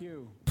think. thank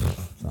you for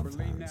leading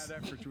Sometimes. that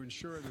effort to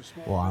ensure the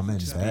small Well, I'm in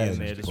businesses bed. in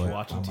there just but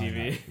watching I might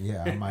TV. not-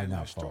 yeah, I might and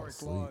not fall historic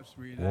asleep. laws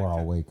we Or I'll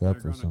enacted wake that up are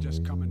for gonna some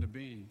just come into reason.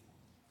 being.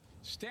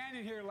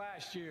 Standing here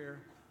last year,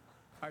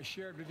 I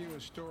shared with you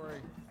a story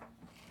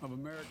of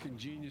American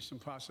genius and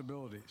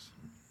possibilities.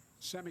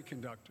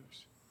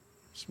 Semiconductors,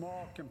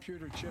 small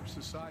computer chips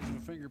the size of a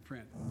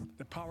fingerprint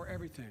that power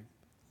everything.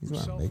 He's From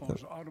wearing cell makeup.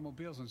 phones,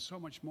 automobiles, and so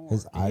much more.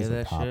 His eyes hear are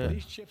that popping. shit?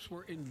 These chips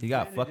were invented He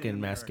got in fucking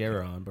America.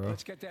 mascara on, bro.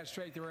 Let's get that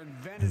straight. They were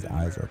invented His in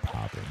eyes are America.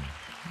 popping.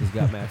 He's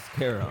got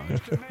mascara We on.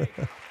 used to make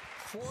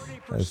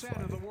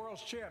 40% of the funny.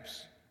 world's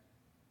chips.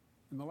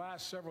 In the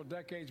last several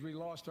decades, we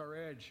lost our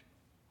edge.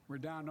 We're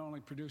down to only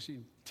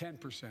producing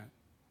 10%.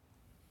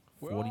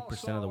 We all 40%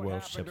 saw of the what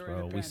world's happened chips, during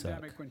bro. the We suck.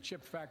 pandemic when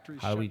chip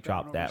factories How do we shut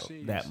down drop that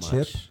overseas. much?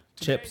 Chip?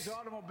 Chips. Today's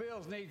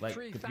automobiles need Like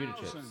computer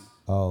 3,000 chips.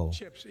 Oh.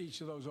 chips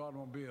each of those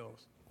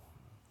automobiles.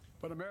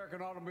 But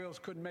American automobiles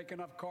couldn't make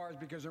enough cars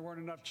because there weren't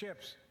enough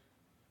chips.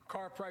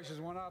 Car prices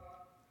went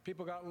up,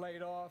 people got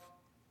laid off.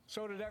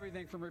 So did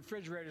everything from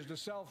refrigerators to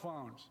cell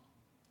phones.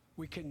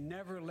 We can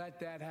never let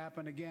that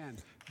happen again.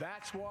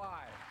 That's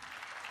why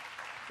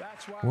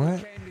What?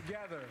 we came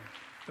together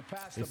to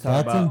pass the He's talking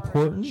That's about-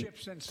 important?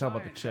 Chips and Talk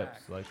about the Science chips.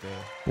 Act. Like the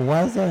But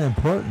why is that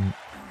important?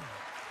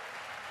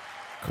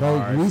 cars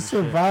Like, we and shit.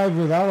 survived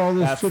without all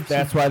this chips.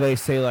 That's why they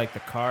say like the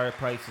car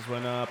prices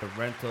went up and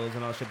rentals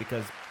and all shit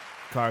because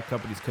car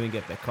companies couldn't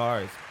get the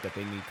cars that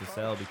they need to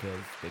sell because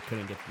they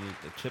couldn't get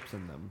the chips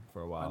in them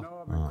for a I while. know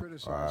I've been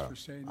criticized for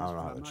saying this, I don't know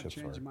but how I'm the not chips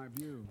changing work. my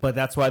view. But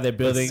that's why they're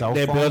building. cell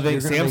They're phones? building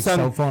You're gonna make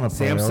cell phone a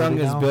Samsung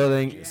priority is now?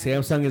 building.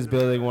 Samsung is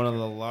building one of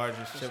the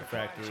largest chip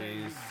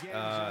factories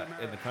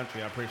in the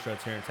country. I'm pretty sure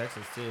it's here in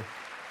Texas too. We've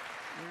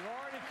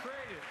already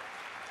created.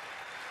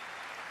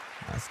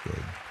 That's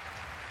good.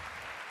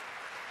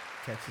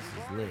 Texas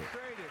We've is already lit.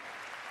 created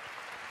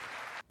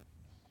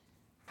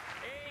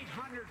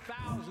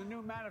 800,000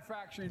 new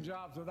manufacturing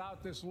jobs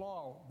without this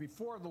law,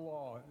 before the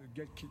law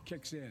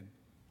kicks in.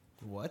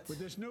 What? With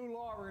this new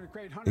law, we're going to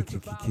create hundreds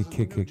of kick- thousands of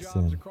kick- new kicks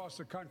jobs in. across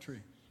the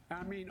country.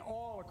 I mean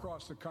all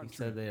across the He country.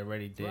 said they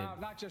already did. Throughout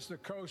not just the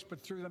coast,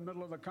 but through the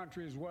middle of the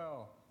country as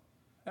well.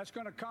 That's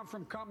going to come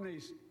from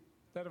companies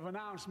that have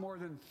announced more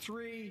than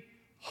 $300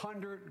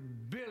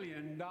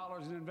 billion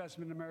in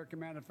investment in American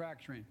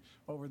manufacturing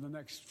over the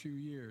next few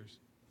years.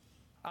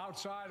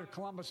 Outside of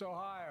Columbus,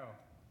 Ohio,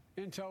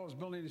 Intel is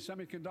building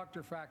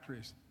semiconductor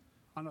factories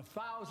on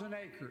 1,000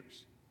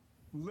 acres,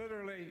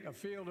 literally a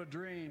field of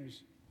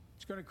dreams.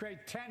 It's going to create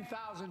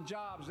 10,000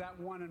 jobs, that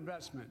one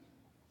investment,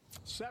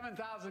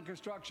 7,000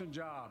 construction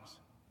jobs,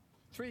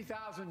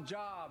 3,000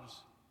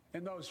 jobs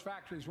in those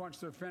factories once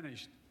they're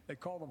finished. They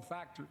call them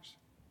factories.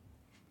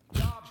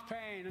 Jobs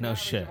paying an No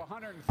average shit. of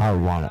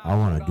 $150,000 I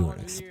want to do an a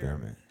year.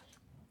 experiment.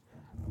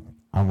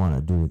 I want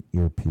to do an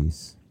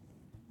earpiece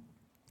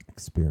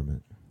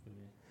experiment.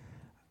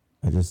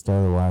 I just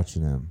started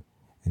watching them,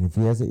 and if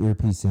he has an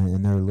earpiece in,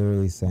 and they're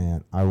literally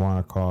saying, "I want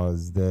to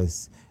cause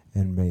this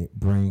and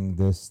bring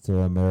this to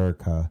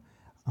America,"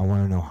 I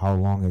want to know how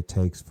long it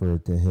takes for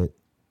it to hit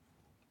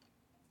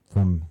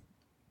from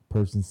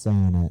person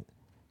saying it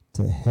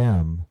to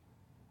him,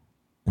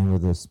 and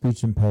with a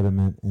speech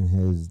impediment and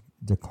his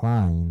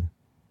decline.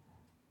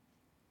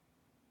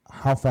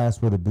 How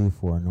fast would it be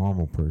for a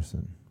normal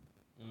person?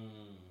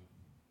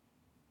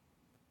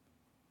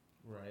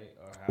 Right.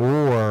 Or how?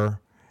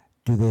 Or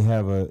do they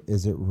have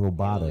is it Really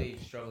robotic?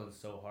 struggling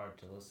so hard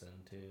to listen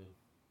to.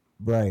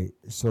 Right.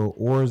 So,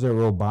 or is it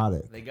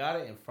robotic? They got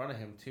it in front of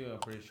him too. I'm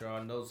pretty sure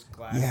on those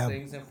glass Yeah.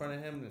 things in front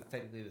of him. It's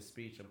technically the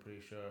speech. I'm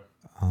pretty sure.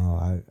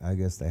 Oh, I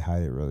guess they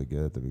hide it really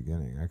good at the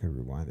beginning. I could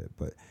rewind it,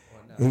 but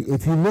Well, no.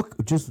 if you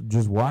look, just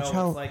watch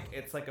No, how.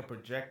 it's like a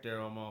projector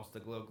almost.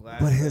 The glow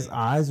glass. But his thing.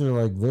 eyes are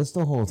like this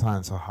the whole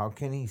time. So how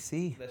can he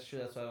see? That's true.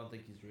 That's why I don't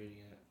think he's reading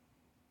it.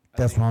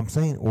 That's what I'm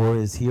saying. Or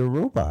is he a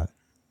robot?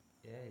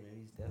 Yeah,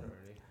 maybe he's dead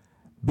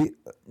already.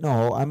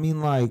 No, I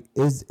mean like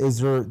is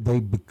there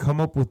come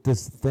up with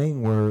this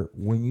thing where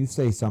when you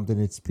say something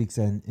it speaks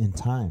in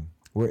time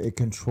where it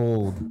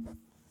controlled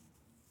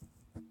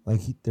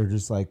like they're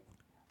just like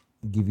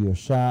give you a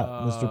shot,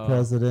 Mr.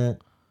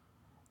 President,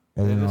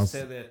 and They then just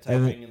say they're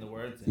typing in the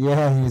words. In.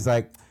 yeah, and he's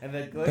like And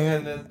the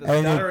and the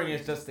and stuttering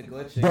is just the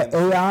glitching. the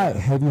AI.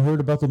 Have you heard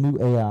about the new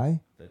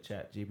AI? The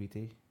Chat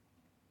GPT.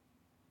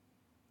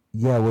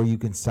 Yeah, where you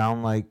can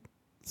sound like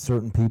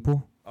certain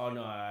people. Oh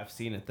no, I've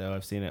seen it though.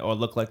 I've seen it. Or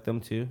look like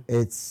them too.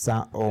 It's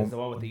sound. It's the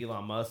one with the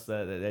Elon Musk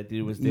that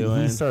dude was He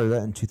doing. started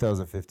that in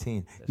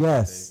 2015. That's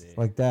Yes, crazy.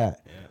 like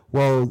that. Yeah.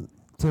 Well,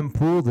 Tim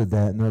Pool did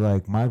that, and they're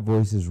like, my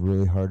voice is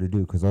really hard to do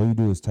because all you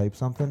do is type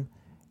something,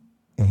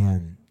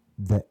 and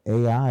the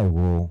AI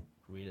will.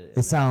 Read it.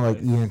 It sounded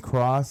like Ian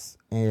Cross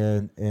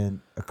and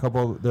a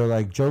couple. They're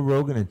like Joe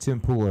Rogan and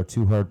Tim Pool are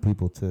two hard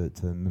people to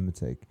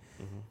imitate.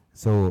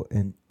 So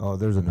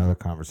there's another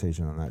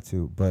conversation on that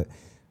too. But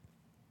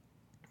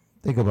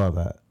think about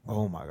that.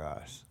 Oh my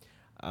gosh.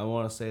 I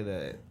want to say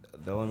that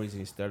the only reason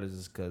he stutters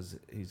is because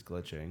he's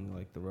glitching,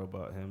 like the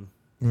robot him.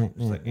 It's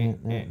It's like,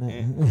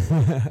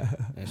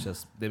 It's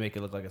just they make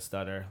it look like a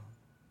stutter.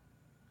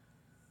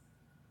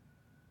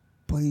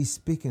 But he's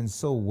speaking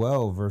so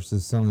well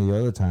versus some of the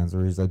other times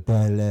where he's like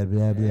blah blah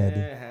blah blah.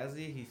 Yeah, has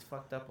he? He's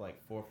fucked up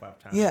like 4 or 5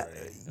 times. Yeah, already.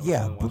 And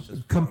yeah. only once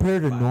just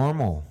Compared to five.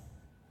 normal.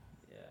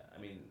 Yeah,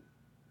 I mean,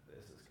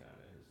 this is kind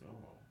of his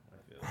normal. I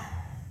feel.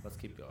 Let's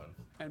keep going.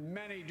 And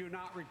many do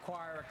not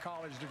require a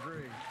college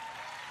degree.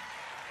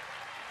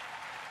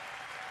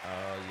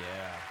 Oh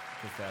yeah,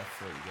 because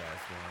that's what you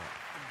guys want.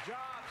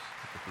 Jobs,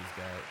 Look at these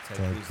guys. Ted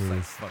Ted Cruz is like,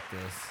 Cruz. fuck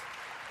this.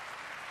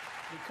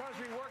 because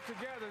we work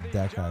together, these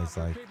That jobs guy's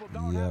where like, people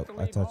don't have yep, to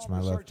I leave touched home my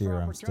to left search for ear.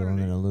 I'm still in an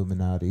opportunity.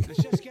 Illuminati.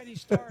 It's just getting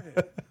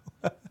started.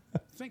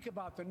 Think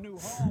about the new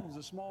homes,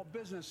 the small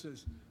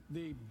businesses,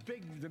 the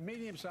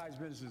medium-sized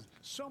businesses.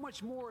 So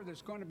much more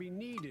that's going to be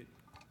needed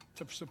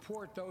to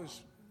support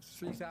those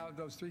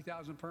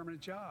 3,000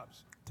 permanent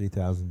jobs.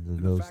 3,000 of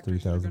the those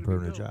factories that are 3,000 gonna be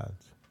permanent built.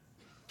 jobs.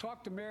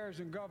 Talk to mayors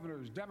and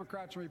governors,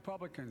 Democrats and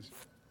Republicans,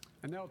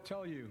 and they'll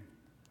tell you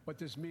what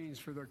this means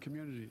for their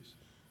communities.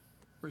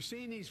 We're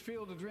seeing these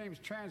field of dreams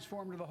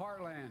transform to the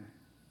heartland.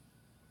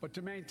 But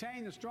to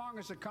maintain the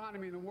strongest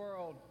economy in the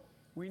world,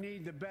 we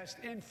need the best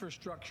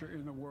infrastructure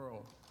in the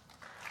world.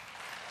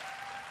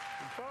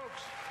 And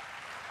folks,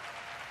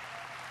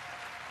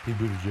 Pete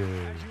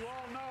Buttigieg. as you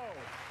all know,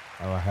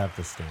 Oh, I have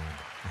to stand.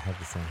 I have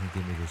to stand. He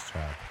gave me this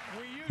job.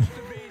 we used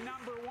to be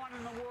number one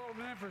in the world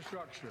in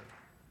infrastructure.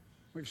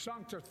 We've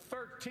sunk to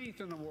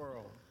 13th in the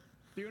world.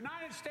 The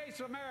United States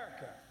of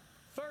America,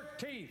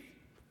 13th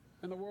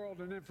in the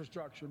world in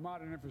infrastructure,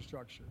 modern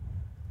infrastructure.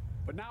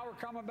 But now we're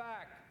coming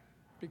back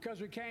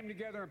because we came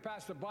together and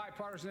passed the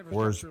bipartisan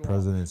infrastructure Worst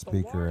president law.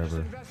 speaker The largest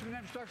ever. investment in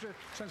infrastructure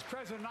since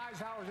President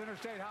Eisenhower's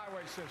interstate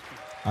highway system.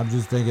 I'm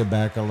just thinking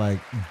back of like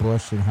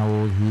Bush and how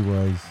old he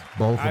was.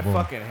 Both I of them.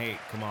 fucking hate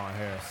Kamala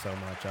Harris so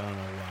much. I don't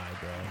know why,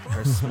 bro.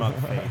 Her smug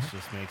face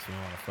just makes me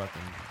want to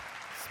fucking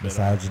spit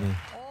on her. Misogyny.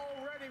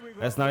 Already we've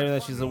That's not even that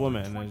funded she's a over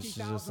woman. It's just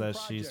 20,000 that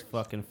she's projects.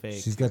 fucking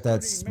fake. She's got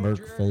that Including smirk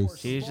major airports face.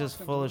 She's from just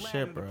Boston full to of shit,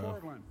 Atlanta to bro.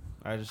 Portland.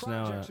 I just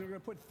know Projects it. are going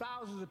to put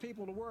thousands of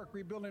people to work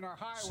rebuilding our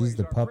highways. She's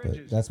the our puppet.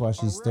 bridges, That's why our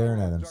she's staring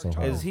at him railroads, so our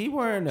hard. Is he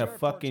wearing a airports,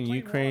 fucking clean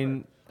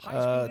Ukraine water,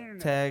 high-speed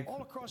internet, tag?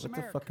 all across What the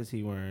America. fuck is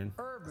he wearing?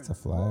 Urban, It's a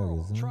flag,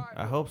 rural, isn't it? tribal.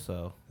 I hope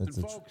so. It's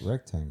And a folks,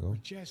 rectangle. We're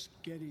just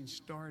getting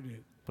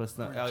started. But it's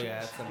not. We're Oh yeah,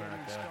 just that's getting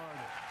America. started.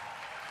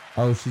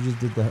 Oh, she just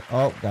did the.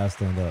 Oh, gotta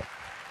stand up.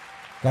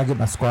 Gotta get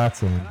my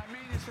squats in. And I mean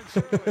it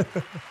sincerely. That's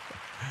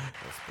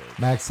big.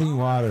 Maxine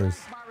Waters.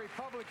 Thank my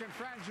Republican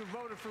friends who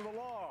voted for the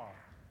law,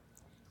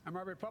 and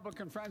my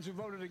Republican friends who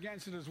voted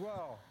against it as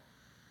well.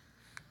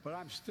 But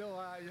I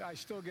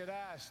still get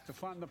asked to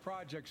fund the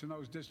projects in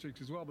those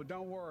districts as well. But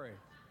don't worry,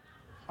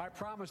 I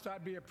promised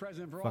I'd be a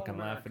president for Fucking all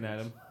laughing at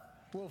Americans. him.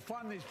 We'll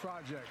fund these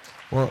projects.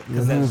 Well, he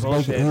was that's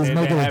bullshit. making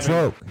They're a having-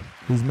 joke.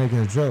 He's making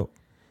a joke.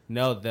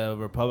 No, the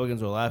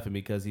Republicans were laughing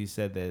because he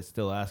said they're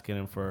still asking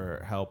him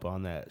for help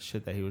on that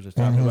shit that he was just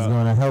And talking he's about.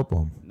 going to help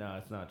him. No,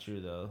 it's not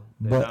true though.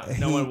 But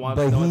no one wants.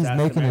 but no one's he's asked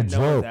making him, a No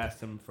one's joke.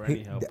 asked him for He-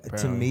 any help. to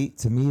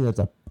apparently. me, that's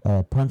a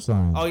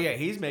punchline. Oh yeah,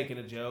 he's making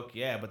a joke.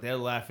 Yeah, but they're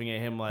laughing at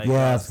him like.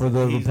 Yeah, oh, for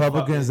the he's a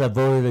Republicans fucking-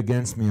 that voted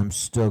against me, I'm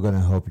still going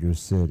to help your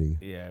city.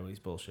 Yeah, well, he's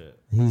bullshit.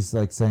 He's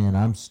like saying,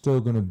 I'm still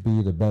going to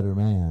be the better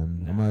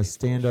man. I'm going to he's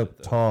stand up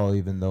bullshit, though. tall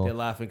even They're though.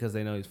 laughing because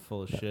they know he's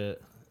full of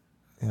shit.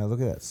 Yeah,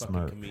 look at that Fucking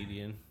smirk.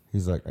 comedian.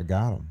 He's like, I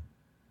got him.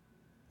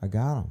 I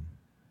got him.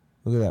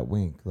 Look at that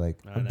wink. Like,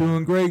 I I'm know.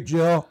 doing great,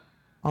 Jill.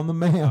 on the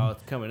man. Oh,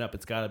 it's coming up.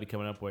 It's got to be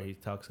coming up where he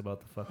talks about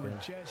the fucking. We're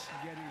just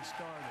getting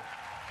started.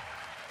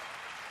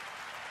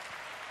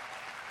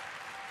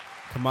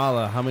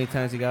 Kamala, how many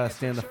times you got to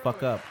stand the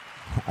fuck up?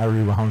 I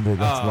rewound it.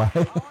 That's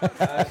why.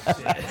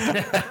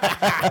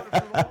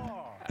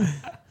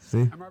 See?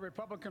 And my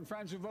Republican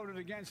friends who voted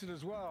against it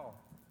as well.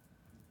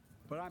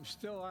 But I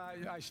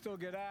still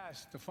get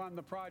asked to fund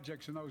the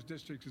projects in those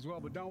districts as well.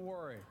 But don't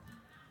worry.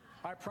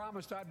 I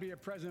promised I'd be a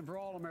president for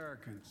all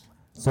Americans.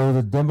 So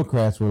the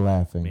Democrats were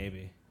laughing.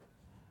 Maybe.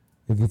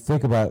 If you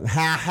think about it,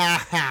 ha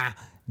ha ha,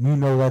 you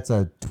know that's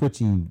a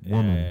twitchy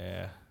woman.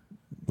 Yeah.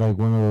 Like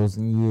one of those,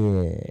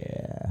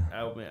 yeah.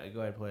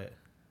 Go ahead, play it.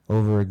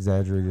 Over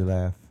exaggerated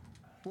laugh.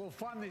 We'll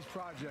fund these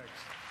projects.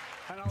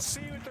 And I'll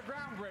see you at the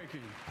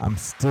groundbreaking. I'm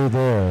still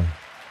there.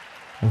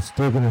 I'm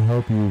still going to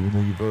help you even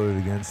though you voted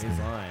against He's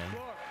me. lying.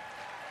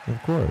 Look,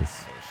 Of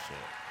course. Oh,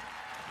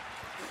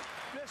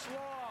 shit. this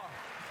law.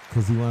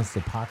 Because he wants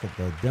to pocket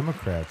the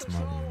Democrats' This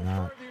money, law will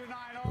not further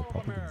unite all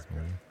Republicans' America.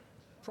 money.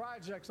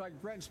 Projects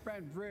like Brent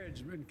Spence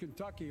Bridge in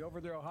Kentucky over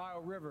the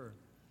Ohio River,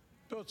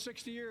 built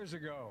 60 years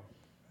ago,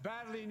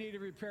 badly needed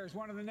repairs.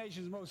 One of the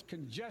nation's most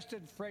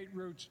congested freight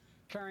routes,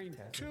 carrying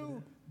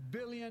 $2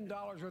 billion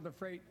worth of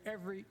freight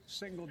every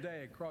single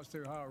day across the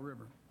Ohio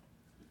River.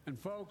 And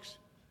folks,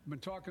 we've been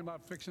talking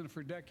about fixing it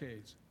for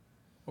decades,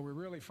 but we're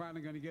really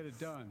finally going to get it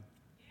done.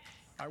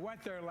 I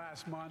went there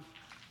last month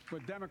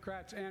with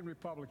Democrats and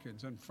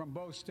Republicans, and from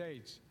both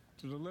states,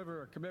 to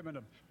deliver a commitment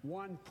of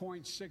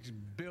 $1.6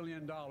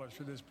 billion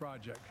for this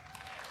project.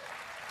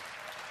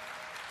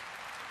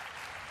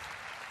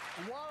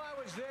 And while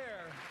I was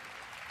there,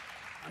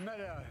 I met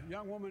a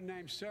young woman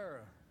named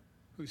Sarah,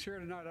 who's here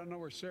tonight. I don't know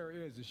where Sarah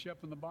is. Is she up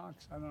in the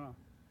box? I don't know.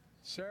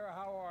 Sarah,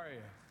 how are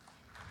you?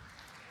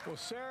 Well,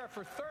 Sarah,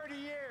 for 30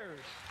 years,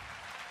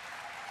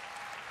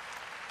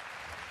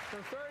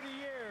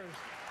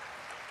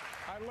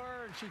 I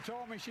learned, she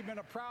told me she'd been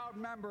a proud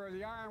member of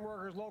the Iron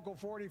Workers Local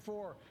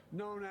 44,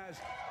 known as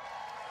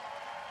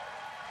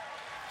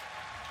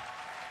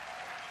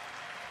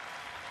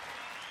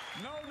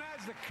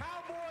the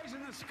Cowboys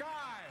in the Sky.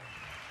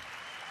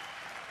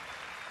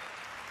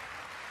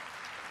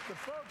 The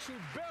folks who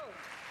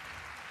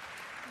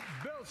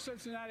built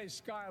Cincinnati's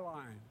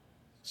skyline.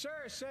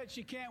 Sarah said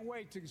she can't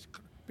wait to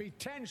be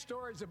 10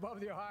 stories above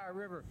the Ohio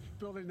River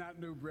building that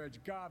new bridge.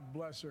 God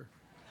bless her.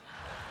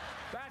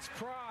 That's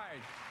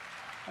pride.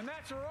 And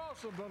that's what we're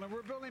also building.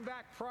 We're building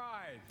back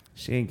pride.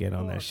 She ain't getting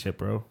on that shit,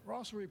 bro. We're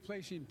also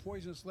replacing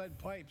poisonous lead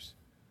pipes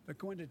that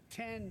go into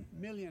 10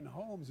 million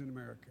homes in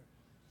America.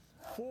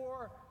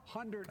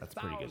 400,000 That's a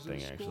pretty good thing,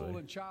 school actually.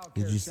 and child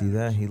Did care you see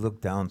that? centers. He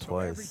looked down So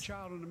every twice.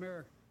 child in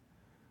America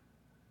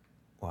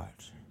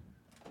Watch.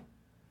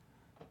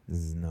 This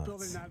is building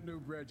nuts. that new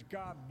bridge.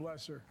 God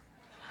bless her.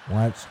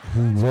 Watch. He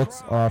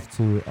looks off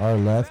to our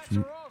left,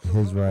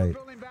 his right.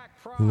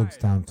 He looks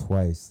down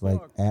twice,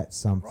 like at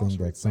something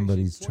that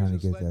somebody's trying to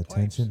get the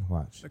attention.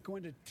 Watch. That go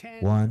into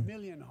 10 1,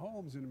 million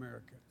homes in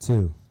America.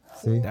 2.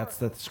 See? That's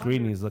the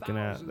screen he's looking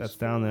at. That's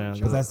down there.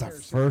 But that's the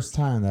first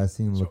time that I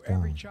seen him So look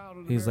every down. child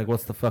in He's like, America,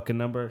 what's the fucking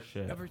number?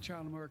 Shit. every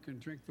child in America can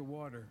drink the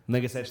water.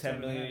 Nigga said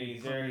 10 million.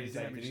 He's there. He's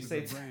like, did you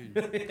say 10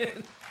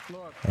 million?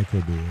 Look, That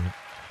could be it.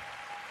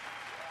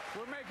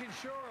 we're making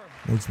sure.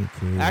 Makes me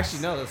curious.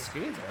 Actually, no, the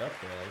screens are up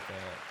there like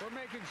that. We're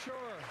making sure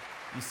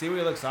You see where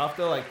he looks off,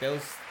 though? Like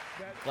those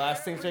that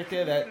glass things right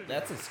there?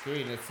 That's a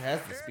screen. It has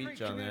the every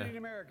speech on community there. in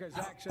America has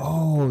access to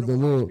Oh, the affordable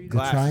little high-speed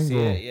Glass, triangle. see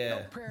it? Yeah.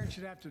 No parent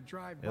should have to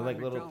drive They're by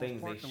like little McDonald's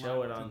things. They parking show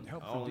lot it on to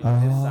help only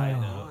them this do side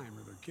time of it.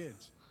 with their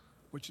kids.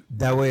 Which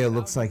That way it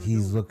looks like he's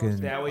thousands of looking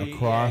That way,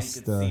 across yeah,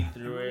 you can the. see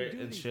through it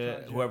and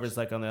shit. Whoever's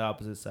like on the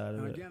opposite side of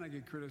And it. again, I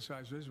get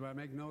criticized for this, but I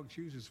make no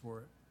excuses for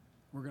it.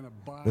 We're going to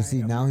buy. But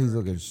see, now he's America.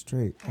 looking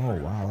straight. Oh,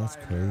 wow, that's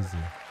crazy.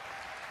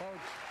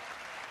 Folks,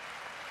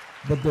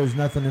 But there's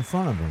nothing in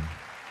front of him.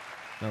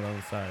 Not on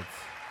the sides.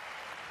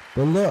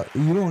 But look,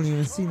 you don't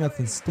even see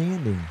nothing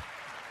standing.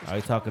 Are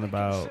you talking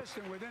about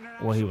consistent with what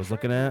he international was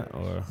looking trade at?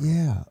 rules. Or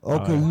Yeah.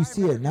 Okay, you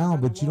see it now,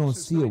 but you don't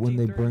see it when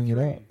they bring it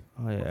up.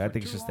 oh yeah, I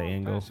think it's just the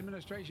angle. Past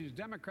administrations,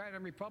 Democrat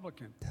and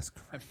Republican, That's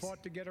have crazy.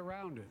 fought to get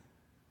around it.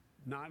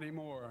 Not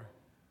anymore.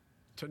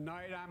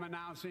 Tonight, I'm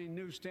announcing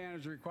new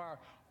standards that require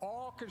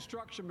all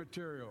construction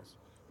materials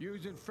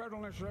used in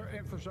federal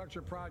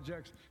infrastructure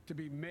projects to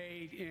be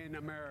made in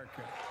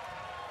America.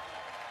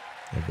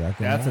 If that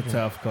can That's a happen.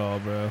 tough call,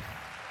 bro.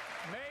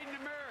 Made in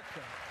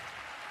America.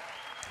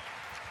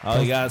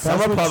 Oh, you got some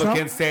That's what Republicans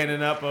Trump-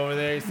 standing up over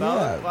there. You saw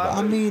Yeah, it?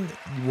 I mean,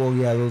 well,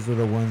 yeah, those are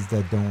the ones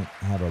that don't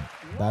have a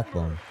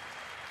backbone.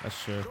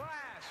 That's true. Glass,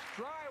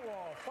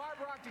 drywall,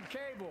 fiber optic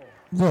cable.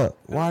 Look,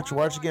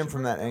 watch again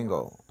from that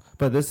angle.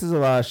 But this is a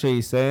lot of shit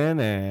he's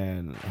saying,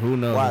 and who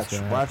knows what's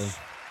Watch, gonna watch. happen.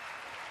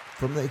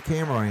 From the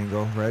camera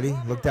angle, ready?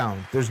 Look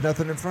down. There's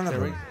nothing in front of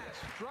him.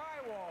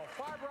 Drywall,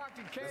 fiber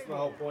optic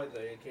cable. point, though.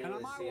 You can't And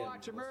on my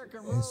watch, American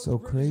It's roads, so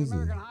bridges, crazy.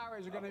 American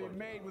highways are going to be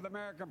made with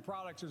American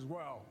products as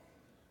well.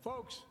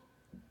 Folks,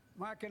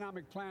 my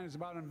economic plan is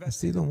about I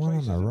investing see the in one on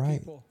places the and right.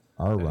 people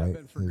Our that have right,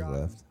 been his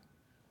forgotten. left.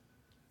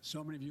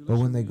 So many of you But when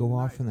listen they to go me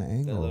off in tonight. the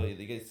angle,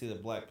 You can see the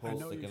black I pole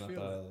know you sticking up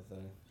feel out it. of the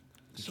thing.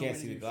 You So can't many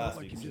see of the you glass, felt but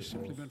like you you've can just see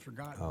the simply poles. been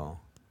forgotten. oh,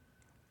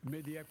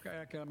 Made the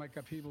economic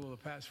upheaval of the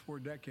past 4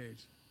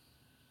 decades.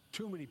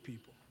 Too many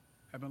people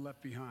have been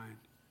left behind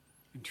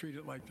and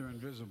treated like they're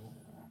invisible.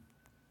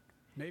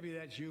 Maybe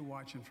that's you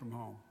watching from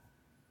home.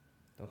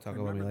 Don't talk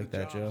about me Remember like the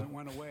that, jobs Joe. that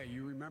went away.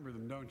 You remember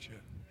them, don't you?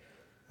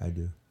 I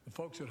do. The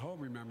folks at home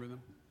remember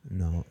them.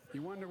 No,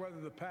 You wonder whether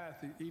the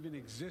path even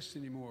exists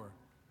anymore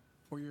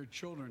for your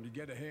children to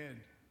get ahead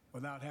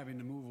without having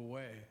to move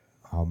away.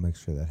 I'll make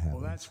sure that happens.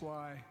 Well, that's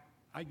why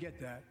I get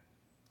that.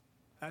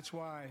 That's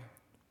why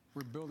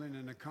we're building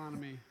an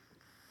economy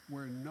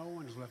where no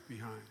one's left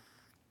behind.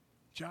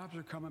 Jobs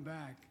are coming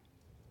back.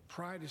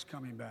 Pride is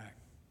coming back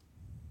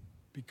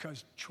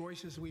because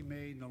choices we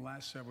made in the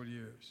last several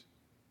years.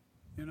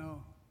 You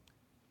know,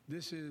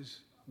 this is,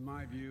 in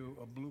my view,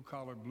 a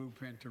blue-collar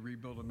blueprint to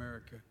rebuild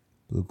America.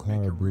 Blue Make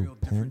collar, a blue real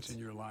difference pants. in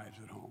your lives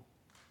at home.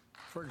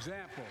 For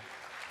example,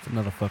 It's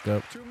another fuck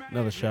up. too many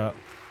Another of you shot.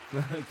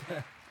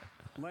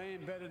 lay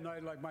in bed at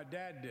night like my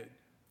dad did,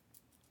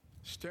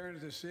 staring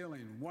at the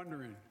ceiling,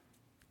 wondering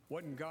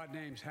what in God's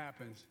name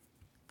happens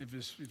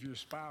if your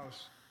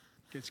spouse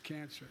gets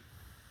cancer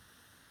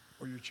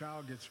or your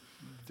child gets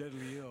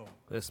deadly ill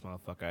This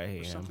motherfucker, I or hate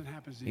him. something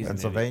happens to He's you. an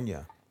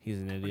Pennsylvania. He's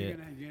an Are you idiot.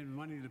 going to get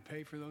money to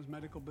pay for those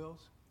medical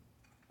bills?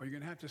 Or are you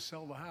going to have to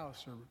sell the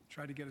house or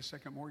try to get a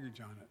second mortgage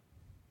on it?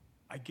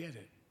 I get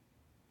it.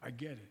 I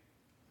get it.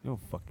 You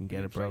don't fucking get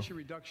The it, bro. Inflation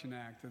Reduction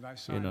Act that I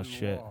signed no into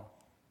shit. law,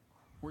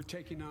 we're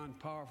taking on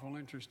powerful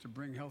interests to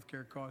bring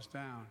healthcare costs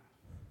down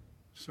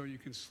so you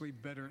can sleep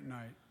better at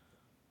night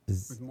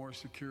Is, with more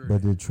security.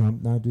 but did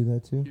Trump not do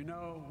that too? You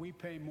know, we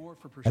pay more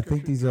for I prescription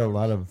think these are a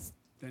lot drugs of.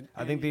 than I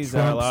think any these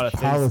are a lot of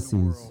Trump's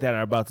things policies that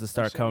are about to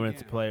start Say coming again.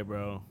 into play,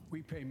 bro.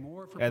 We pay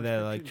more for And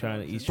they're, like, prescription trying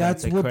to drugs eat than trying to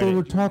That's take what they credit.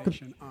 were talking.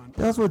 nation on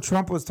That's what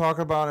Trump was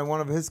talking about in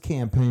one of his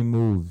campaign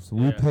moves.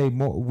 We Yeah. pay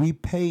more. We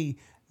pay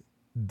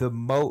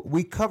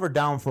we cover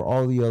down for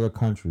all the other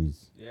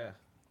countries Yeah.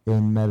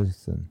 in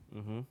medicine.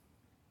 Mm-hmm.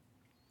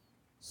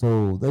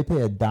 So they pay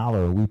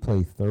 $1, we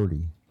pay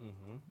 30.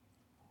 Mm-hmm.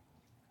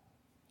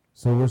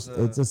 So was,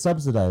 it's a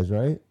subsidized,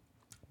 right?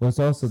 But it's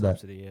also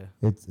Subsidy,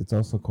 yeah. it's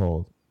also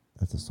called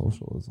that's a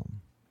socialism,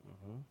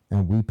 Mm-hmm.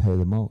 and we pay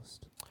the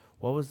most.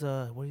 What was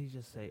what did you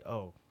just say?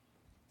 Oh,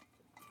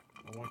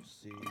 I want to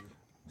see.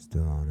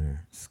 Still on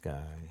there,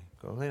 Sky.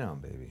 Go lay down,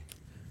 baby.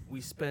 we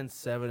spend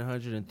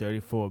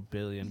 $734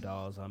 billion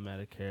on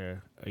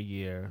Medicare a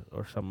year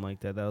or something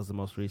like that. That was the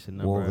most recent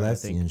number. Well,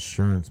 that's I the think.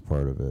 insurance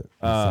part of it.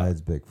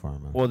 Besides Big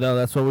Pharma. Well, no,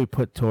 that's what we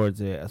put towards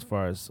it as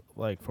far as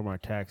like from our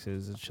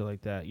taxes and shit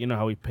like that. You know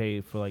how we pay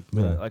for like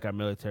Yeah. like our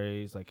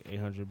military is like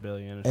 $800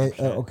 billion or some shit.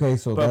 Okay,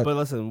 so But that,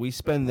 listen, we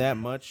spend that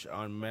much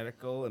on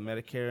medical and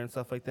Medicare and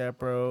stuff like that,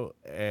 bro,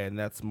 and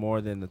that's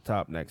more than the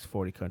top next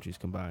 40 countries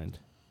combined.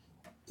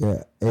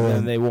 yeah, And then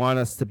and they want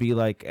us to be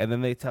like, and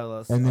then they tell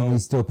us, then oh, we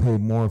still pay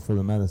more for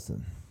the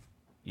medicine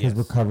because yes.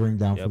 we're covering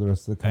down Yep. for the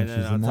rest of the And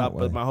countries then on in that top,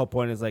 way. but my whole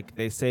point is like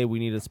they say we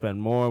need to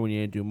spend more, we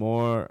need to do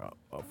more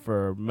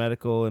for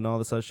medical and all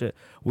this other shit.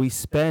 We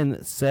spend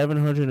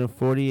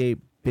 $748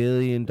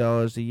 billion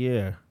a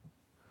year.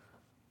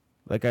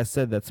 Like I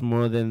said, that's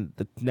more than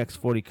the next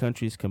 40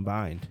 countries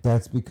combined.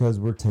 That's because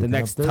we're taking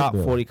next up their top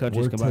bill. 40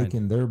 countries We're combined.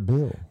 taking their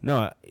bill.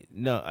 No,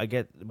 I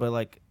get, but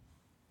like,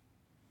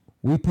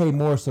 We pay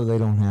more so they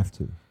don't have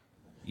to.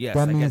 yes,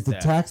 that I means get the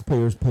that.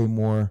 taxpayers pay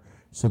more,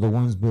 so the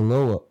ones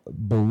below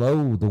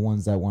the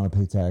ones that want to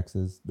pay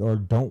taxes or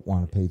don't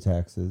want to pay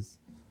taxes.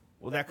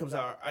 Well, that comes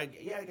out. I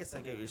guess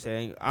I get what you're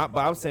saying. But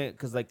I'm saying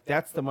because like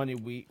that's the money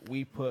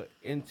we put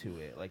into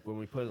it. Like when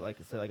we put like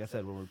I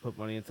said, when we put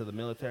money into the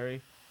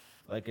military,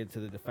 like into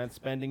the defense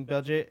spending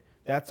budget,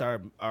 that's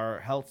our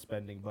health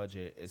spending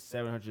budget is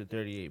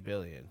 $738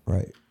 billion.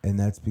 Right, and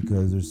that's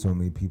because there's so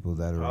many people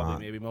that are Probably on.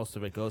 maybe most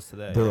of it goes to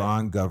that. They're yeah.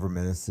 on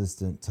government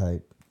assistant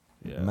type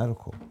Yeah.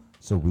 medical,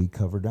 so we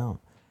cover down,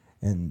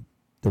 and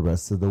the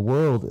rest of the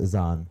world is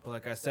on But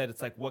like I said,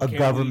 it's like what a can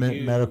government we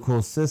do?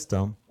 medical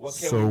system. What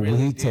can So we,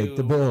 really we take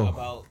the do bill.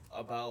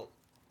 about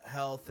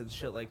health and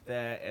shit like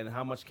that, and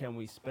how much can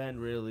we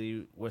spend?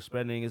 Really, we're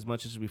spending as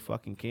much as we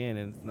fucking can,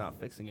 and it's not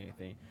fixing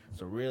anything.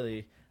 So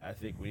really, I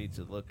think we need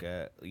to look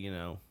at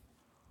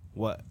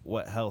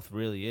what health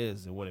really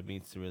is and what it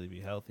means to really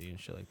be healthy and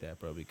shit like that,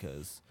 bro.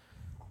 Because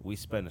we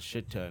spend a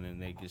shit ton,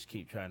 and they just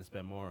keep trying to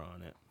spend more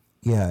on it.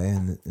 Yeah,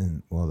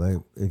 and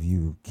well, if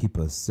you keep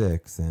us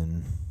sick,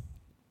 then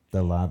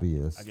the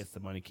lobbyists. I guess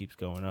the money keeps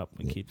going up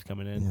and Yeah. keeps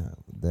coming in. Yeah,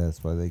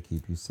 that's why they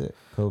keep you sick.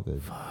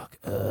 COVID,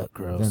 Fuck,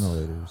 gross.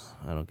 ventilators.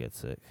 I don't get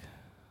sick,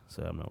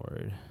 so I'm not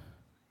worried.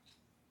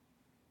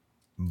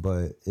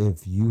 But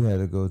if you had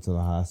to go to the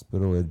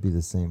hospital, it'd be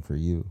the same for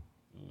you.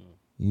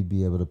 You'd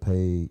be able to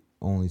pay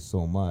only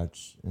so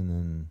much, and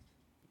then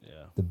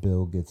Yeah. the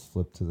bill gets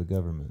flipped to the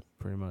government.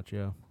 Pretty much,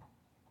 yeah.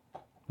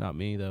 Not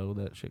me though.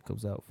 That shit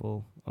comes out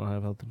full. I don't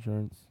have health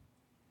insurance.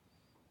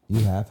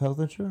 You have health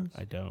insurance?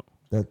 I don't.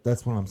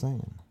 That's what I'm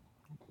saying.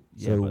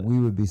 Yeah, So but, we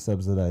would be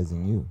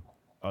subsidizing you.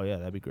 oh yeah,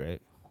 that'd be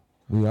great.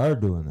 We are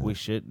doing that. We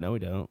should. No, we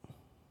don't.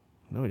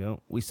 No, we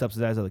don't. We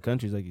subsidize other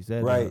countries, like you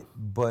said. Right,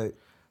 but but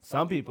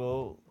some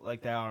people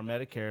like that are on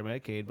Medicare,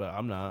 Medicaid, but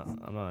I'm not.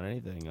 I'm not on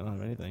anything. I don't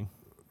have anything.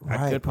 I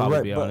right, could probably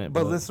right, be but, on it,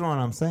 but listen to what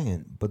I'm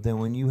saying. But then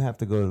when you have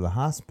to go to the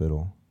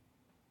hospital,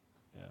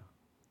 yeah.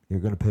 you're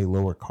going to pay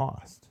lower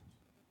cost.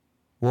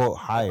 Well, If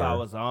I higher.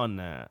 was on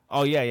that,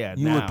 oh yeah.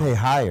 You now, would pay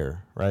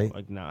higher, right?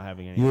 like not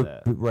having any You of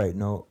would, that. right?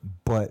 No,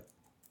 but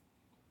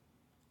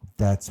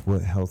that's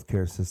what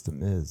healthcare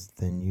system is.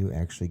 Then you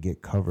actually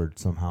get covered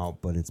somehow,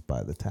 but it's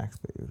by the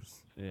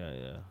taxpayers.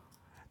 Yeah.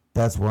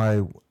 That's why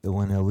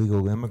when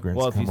illegal immigrants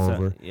Well, if you come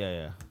over,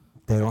 yeah.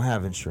 they don't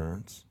have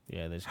insurance.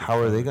 Yeah, they just get How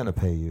are they covered. going to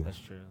pay you? That's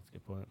true. That's a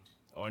good point.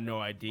 Or no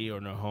ID, or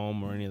no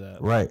home, or any of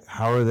that. Right.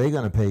 How are they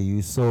going to pay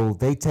you? So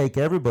they take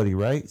everybody,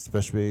 right?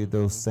 Especially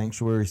those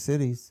sanctuary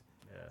cities.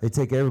 Yeah. They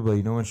take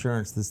everybody. No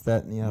insurance, this,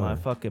 that, and the My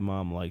other. fucking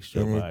mom likes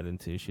Joe And it- Biden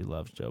too. She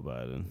loves Joe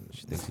Biden.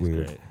 She thinks It's he's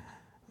weird. great.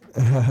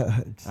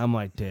 I'm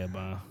like, damn,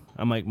 Ma.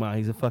 I'm like, Ma,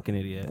 he's a fucking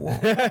idiot.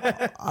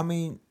 I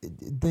mean,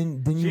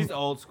 then you She's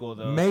old school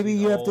though. maybe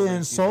She's you have old to and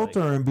she's insult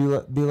like, her and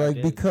be like,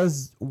 did.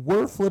 because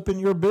we're flipping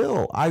your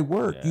bill. I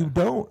work, Yeah. you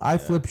don't. I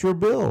flip your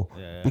bill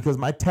Yeah. because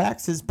my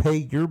taxes pay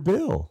your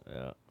bill.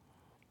 Yeah.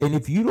 And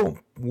if you don't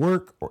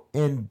work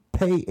and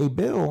pay a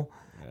bill,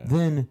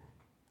 then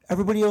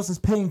everybody else is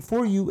paying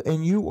for you,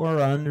 and you are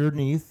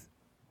underneath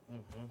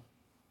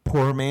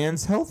poor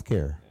man's health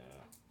care.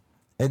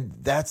 And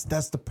that's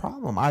the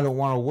problem. I don't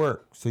want to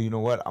work, so you know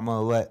what? I'm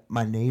gonna let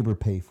my neighbor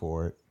pay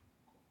for it.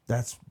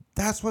 That's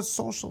what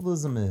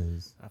socialism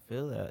is. I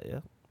feel that. Yeah,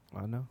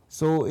 I know.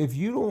 So if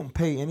you don't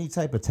pay any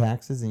type of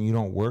taxes and you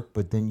don't work,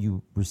 but then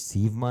you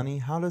receive money,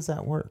 how does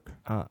that work?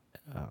 I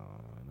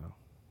don't know.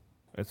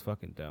 It's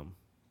fucking dumb.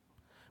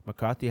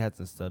 McCarthy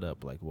hasn't stood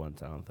up like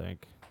once. I don't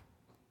think.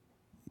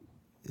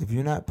 If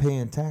you're not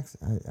paying tax,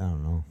 I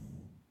don't know.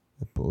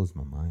 It blows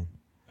my mind.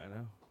 I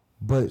know.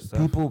 But Stuff.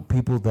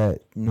 people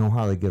that know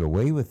how to get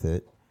away with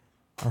it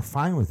are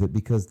fine with it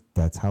because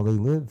that's how they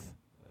live.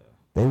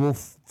 They will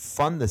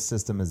fund the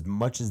system as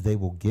much as they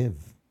will give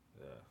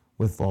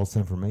with false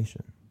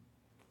information.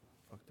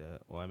 Fuck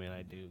that. Well, I mean,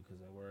 I do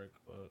because I work,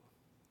 but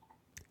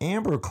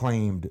Amber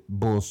claimed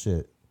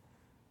bullshit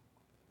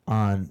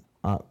on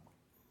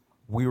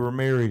we were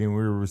married and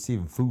we were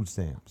receiving food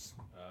stamps.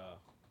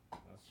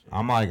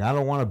 I'm like, I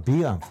don't want to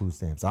be on food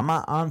stamps. I'm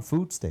not on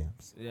food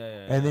stamps.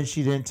 yeah. And then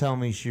she didn't tell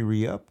me she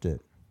re-upped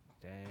it.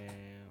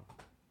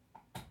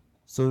 Damn.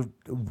 So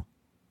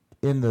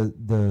in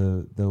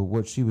the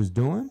what she was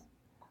doing,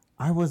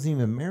 I wasn't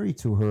even married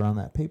to her on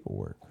that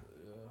paperwork.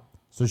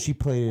 So she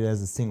played it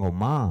as a single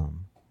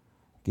mom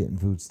getting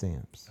food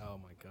stamps. Oh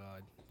my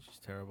God, she's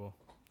terrible.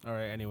 All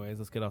right. Anyways,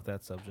 let's get off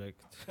that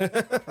subject.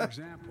 For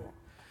example,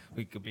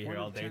 We could be here one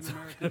all in day 10 talking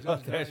Americans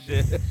about has that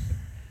diabetes. shit.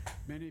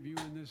 Many of you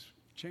in this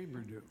chamber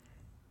do,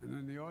 and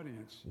in the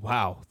audience.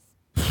 Wow.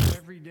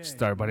 Every day,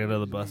 Start everybody under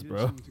the Americans bus, need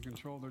bro. insulin to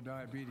control their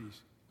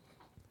diabetes,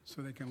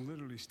 so they can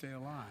literally stay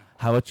alive.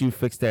 How about you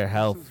fix their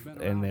health Insulin's been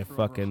and around their for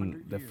over fucking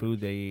 100 the years. food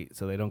they eat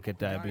so they don't get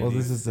diabetes? Well,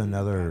 this is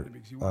another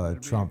Because you wanted it to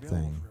be Trump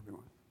available thing. for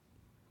everyone.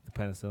 The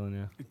penicillin,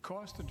 yeah. It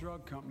costs the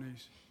drug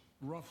companies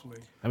roughly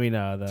I mean, the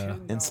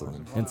 $10 Insulin.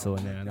 a vial insulin,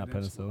 to yeah, make not that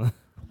penicillin.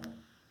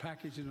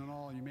 Packaging and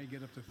all, you may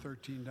get up to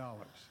 $13.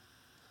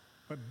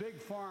 But Big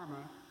Pharma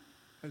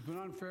has been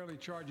unfairly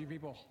charging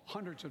people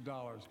hundreds of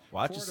dollars.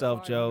 Watch $400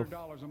 yourself, to Joe.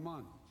 $500 a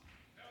month,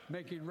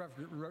 making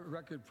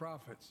record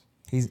profits.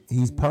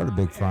 He's part of Not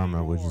Big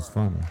Pharma, which is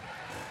funny.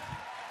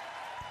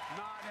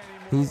 Not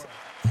anymore.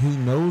 He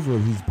knows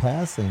what he's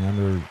passing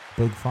under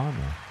Big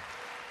Pharma.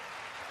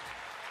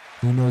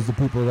 He knows the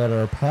people that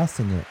are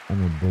passing it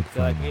under Big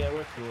They're like, Pharma. yeah,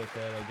 we're cool with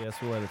that. I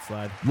guess we'll let it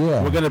slide.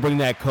 Yeah. We're gonna bring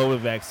that COVID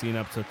vaccine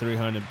up to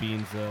 300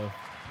 beans, though.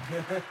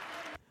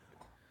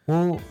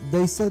 Well,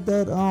 they said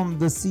that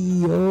the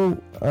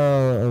CEO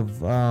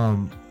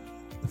of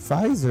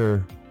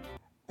Pfizer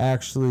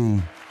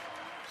actually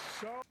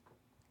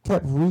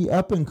kept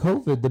re-upping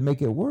COVID to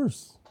make it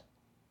worse,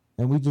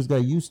 and we just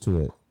got used to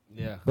it.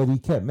 Yeah. But he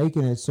kept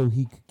making it so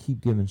he could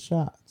keep giving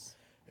shots.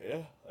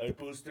 Yeah. Like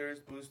boosters.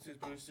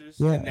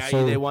 Yeah, And now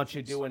so- they want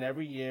you doing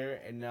every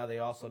year, and now they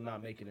also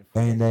not making it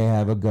free. And they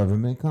have a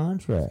government It's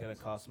contract. gonna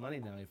cost money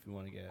now if you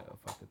want to get a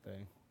fucking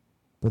thing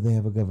But they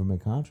have a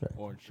government contract.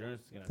 or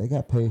insurance. Is They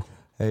gonna, got paid.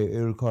 Hey,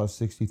 it'll cost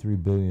 $63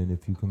 billion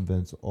if you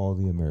convince all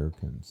the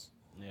Americans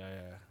yeah.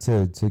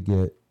 to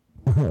get.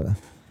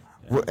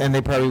 And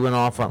they probably went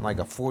off on like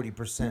a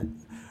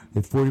 40%.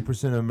 If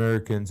 40% of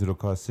Americans, it'll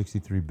cost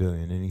 $63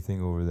 billion.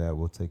 Anything over that,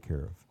 we'll take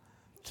care of.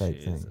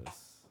 Type thing.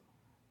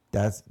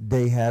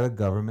 They had a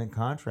government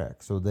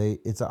contract, so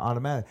it's an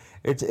automatic.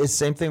 It's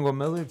same thing with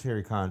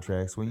military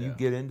contracts. When you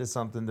get into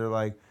something, they're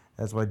like,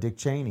 that's why Dick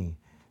Cheney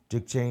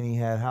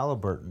had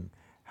Halliburton.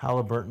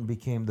 Halliburton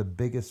became the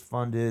biggest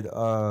funded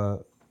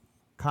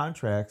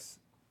contracts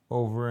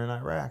over in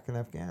Iraq and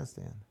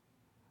Afghanistan.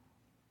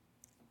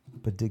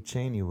 But Dick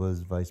Cheney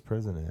was vice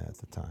president at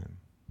the time,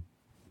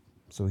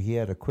 so he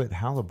had to quit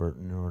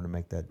Halliburton in order to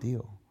make that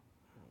deal.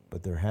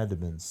 But there had to have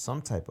been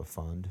some type of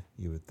fund,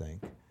 you would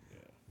think,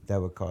 that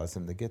would cause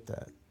him to get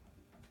that.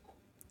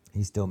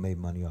 He still made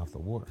money off the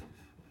war.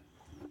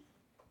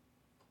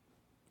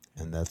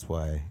 And that's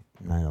why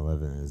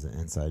 9/11 is an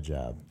inside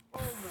job.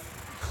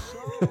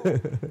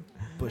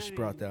 Bush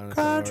brought down the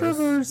towers.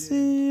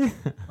 Controversy.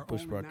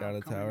 Bush brought down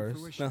the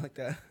towers. Not like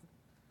that.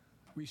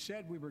 We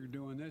said we were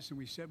doing this, and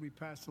we said we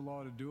passed the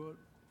law to do it,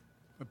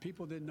 but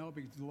people didn't know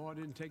because the law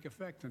didn't take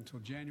effect until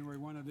January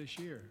 1 of this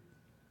year.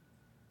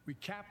 We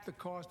capped the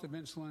cost of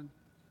insulin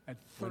at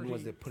When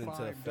was it put into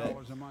 $35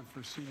 effect? a month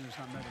for seniors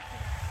on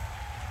Medicare.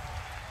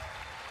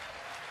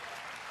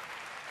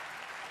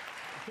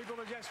 People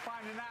are just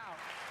finding out.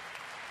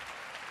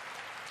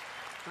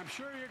 I'm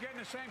sure you're getting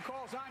the same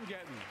calls I'm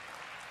getting.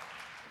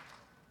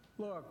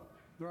 Look,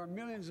 there are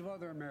millions of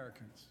other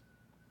Americans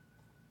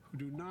who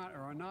do not or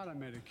are not on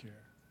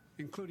Medicare,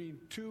 including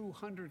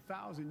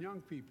 200,000 young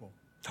people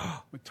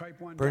with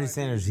type 1 Bernie diabetes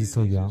Sanders, he's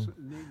so need young.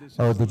 this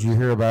Oh, did you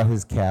hear about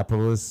his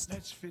capitalist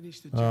Let's finish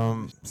the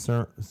job.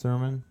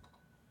 sermon?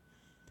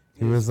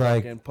 He was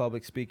like, in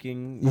public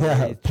speaking.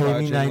 yeah, he's pay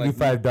me charging,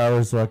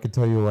 $95 so I can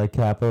tell you why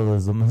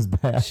capitalism is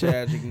bad.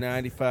 Charging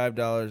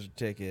 $95 a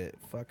ticket.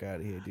 Fuck out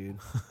of here, dude.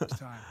 This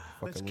time.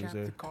 Let's Fucking cap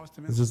loser. the cost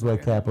of This is insulin why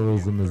at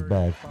capitalism is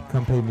bad.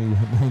 Come pay me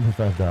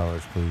 $95,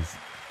 please.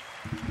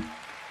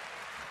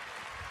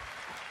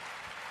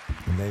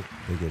 And they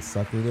get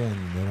suckered in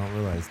and they don't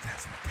realize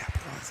that's what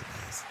capitalism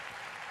is.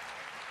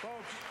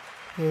 Folks,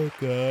 Oh,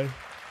 God.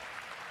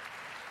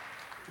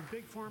 the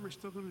big pharma's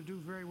still going to do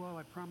very well,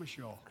 I promise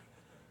you all.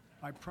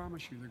 I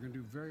promise you they're going to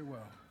do very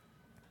well.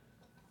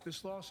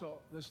 This law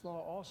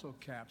also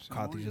caps. and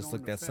Kathy only just go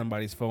looked into at effect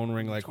somebody's phone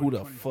ring like, who the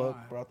 2025.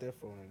 fuck brought their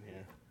phone in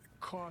here?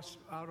 Costs,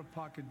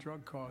 out-of-pocket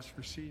drug costs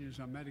for seniors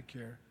on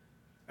Medicare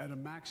at a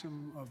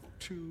maximum of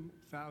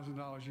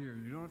 $2,000 a year.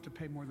 You don't have to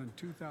pay more than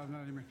 $2,000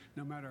 a year,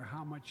 no matter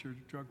how much your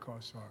drug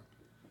costs are.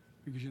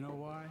 Because you know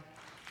why?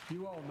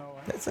 You all know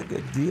it. That's a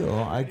good deal.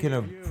 I can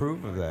Many of you,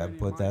 approve of like that, many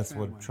but my that's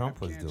family, what Trump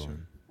have was cancer.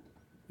 doing.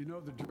 You know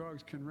the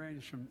drugs can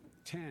range from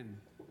 $10,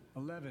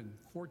 $11,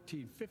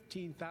 $14,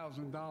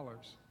 $15,000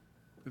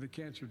 for the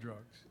cancer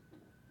drugs.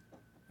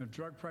 If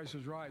drug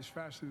prices rise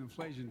faster than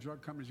inflation,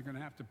 drug companies are going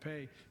to have to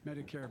pay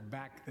Medicare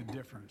back the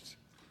difference.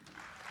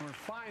 We're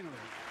finally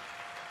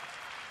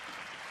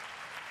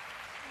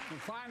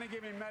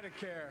giving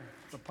Medicare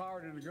the power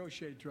to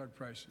negotiate drug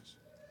prices.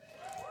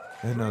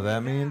 You know what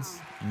that means?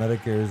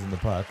 Medicare is in the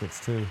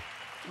pockets too.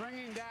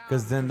 Bringing down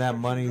Because then that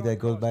prescription money drug that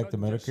goes costs back to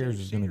doesn't just Medicare save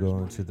is going to seniors go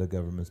money. into the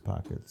government's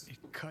pockets. It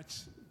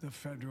cuts the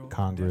federal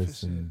Congress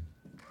deficit and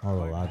all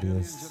the by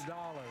lobbyists. billions of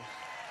dollars.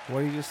 What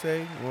did you just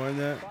say? More than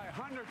that? By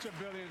hundreds of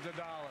billions of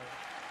dollars.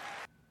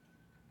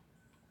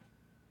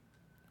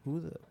 Who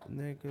the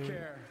nigga?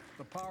 Care,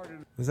 the power to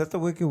Was that the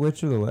Wicked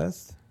Witch of the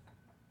West?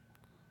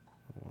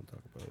 I don't want to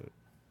talk about it.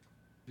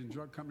 and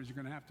drug companies are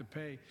going to have to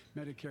pay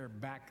Medicare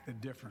back the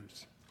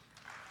difference.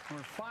 We're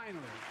finally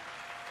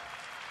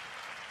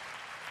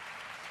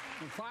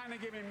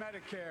giving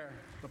Medicare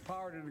the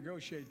power to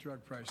negotiate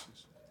drug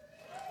prices.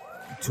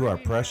 To our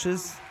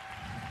precious?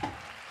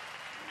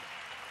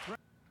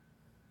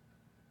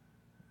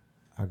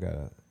 I got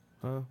it.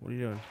 Huh? What are you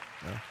doing?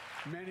 No.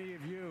 Many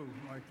of you,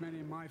 like many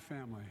in my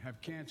family,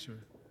 have cancer.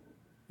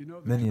 You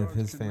know, the Many of drugs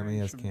his can family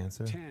range has from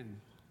cancer. 10,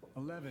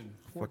 11,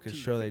 14, Fucking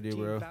sure they do,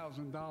 bro.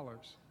 $15,000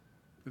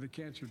 for the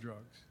cancer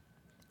drugs.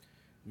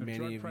 If Many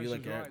drug of you, prices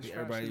like rise faster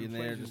everybody than in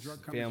there, inflation, just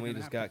drug companies are family gonna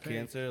just have got to pay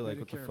cancer. Like,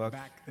 what the Medicare fuck?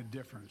 back the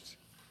difference.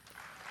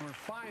 We're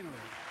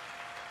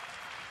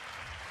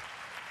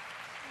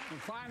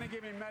finally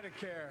giving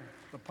Medicare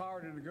the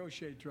power to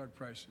negotiate drug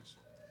prices.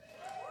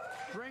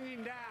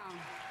 Bringing down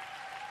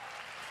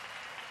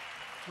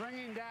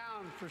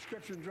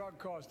prescription drug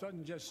costs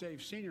doesn't just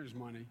save seniors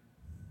money.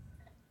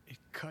 It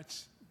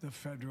cuts the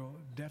federal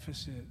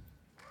deficit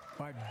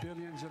by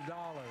billions of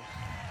dollars.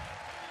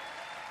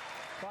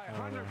 By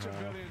hundreds of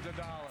billions of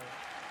dollars.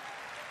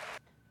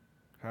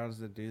 How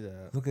does it do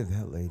that? Look at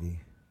that lady.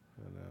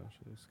 I don't know.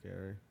 She looks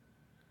scary.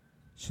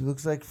 She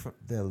looks like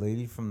that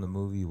lady from the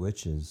movie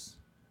Witches.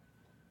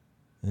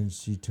 And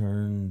she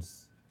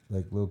turns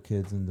like little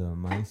kids into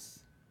mice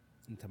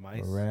Into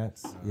mice? or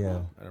rats. I don't Yeah.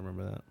 know. I don't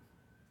remember that.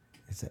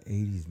 It's an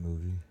 80s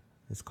movie.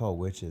 It's called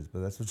Witches, but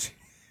that's what she.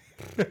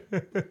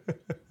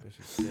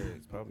 She's scary.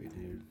 It's probably a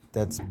dude.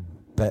 That's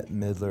Bette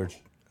Midler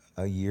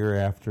a year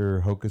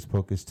after Hocus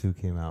Pocus 2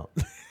 came out.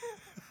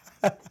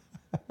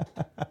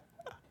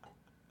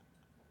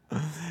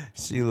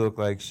 She looked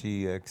like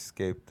she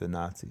escaped the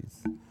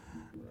Nazis.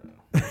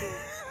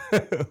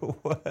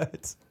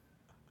 What?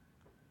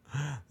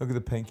 Look at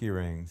the pinky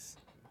rings.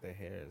 The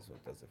hair is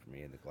what does it for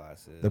me, and the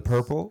glasses. The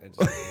purple? And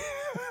just,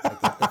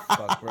 like, what the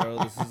fuck, bro?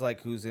 This is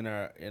like who's in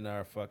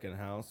our fucking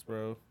house,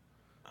 bro.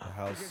 The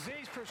house Because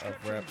these of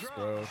prescription reps, drugs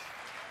bro.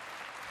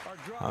 are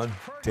drugs How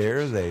purchased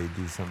dare they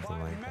do something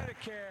by like that?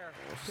 Medicare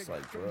It's just to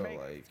like, bro,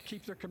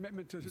 keep their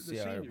commitment to You the see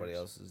how seniors. everybody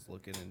else is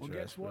looking and Well,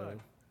 dressed, guess what? bro.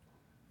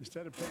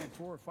 Instead of paying $400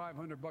 or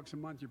 $500 a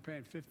month, you're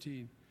paying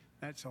 $15.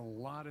 That's a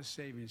lot of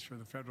savings for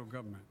the federal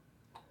government.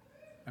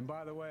 And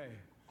by the way,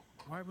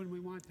 why wouldn't we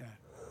want that?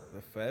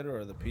 The Fed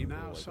or the people?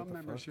 Now, Like, some what the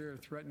members fuck? here are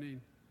threatening,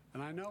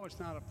 and I know it's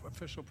not an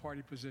official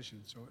party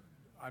position, so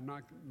I'm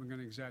not going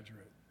to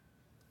exaggerate,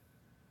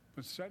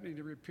 but threatening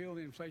to repeal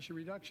the Inflation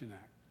Reduction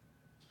Act.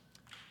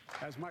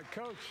 as my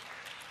coach.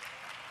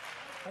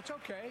 That's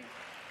okay.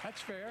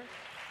 That's fair.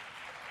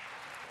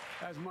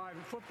 As my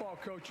football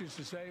coach used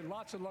to say,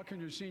 lots of luck in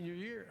your senior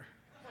year.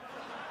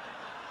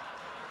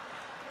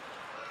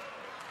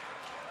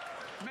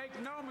 Make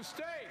no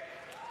mistake.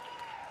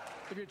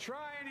 If you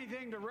try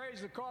anything to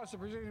raise the cost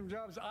of Brazilian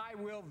jobs, I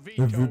will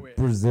veto it.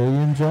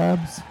 Brazilian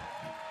jobs?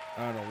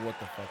 I don't know what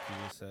the fuck you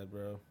just said,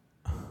 bro.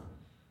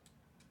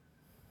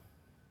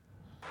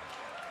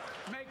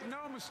 Make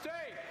no mistake.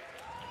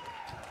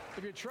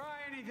 If you try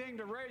anything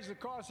to raise the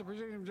cost of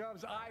Brazilian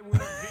jobs, I will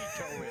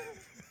veto it.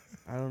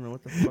 I don't know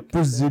what the fuck you said.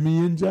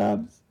 Brazilian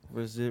jobs?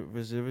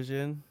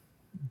 Brazilian?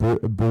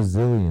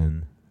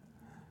 Brazilian.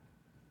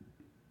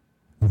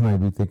 You might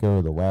be thinking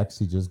of the wax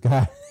he just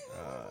got.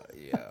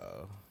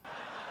 Yo.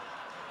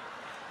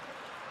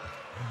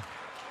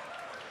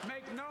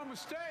 Make no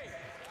mistake.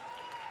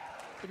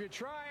 If you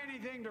try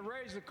anything to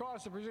raise the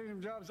cost of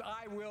Brazilian jobs,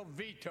 I will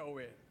veto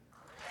it.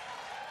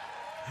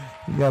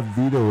 You got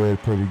veto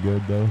it pretty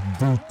good, though.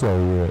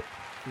 Veto it.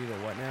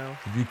 Veto what now?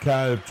 If you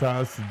kind of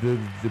tries to do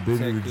the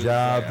bigger Exactly.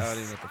 jobs, I don't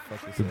even know what the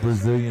fuck you the said.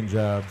 Brazilian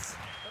jobs.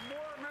 The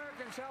more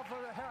Americans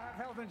have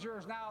health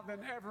insurance now than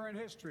ever in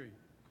history.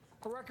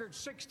 A record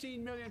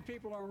 16 million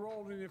people are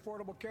enrolled in the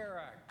Affordable Care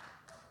Act.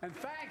 And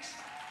thanks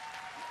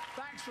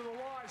to the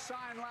law I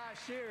signed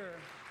last year,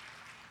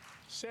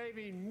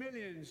 saving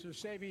millions are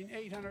saving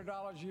 $800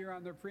 a year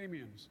on their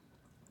premiums.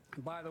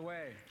 And by the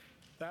way,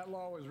 that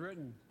law was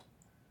written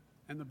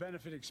and the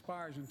benefit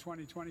expires in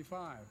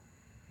 2025.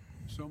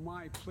 So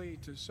my plea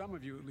to some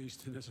of you, at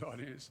least in this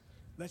audience,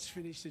 let's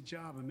finish the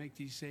job and make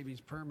these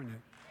savings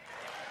permanent.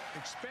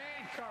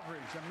 Expand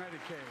coverage of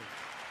Medicaid.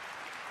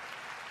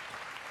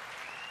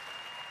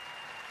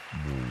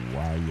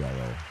 Why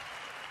yellow?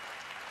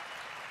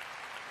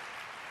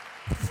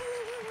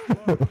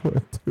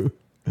 Dude.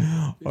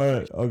 All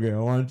right, okay. I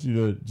want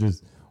you to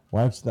just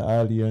watch the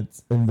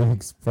audience and the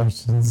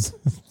expressions.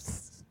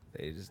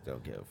 They just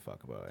don't give a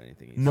fuck about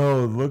anything.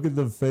 No, look at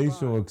the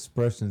facial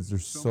expressions. They're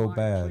so my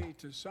bad. plea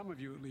to some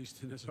of you, at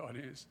least in this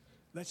audience,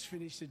 let's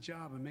finish the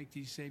job and make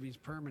these savings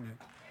permanent.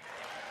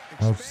 Watch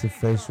the Expand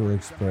facial coverage of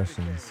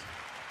expressions.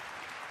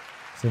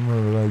 Medicaid. Some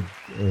are like,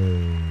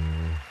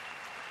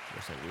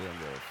 Looks like we don't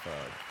give a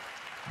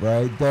fuck.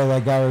 right there,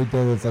 that guy right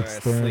there that's like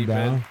Alright, staring sleeping.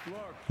 down. Look,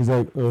 He's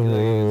like,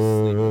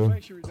 Inflation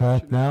reduction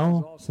clap is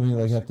now? also Something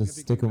the like most have to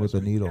significant stick him with a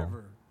investment needle.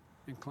 ever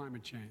in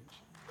climate change.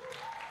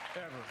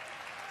 Ever.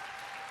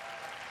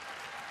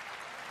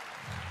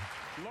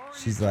 Lowering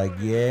She's like,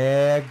 utilities,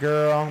 yeah,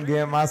 girl, I'm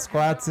getting my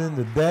squats in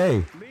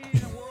today. leading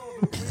the world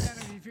to a clean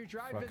energy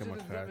future. I Fucking visited the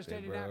McCarthy,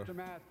 devastating bro.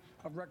 aftermath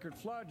of record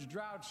floods,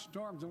 droughts,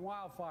 storms, and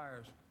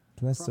wildfires.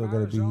 Do I still From gotta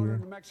be Arizona here?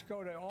 to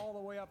Mexico to all the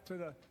way up to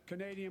the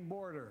Canadian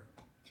border.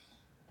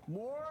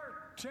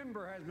 More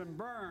timber has been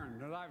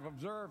burned, as I've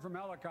observed from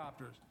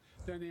helicopters,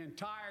 than the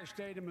entire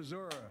state of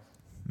Missouri.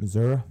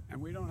 Missouri?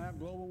 And we don't have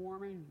global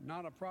warming?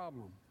 Not a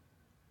problem.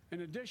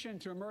 In addition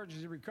to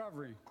emergency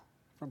recovery,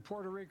 from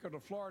Puerto Rico to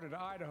Florida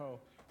to Idaho,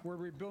 we're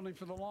rebuilding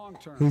for the long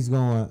term. He's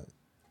going,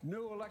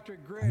 New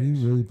electric grids.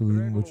 you really that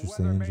believing are able what to you're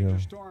weather saying, major Joe?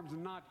 storms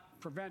and not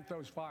prevent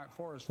those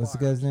forest what's the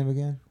fires. guy's name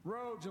again?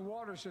 Roads and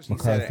water systems. He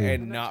said McCarthy.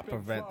 and The next not big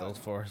prevent flood. those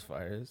forest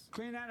fires.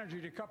 Clean energy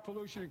to cut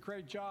pollution and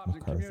create jobs in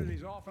McCarthy.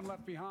 communities often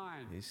left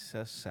behind. He just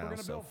We're sounds going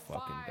to so build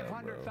fucking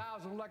dumb, bro.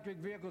 500,000 electric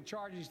vehicle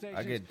charging stations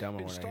I get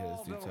dumber when I hear this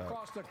installed dude talk.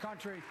 across the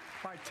country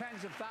by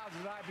tens of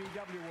thousands of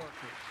IBW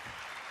workers.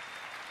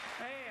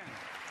 And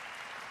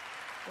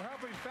we're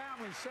helping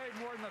families save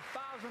more than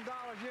 $1,000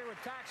 a year with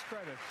tax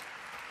credits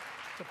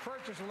to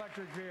purchase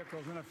electric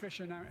vehicles and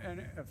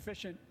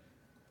efficient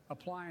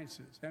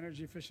appliances,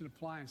 energy-efficient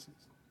appliances.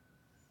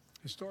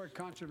 Historic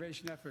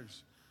conservation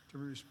efforts to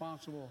be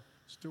responsible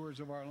stewards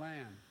of our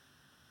land.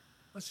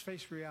 Let's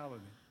face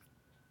reality.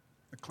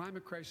 The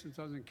climate crisis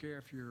doesn't care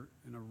if you're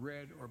in a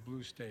red or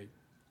blue state.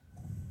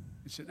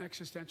 It's an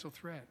existential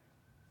threat.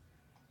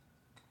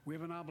 We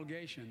have an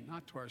obligation,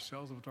 not to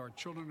ourselves, but to our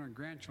children and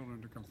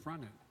grandchildren to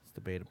confront it. It's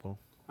debatable.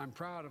 I'm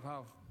proud of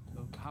how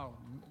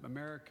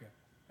America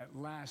at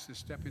last is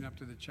stepping up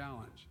to the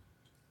challenge.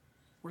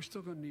 We're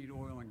still going to need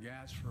oil and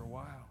gas for a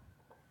while.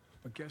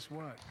 But guess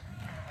what?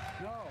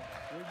 No,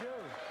 we do.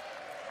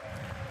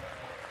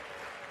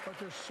 But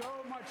there's so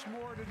much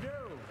more to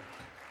do.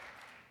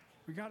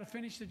 We got to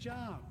finish the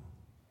job.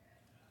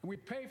 And we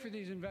pay for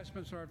these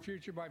investments in our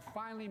future by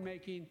finally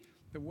making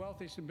the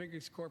wealthiest and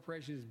biggest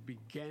corporations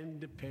begin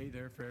to pay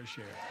their fair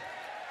share.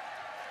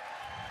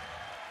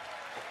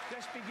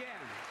 Just begin.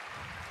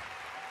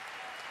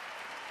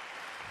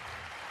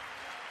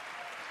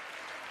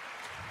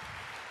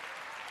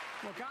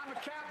 Look, I'm a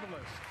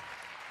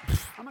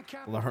capitalist. I'm a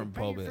capitalist. Lauren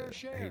Pay your fair Bobbitt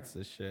share. hates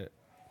this shit.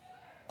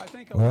 I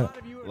think a What? lot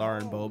of you at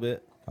Lauren home,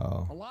 Bobbitt.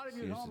 Oh. a lot of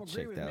you She at was home the agree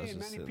chick with that me was and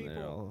just many sitting there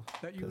people all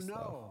that you pissed know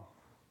off.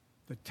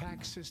 the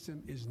tax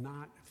system is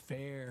not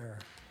fair.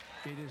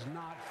 It is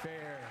not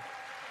fair.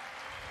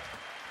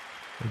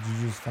 Did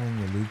you just find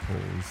the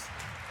loopholes?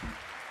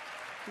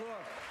 Look,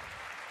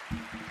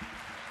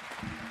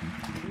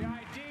 the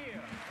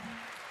idea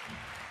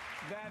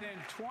that in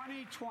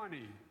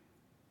 2020,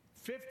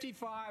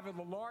 55 of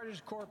the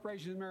largest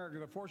corporations in America,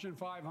 the Fortune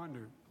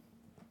 500,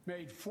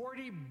 made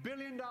 $40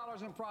 billion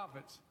in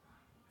profits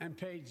and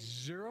paid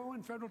zero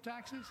in federal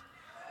taxes?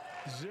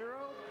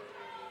 Zero?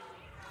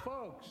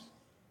 Folks,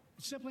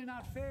 it's simply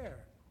not fair.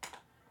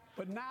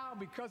 But now,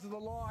 because of the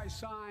law I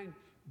signed,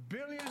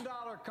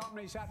 billion-dollar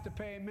companies have to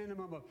pay a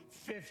minimum of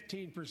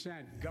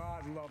 15%.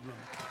 God love them.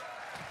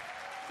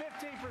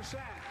 15%.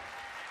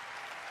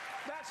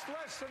 That's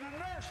less than a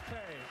nurse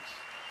pays.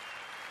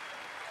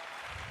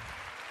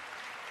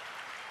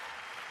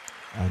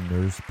 A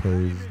nurse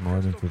pays more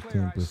than Crystal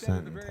clear, I said 15%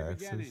 at the in very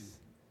beginning, taxes.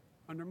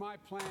 under my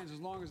plans, as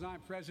long as I'm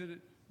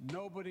president,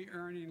 nobody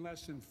earning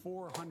less than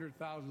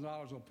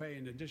 $400,000 will pay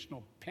an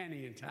additional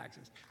penny in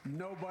taxes.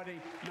 Nobody,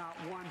 not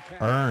one penny.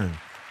 Earn.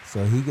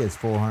 So he gets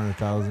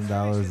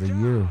 $400,000 a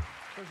year.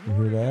 You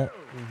hear that?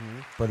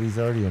 But he's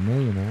already a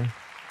millionaire.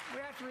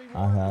 We have to reward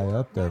How high work,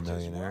 up there, not just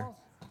millionaire? wealth.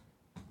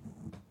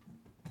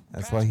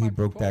 That's Pass why he my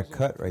broke that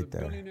proposal cut for right the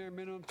there. billionaire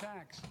minimum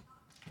tax.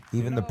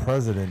 Even the know,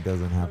 president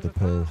doesn't have to There's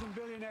pay. 1,000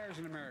 billionaires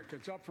in America.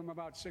 It's up from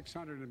about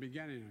 600 in the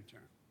beginning of the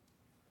term.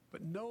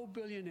 But no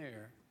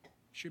billionaire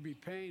should be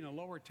paying a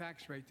lower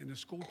tax rate than a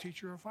school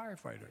teacher or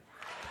firefighter.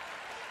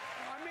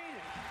 I mean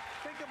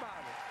it. Think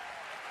about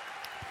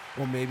it.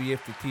 Well, maybe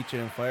if the teacher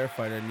and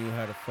firefighter knew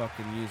how to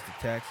fucking use the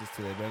taxes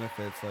to their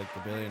benefits like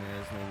the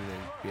billionaires, maybe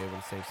they'd be able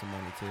to save some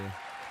money too.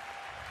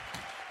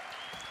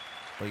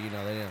 But you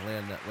know, they didn't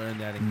learn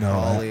that in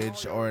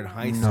college or in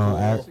high school.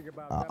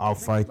 No, I'll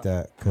fight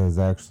that because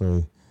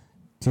actually,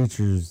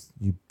 teachers,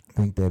 you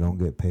think they don't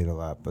get paid a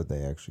lot, but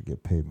they actually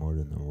get paid more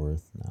than they're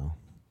worth now.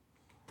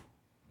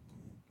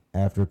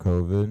 After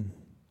COVID,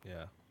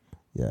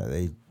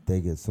 yeah,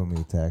 they get so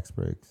many tax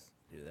breaks.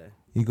 Do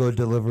they? You go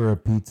deliver a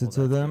pizza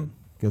to them,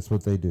 guess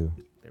what they do?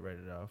 They write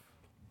it off.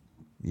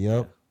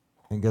 Yep.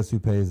 And guess who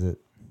pays it?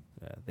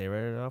 Yeah, they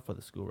write it off, or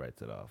the school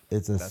writes it off.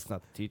 That's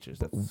not the teachers.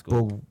 That's the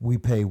school. But we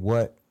pay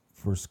what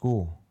for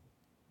school?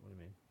 What do you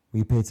mean?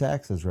 We pay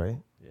taxes, right?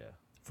 Yeah.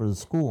 For the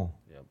school.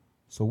 Yep.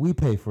 So we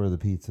pay for the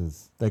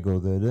pizzas that go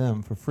to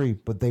them for free,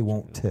 but they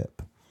won't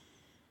tip.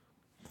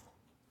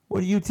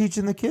 What are you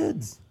teaching the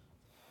kids?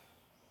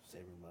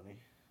 Saving money.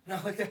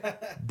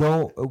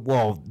 Don't.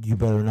 Well, you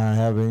better not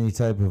have any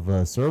type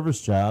of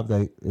service job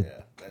that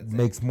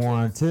makes more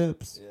on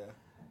tips.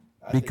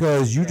 Yeah.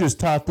 Because you just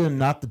taught them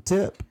not to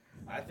tip.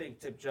 I think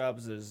tip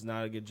jobs is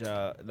not a good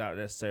job, not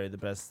necessarily the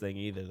best thing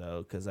either,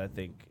 though, because I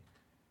think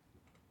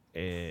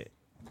I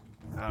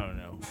don't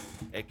know,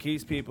 it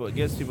gives people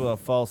a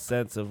false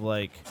sense of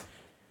like,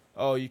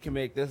 oh, you can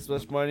make this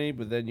much money,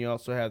 but then you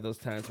also have those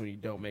times when you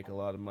don't make a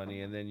lot of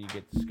money, and then you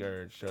get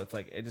discouraged. So it's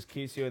like it just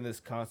keeps you in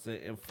this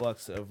constant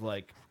influx of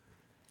like,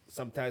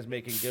 sometimes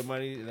making good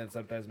money and then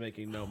sometimes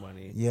making no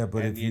money. Yeah,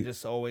 but and if you you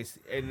just always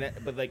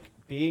but like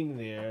being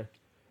there.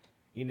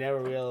 You never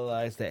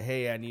realize that,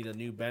 hey, I need a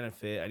new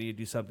benefit. I need to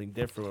do something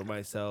different with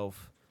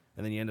myself.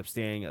 And then you end up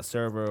staying a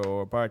server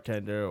or a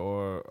bartender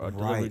or a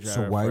delivery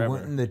driver. So why forever.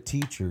 wouldn't the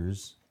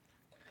teachers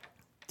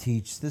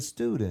teach the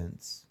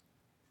students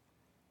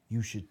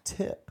you should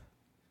tip?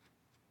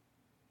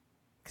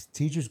 Because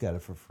teachers got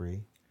it for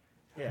free.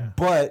 Yeah.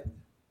 But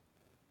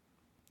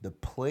the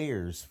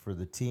players for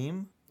the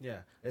team, Yeah.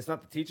 It's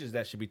not the teachers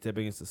that should be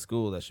tipping. It's the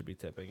school that should be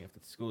tipping. If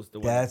the school's the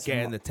one That's that's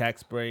getting my- the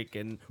tax break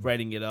and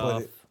writing it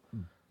off.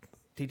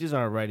 Teachers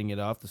aren't writing it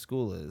off. The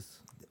school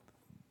is.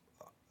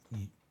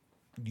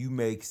 you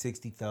make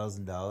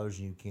 $60,000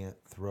 and you can't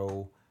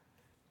throw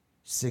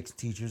 6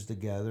 teachers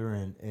together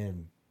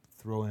and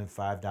throw in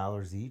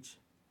 $5 each.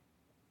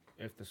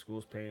 If the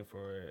school's paying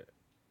for it,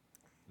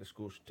 the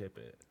school should tip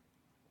it.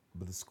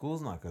 But the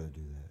school's not going to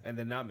do that. And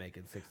they're not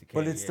making $60K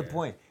But a it's the year.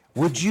 point.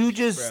 Would you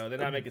just... Bro, they're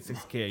not making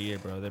 $60K a year,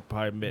 bro. They're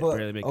probably But,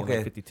 barely making okay.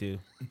 like 52.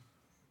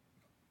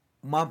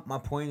 My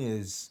point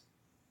is,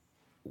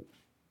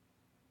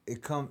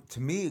 it comes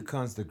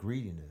to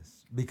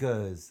greediness,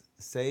 because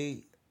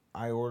say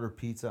I order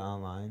pizza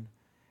online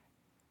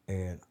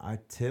and I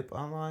tip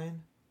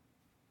online,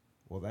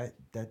 well that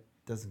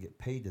doesn't get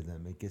paid to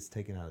them. It gets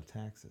taken out of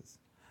taxes.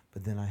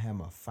 But then I have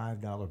my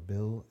 $5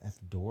 bill at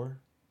the door,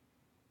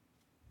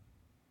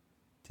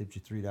 tipped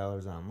you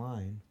 $3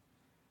 online,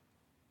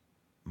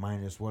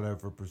 minus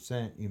whatever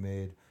percent you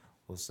made,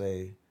 we'll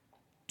say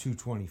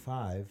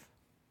 $2.25.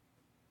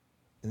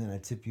 And then I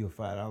tip you a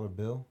 $5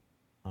 bill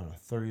on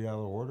a $30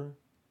 order,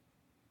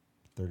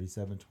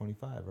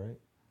 $37.25, right?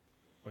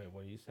 Wait,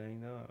 what are you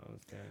saying now? I don't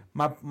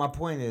understand. My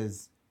point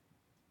is,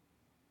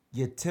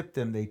 you tip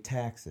them, they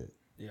tax it.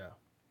 Yeah.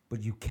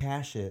 But you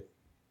cash it,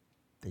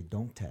 they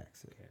don't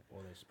tax it. Okay.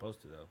 Well, they're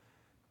supposed to, though.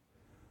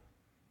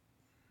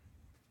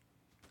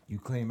 You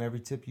claim every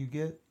tip you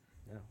get?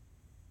 Yeah.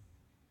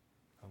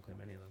 I don't claim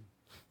any of them.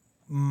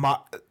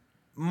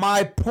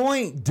 My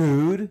point,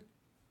 dude.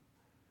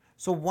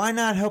 So why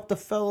not help the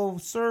fellow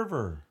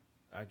server?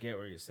 I get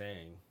what you're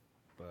saying,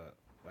 but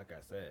like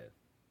I said,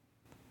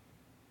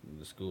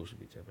 the school should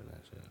be tipping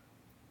that shit.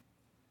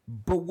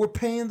 But we're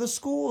paying the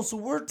school, so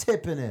we're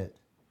tipping it.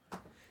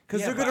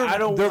 Because Yeah, but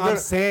I'm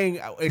saying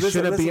it Listen,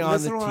 shouldn't be on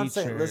listen the to what I'm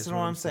teacher. saying. Listen to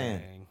what I'm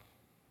saying.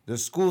 The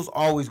school's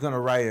always going to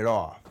write it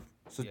off.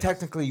 So Yes.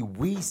 technically,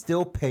 we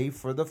still pay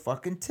for the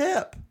fucking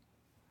tip.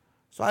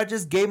 So I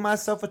just gave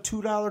myself a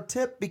 $2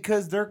 tip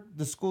because the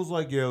school's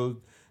like, yo,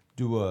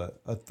 do a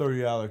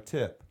 $30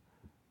 tip.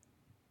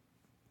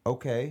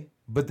 Okay,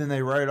 but then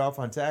they write off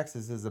on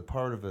taxes as a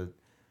part of a.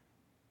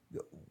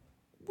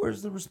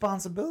 Where's the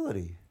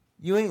responsibility?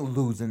 You ain't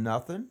losing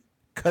nothing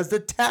because the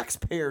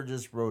taxpayer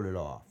just wrote it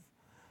off.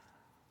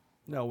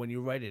 No, when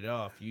you write it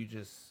off,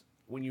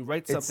 when you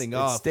write It's- something it's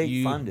off,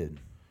 state funded.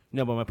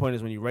 No, but my point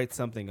is when you write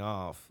something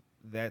off,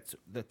 that's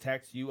the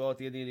tax you owe at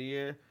the end of the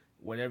year.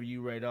 Whatever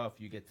you write off,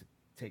 you get to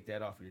take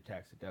that off of your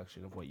tax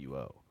deduction of what you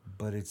owe.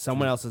 But it's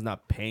Someone else is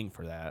not paying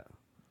for that.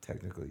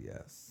 Technically,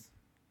 yes.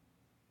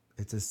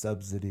 It's a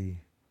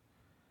subsidy.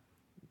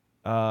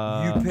 You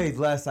You paid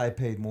less, I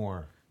paid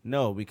more.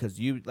 No, because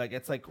it's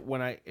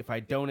like if I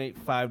donate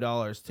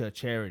 $5 to a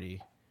charity,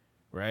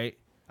 right?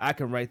 I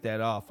can write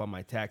that off on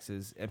my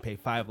taxes and pay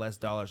 $5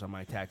 less on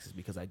my taxes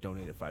because I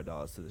donated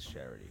 $5 to this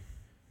charity.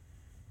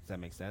 Does that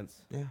make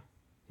sense? Yeah.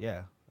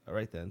 Yeah. All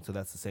right then. So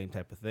that's the same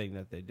type of thing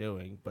that they're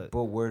doing, but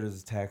But where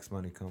does tax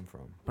money come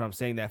from? I'm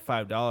saying that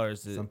 $5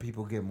 is Some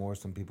people get more,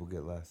 some people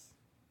get less.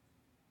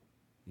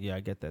 yeah, I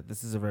get that.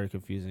 This is a very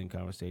confusing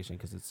conversation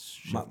because it's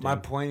shifting. My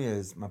point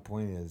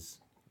is,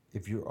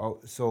 if you're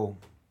so.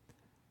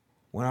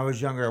 When I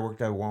was younger, I worked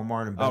at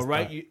Walmart and Best Oh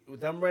right, Buy.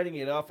 them writing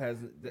it off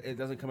it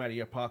doesn't come out of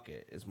your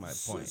pocket. Is my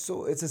point.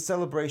 So it's a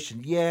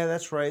celebration. Yeah,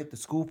 that's right. The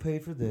school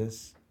paid for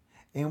this,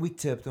 and we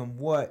tipped them.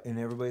 What? And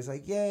everybody's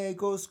like, "Yay,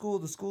 go to school.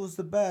 The school's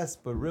the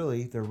best." But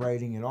really, they're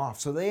writing it off,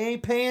 so they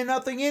ain't paying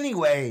nothing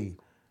anyway.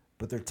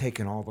 But they're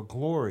taking all the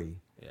glory.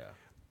 Yeah.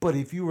 But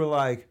if you were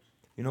like,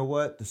 you know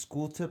what, the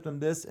school tipped them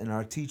this, and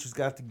our teachers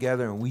got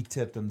together and we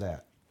tipped them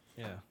that.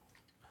 Yeah.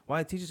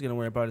 Why are teachers gonna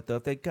worry about it though?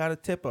 If they got a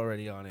tip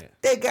already on it,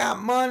 They got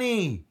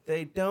money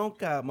they don't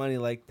got money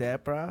like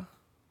that, bruh.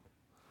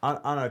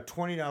 on a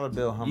 $20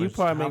 bill. How You much?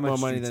 probably how make more much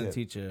do money you than a tip?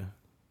 teacher.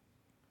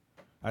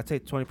 I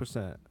take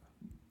 20%.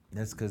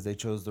 That's because they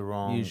chose the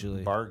wrong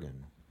Usually.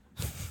 bargain.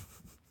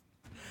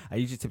 I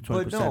usually tip 20%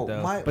 But no,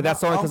 though. But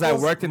that's only because I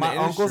worked in the my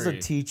industry. uncle's a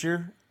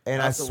teacher,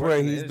 and I I also swear worked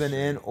in the he's been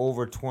industry. in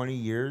over 20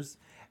 years,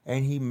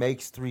 and he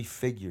makes 3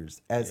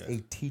 figures as Yeah. a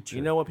teacher.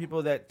 You know what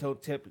people that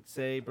don't tip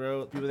say,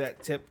 bro? People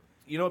that tip.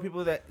 You know what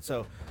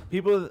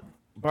people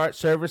bar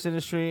service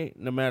industry,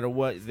 no matter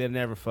what, they're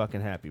never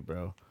fucking happy,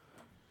 bro.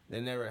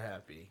 They're never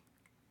happy.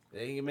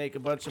 They can make a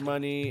bunch of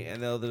money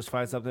and they'll just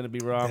find something to be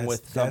wrong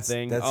with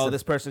something.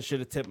 This person should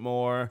have tipped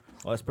more.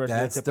 Oh, this person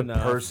That's didn't tip the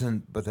enough.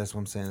 person, but that's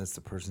what I'm saying. That's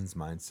the person's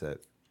mindset.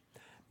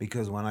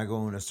 Because when I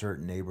go into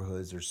certain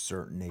neighborhoods, there's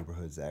certain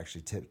neighborhoods that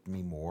actually tipped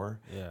me more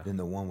Yeah. than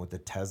the one with the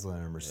Tesla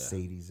and a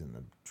Mercedes and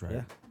the drive.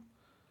 Yeah.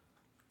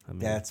 I mean,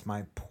 That's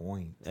my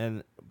point.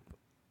 and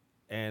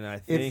I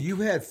think If you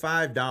had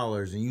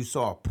 $5 and you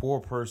saw a poor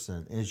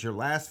person, and it's your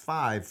last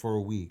 5 for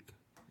a week,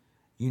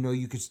 you know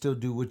you could still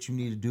do what you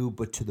need to do,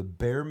 but to the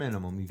bare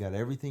minimum, you got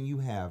everything you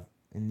have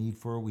and need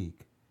for a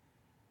week.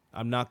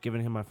 I'm not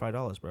giving him my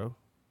 $5, bro.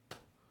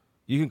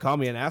 You can call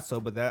me an asshole,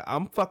 but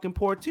I'm fucking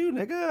poor too,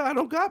 nigga. I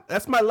don't got.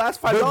 That's my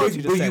last $5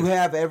 you just said. you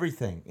have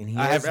everything, and he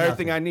I has have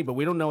everything nothing. I need, but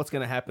we don't know what's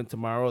gonna happen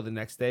tomorrow or the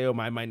next day, or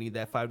I might need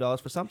that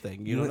 $5 for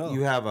something. You don't know.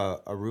 You have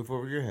a roof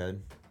over your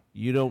head.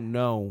 You don't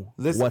know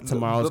Listen, what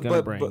tomorrow's but- gonna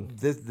but- bring. But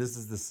this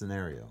is the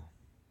scenario.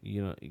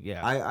 You know,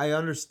 yeah. I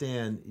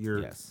understand your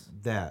Yes.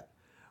 that,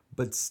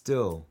 but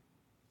still,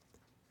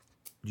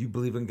 do you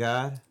believe in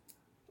God?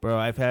 Bro,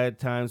 I've had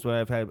times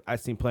where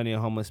I've seen plenty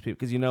of homeless people.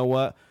 Because you know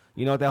what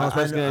that homeless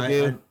person's gonna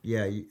do?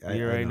 Yeah, You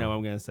already know what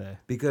I'm gonna say.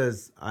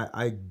 Because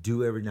I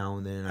do every now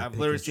and then. And I've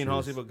literally seen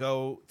homeless people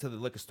go to the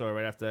liquor store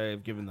right after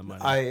I've given them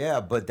money.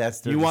 But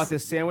that's their You want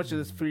this sandwich or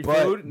this free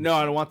But- food? No,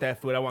 I don't want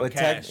that food. I want But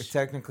cash.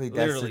 technically, that's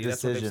Literally, the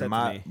that's what they've decision.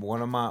 said to me.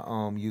 One of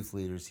my youth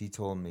leaders, he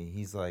told me,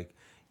 he's like,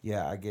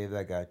 yeah, I gave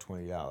that guy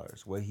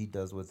 $20. What he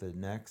does with it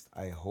next,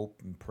 I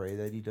hope and pray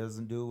that he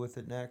doesn't do with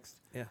it next.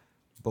 Yeah.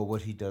 But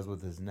what he does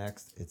with his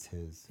next, it's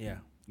his. Yeah.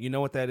 You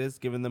know what that is?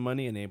 Giving them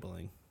money,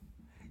 enabling.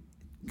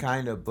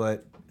 Kind of,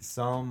 but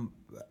some.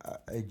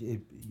 I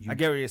get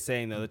what you're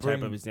saying, though. The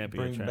type of example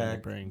you're bring trying back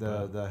to bring.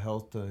 the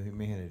health to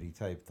humanity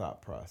type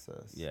thought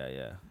process.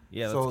 Yeah.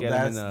 Let's So get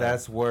them in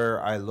that's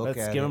where I look let's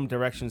at give it. them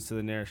directions to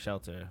the nearest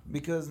shelter.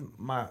 Because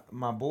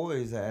my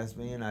boys asked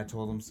me, and I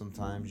told them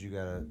sometimes you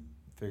gotta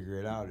figure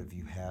it out. If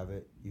you have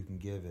it, you can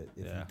give it.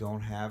 If you Yeah.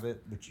 don't have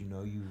it, but you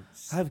know you.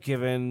 I've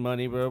given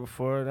money, bro,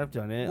 before, and I've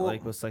done it. Well,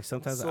 it's like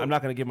sometimes so- I'm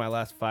not gonna give my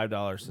last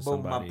 $5 to But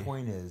somebody. my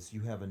point is,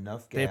 you have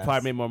enough gas. They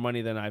probably made more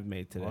money than I've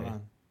made Hold today.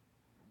 on.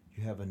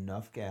 You have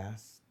enough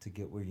gas to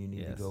get where you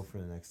need to Yes. go for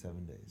the next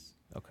 7 days.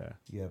 Okay.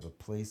 You have a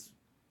place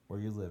where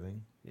you're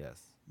living.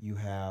 Yes. You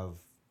have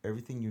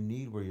everything you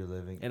need where you're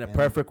living. In a and-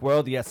 perfect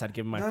world, yes, I'd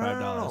give him my no,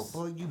 $5. No.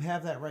 Well, you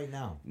have that right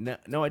now.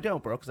 No, I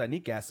don't, bro, because I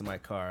need gas in my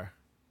car.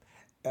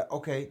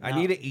 Okay. I now-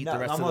 need to eat now the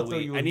rest I'm of gonna the throw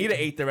week. you I a- need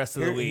to eat the rest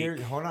of the week.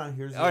 Hold on.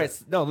 Here's All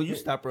right, no, you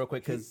stop real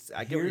quick because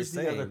I get what you're here's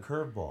the saying. other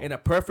curveball. In a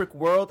perfect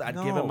world, I'd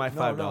give him my No,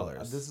 $5.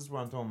 This is where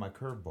I'm throwing my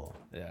curveball.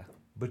 Yeah.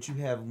 But you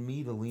have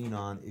me to lean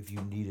on if you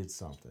needed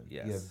something.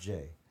 Yes. You have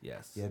Jay.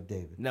 Yes. You have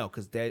David. No,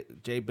 because Jay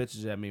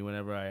bitches at me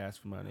whenever I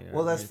ask for money.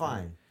 Well, that's anything.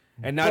 fine.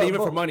 And not even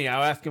for but- money.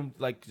 I'll ask him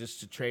like just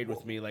to trade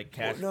with me, like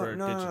cash for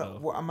no. digital.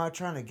 Well, I'm not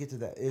trying to get to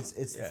that. It's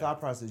the Yeah. thought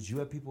process. You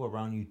have people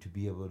around you to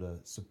be able to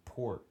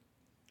support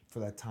for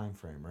that time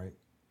frame, right?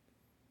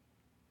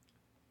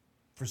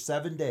 For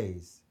 7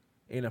 days.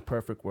 In a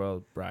perfect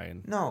world,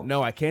 Brian.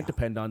 No. I can't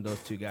depend on those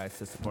two guys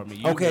to support me.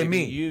 You, Okay, maybe,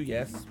 me. You,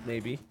 yes,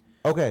 maybe.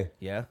 Okay.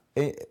 Yeah.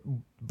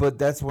 But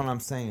that's what I'm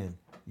saying.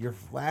 Your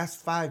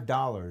last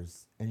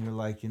 $5, and you're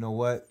like, you know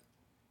what?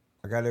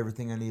 I got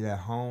everything I need at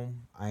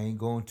home. I ain't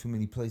going too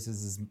many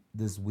places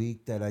this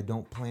week that I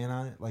don't plan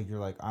on it. Like, you're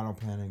like, I don't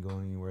plan on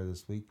going anywhere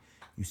this week.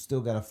 You still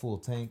got a full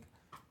tank.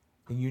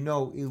 And you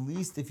know, at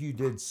least if you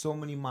did so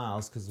many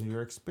miles, because of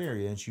your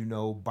experience, you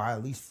know, by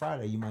at least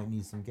Friday, you might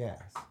need some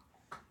gas.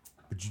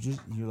 But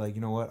you're like,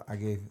 you know what?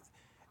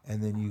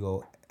 And then you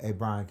go, hey,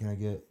 Brian, can I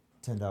get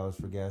 $10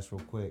 for gas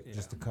real quick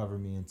just to cover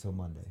me until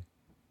Monday?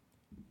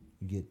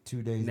 You get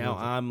 2 days. Now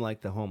worth I'm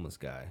like the homeless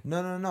guy.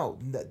 No.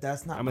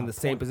 That's not. I'm in the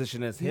same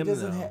position as him,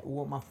 Doesn't though.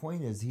 well, my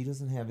point is, he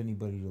doesn't have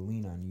anybody to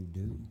lean on. You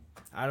do.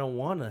 I don't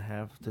want to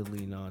have to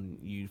lean on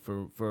you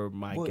for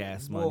my Well,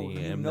 gas well, money you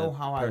and know the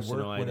how I work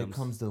personal when items. it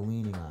comes to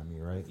leaning on me,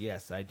 right?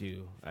 Yes, I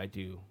do.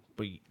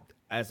 But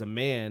as a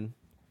man,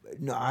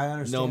 No, I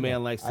understand. no that.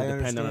 man likes to I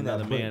depend on understand that,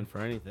 another but- man for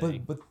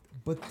anything.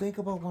 But think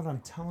about what I'm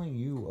telling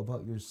you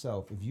about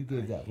yourself. If you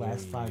gave that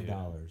last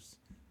 $5,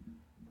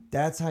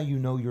 that's how you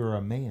know you're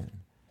a man.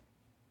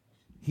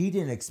 He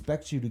didn't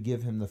expect you to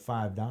give him the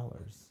 $5.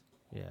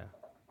 Yeah.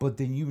 But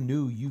then you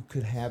knew you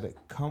could have it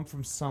come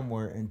from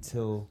somewhere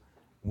until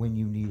when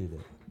you needed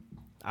it.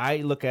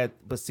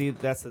 But see,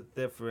 that's the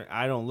different.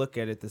 I don't look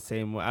at it the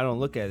same way. I don't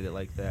look at it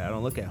like that. I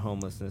don't look at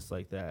homelessness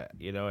like that.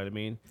 You know what I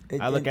mean?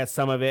 I look at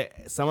some of it.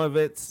 Some of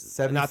it's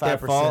not their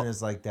 75% fault.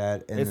 is like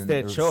that. And It's then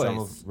their there's choice. some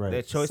of- right.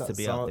 Their choice to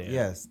be out there.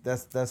 Yes,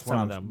 that's what Some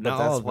I'm. of them, but not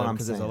that's all of what them, I'm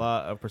because saying. there's a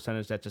lot of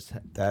percentage that just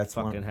That's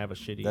what fucking I'm- have a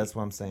shitty. That's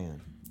what I'm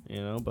saying.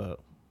 You know,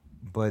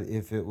 But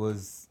if it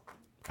was,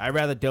 I'd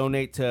rather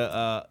donate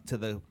to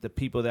the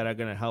people that are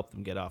gonna help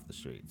them get off the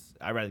streets.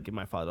 I'd rather give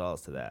my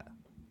 $5 to that.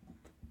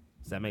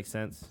 Does that make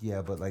sense?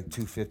 yeah, but like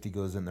 $250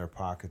 goes in their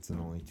pockets and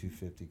only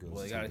 $250 goes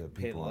Well, you to gotta the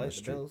pay the people on the light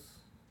street. bills.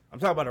 I'm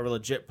talking about a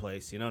legit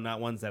place, you know, not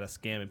ones that are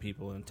scamming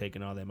people and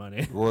taking all their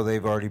money. Well,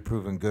 they've already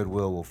proven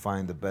Goodwill will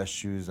find the best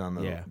shoes on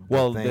the Yeah. the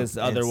Well, thing there's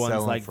and other sell ones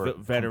them like for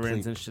veterans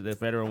complete- and shit. The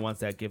veteran ones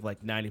that give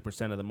like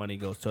 90% of the money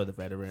goes to the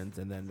veterans,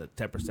 and then the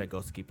 10%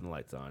 goes to keeping the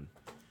lights on.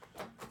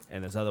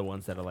 And there's other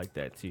ones that are like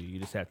that too. You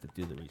just have to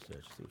do the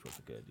research, see which ones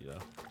are good, you know.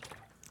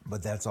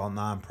 But that's all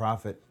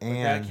nonprofit, But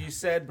and like you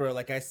said, bro,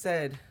 like I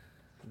said,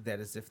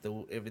 that is if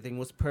everything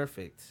was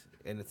perfect,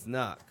 and it's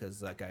not,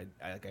 because like I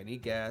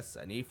need gas,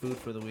 I need food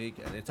for the week,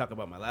 and they talk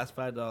about my last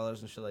 $5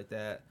 and shit like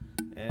that.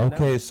 And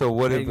okay. So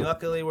what and if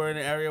luckily we're in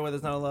an area where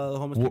there's not a lot of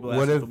homeless people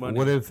what asking if for money.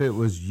 what if it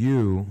was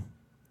you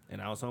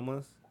And I was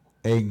homeless?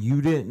 and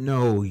you didn't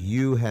know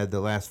you had the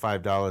last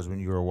 $5 when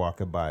you were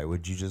walking by?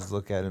 Would you just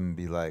look at him and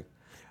be like,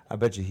 "I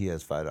bet you he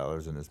has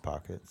 $5 in his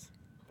pockets"?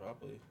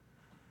 Probably.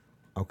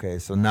 Okay,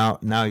 so now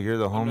you're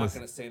the I'm not homeless.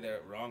 gonna say they're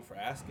wrong for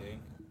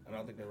asking. I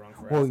don't think they're wrong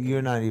for Well, asking.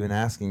 you're not even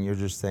asking. You're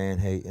just saying,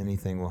 "Hey,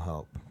 anything will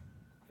help."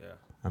 Yeah.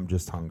 I'm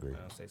just hungry.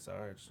 I'll say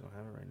sorry. I just don't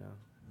have it right now.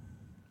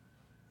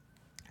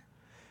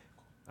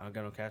 I don't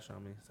got no cash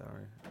on me.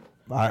 Sorry.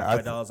 I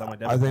 $5 on my I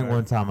debit think card.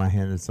 one time I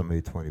handed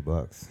somebody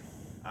 $20.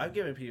 I've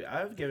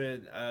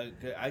given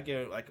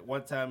like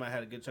one time I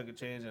had a good chunk of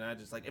change, and I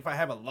just like, if I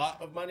have a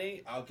lot of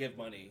money, I'll give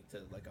money to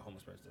like a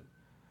homeless person.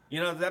 You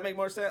know, does that make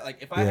more sense? Like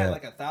if I Yeah. had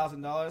like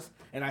 $1,000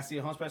 and I see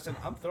a homeless person,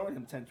 I'm throwing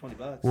him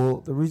 $10-20.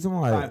 Well, the reason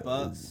why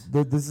 $5.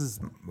 this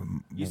is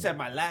You said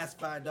my last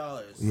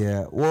 $5.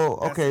 yeah. Well,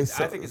 That's- okay.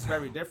 So I think it's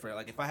very different.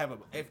 Like if I have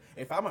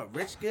if I'm a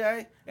rich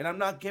guy and I'm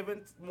not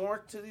giving more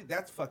to the,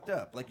 that's fucked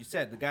up. Like you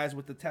said, the guys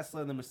with the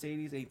Tesla and the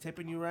Mercedes ain't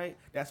tipping you right.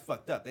 That's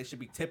fucked up. They should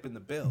be tipping the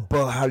bill.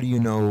 But how do you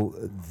know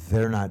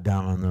they're not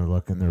down on their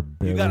luck and they're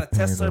barely You got a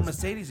paying Tesla or those-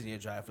 Mercedes in your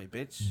driveway,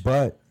 bitch.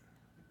 But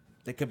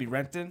They could be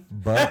renting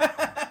but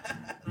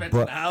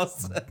the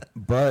house,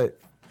 but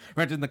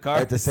renting the car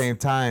at the same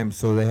time,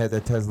 so they had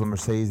that Tesla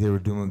Mercedes. They were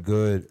doing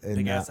good, and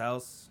big now, ass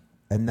house.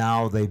 and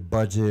now they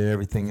budgeted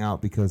everything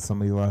out because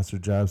somebody lost their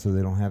job, so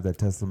they don't have that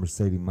Tesla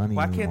Mercedes money.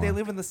 Why anymore. can't they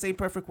live in the same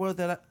perfect world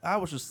that I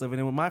was just living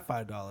in with my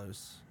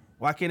 $5?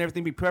 Why can't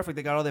everything be perfect?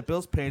 They got all their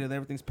bills paid and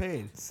everything's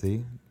paid.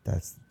 See,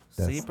 that's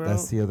See, bro?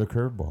 that's the other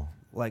curveball.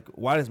 Like,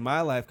 why does my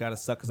life gotta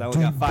suck? Because I only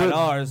Dude, got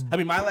 $5. I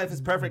mean, my life is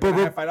perfect. and I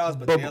have $5,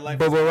 but their life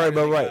is hard and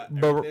they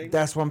got everything.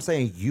 that's what I'm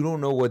saying. You don't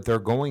know what they're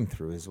going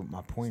through. Is what my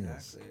point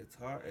Exactly. It's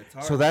hard. It's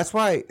hard. is. So that's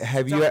why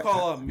Don't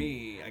call on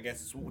me. I guess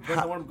it's depends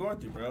on what I'm going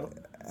through, bro.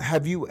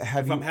 have you If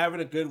I'm you.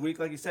 having a good week,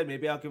 like you said,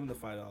 maybe I'll give them the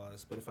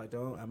 $5. But if I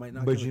don't, I might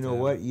not. But give you it know to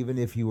what? them. Even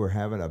if you were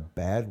having a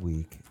bad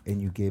week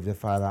and you gave the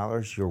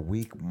 $5, your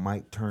week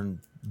might turn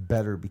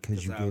better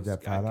because you gave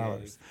that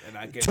 $5. and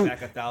I get back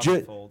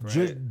 1,000-fold.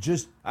 Right?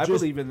 Just I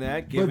believe in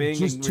that, but giving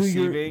just and to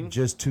receiving.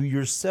 just to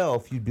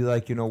yourself, you'd be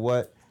like, you know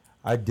what?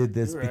 I did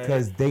this You're right.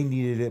 because they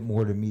needed it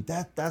more than me.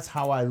 That's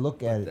how I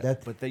look at it.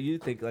 That But then you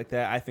think like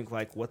that. I think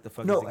like, what the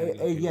fuck? no, is he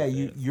gonna do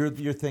yeah, with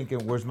it? you're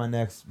thinking, where's my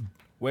next?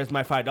 Where's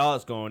my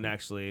 $5 going?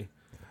 Actually,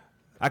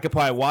 I could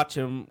probably watch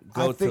him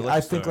go to the liquor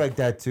I think store. like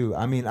that too.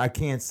 I mean, I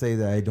can't say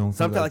that I don't.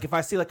 Sometimes, feel like if I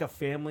see like a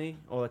family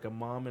or like a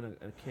mom and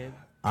a kid,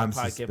 I'm I'd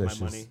probably suspicious.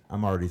 give my money.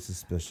 I'm already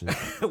suspicious.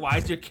 Why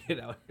is your kid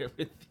out here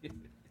with you?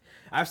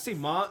 I see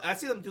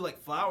them do like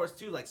flowers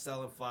too, like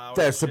selling flowers.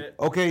 That's and shit.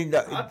 okay. No,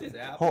 I'll do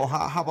that.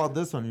 how about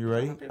this one? You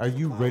ready? Are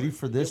you ready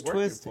for this You're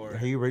working twist? for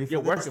it. Are you ready for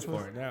You're this working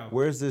twist? for it now.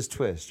 Where's this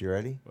twist? You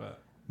ready?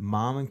 What?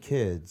 Mom and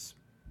kids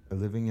are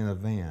living in a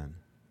van,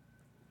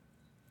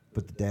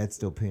 but the dad's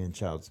still paying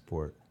child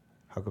support.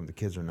 How come the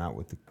kids are not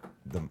with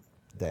the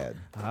dad?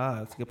 Ah,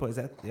 that's a good point. Is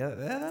that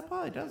that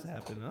probably does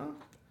happen, huh?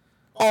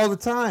 All the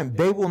time.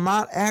 They will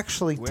not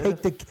actually Where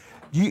take the the.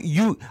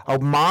 A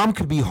mom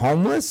could be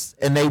homeless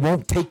and they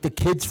won't take the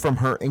kids from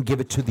her and give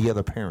it to the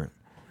other parent.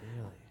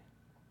 Really?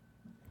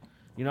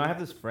 You know, I have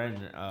this friend,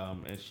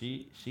 and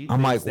she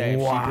I'm thinks like, that if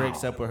wow. she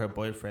breaks up with her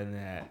boyfriend,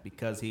 that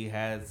because he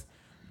has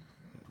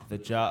the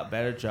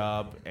better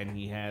job, and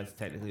he has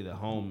technically the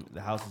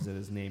house is in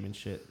his name and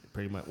shit,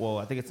 pretty much. Well,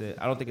 I think it's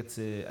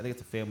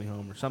a family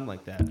home or something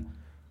like that,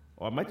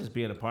 or it might just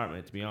be an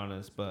apartment, to be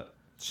honest. But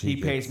he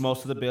pays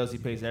most of the bills, he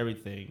pays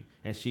everything,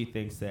 and she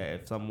thinks that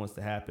if something was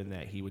to happen,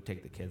 that he would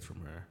take the kids from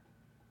her.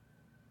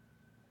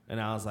 And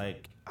I was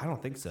like, I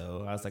don't think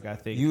so. I was like, I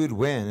think You would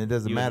win. It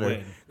doesn't You would matter.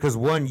 win. Because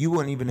one, you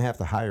wouldn't even have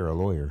to hire a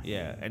lawyer.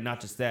 yeah, and not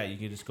just that, you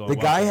can just go. The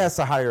and guy watch it. has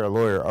to hire a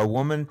lawyer. A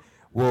woman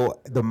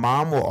the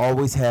mom will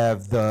always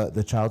have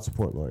the child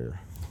support lawyer.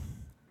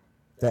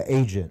 The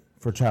agent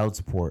for child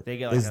support They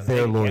get like is they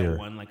their get lawyer.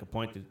 one like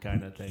appointed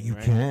kind of thing. You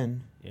right?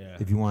 can, Yeah.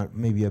 if you want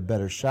maybe a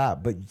better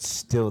shot, but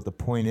still the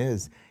point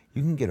is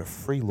you can get a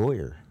free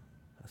lawyer.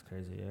 That's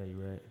crazy. Yeah,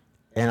 you're right.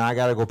 And I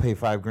gotta go pay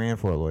 $5,000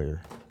 for a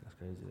lawyer. That's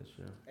crazy. That's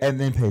true. And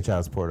then pay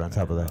child support on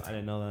top of that. I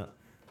didn't know that.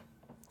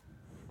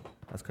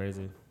 That's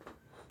crazy.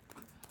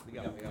 We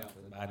got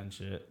Biden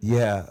shit.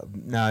 Yeah,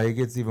 now it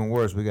gets even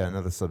worse. We got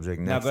another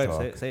subject Now next. go talk.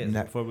 ahead, say it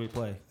Ne- before we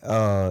play,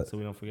 uh, so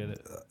we don't forget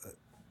it.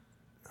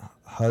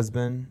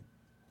 husband,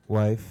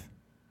 wife,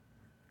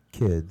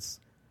 kids.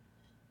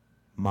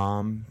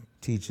 Mom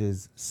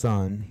teaches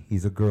son,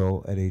 he's a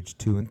girl at age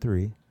 2 and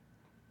 3.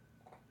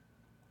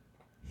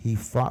 He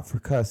fought for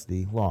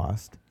custody,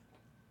 lost,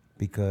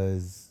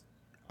 because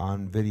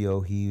on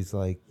video he's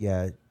like,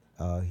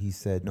 he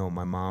said, no,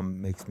 my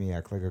mom makes me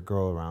act like a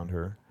girl around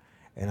her,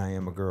 and I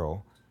am a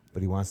girl,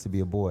 but he wants to be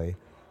a boy.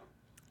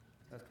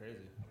 That's crazy.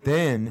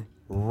 Then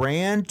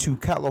ran to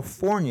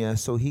California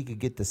so he could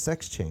get the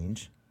sex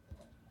change.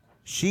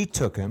 She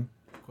took him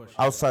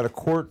outside of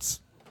court's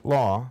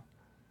law,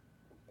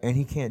 and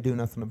he can't do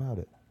nothing about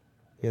it.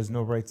 He has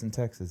no rights in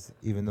Texas,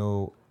 even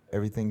though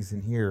everything's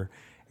in here,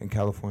 and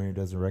California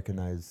doesn't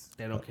recognize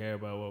They don't care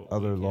about what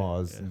other we can-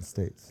 laws yeah. in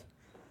states.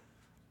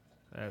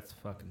 That's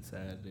fucking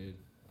sad, dude.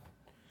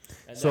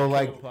 And So, that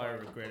like, kid will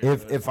probably regret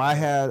it, If I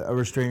had a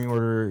restraining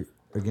order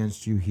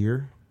against you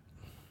here,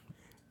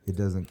 it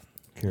doesn't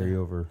carry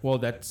over. well,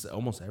 that's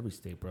almost every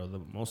state, bro.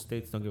 Most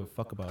states don't give a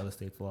fuck about other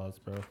states' laws,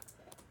 bro.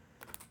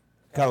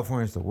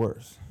 California's the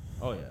worst.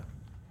 Oh yeah,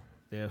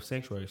 they have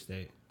sanctuary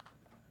state.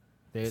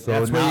 So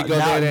That's where now- you go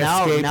now- there to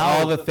now- escape now-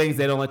 all the things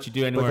they don't let you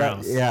do But anywhere that,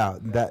 else. yeah,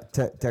 that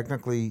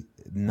technically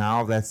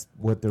now that's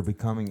what they're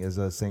becoming is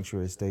a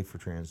sanctuary state for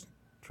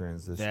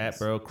transitions. That,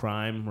 bro,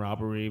 crime,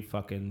 robbery,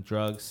 fucking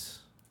drugs,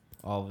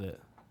 all of it.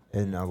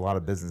 And a lot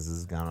of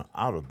businesses gone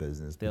out of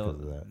business They'll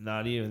because of that.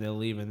 not even they'll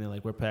leave and they're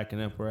like, we're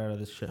packing up, we're out of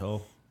this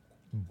shithole.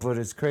 But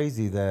it's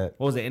crazy that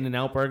What was it?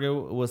 In-N-Out Burger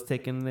was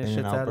taking their shits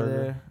In-N-Out out of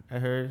Burger? there. I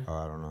heard,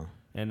 I don't know.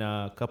 and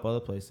a couple other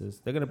places.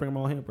 They're gonna bring them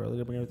all here, bro. They're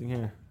gonna bring everything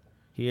here.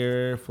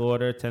 Here,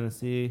 Florida,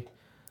 Tennessee.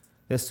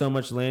 There's so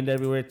much land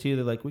everywhere too.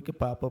 They're like, we could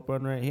pop up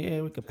one right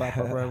here. We could pop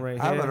up one right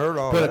here. I haven't heard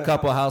all Put a that.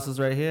 couple houses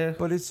right here.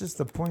 But it's just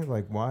the point,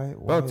 like why?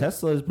 Bro,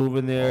 Tesla is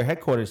moving their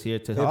headquarters here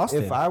to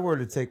Austin. If I were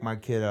to take my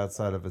kid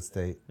outside of a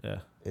state, yeah,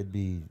 it'd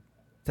be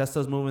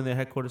Tesla's moving their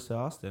headquarters to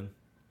Austin.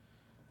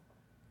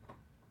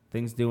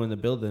 Things doing the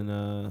building.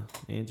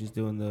 Angie's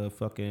doing the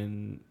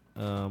fucking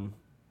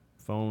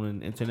phone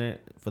and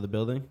internet for the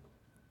building.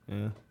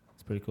 Yeah,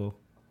 it's pretty cool.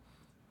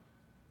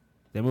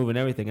 They're moving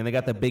everything, and they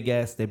got the big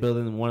ass. They're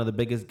building one of the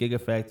biggest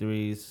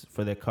gigafactories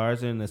for their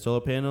cars and their solar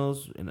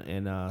panels in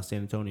San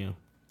Antonio.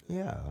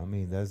 yeah. I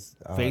mean that's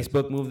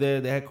Facebook moved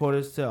their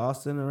headquarters to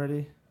Austin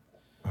already.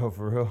 Oh,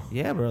 for real.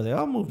 Yeah, bro, they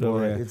all moved over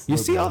Boy, there. it's You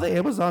so see all good. the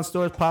Amazon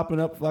stores popping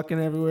up fucking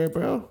everywhere,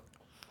 bro?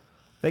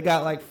 They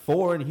got like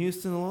 4 in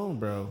Houston alone,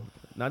 bro.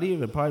 Not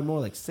even, probably more,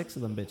 like 6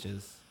 of them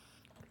bitches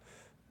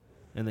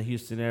in the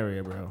Houston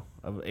area, bro,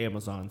 of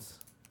Amazons.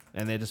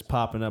 And they're just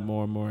popping up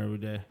more and more every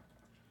day.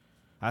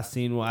 I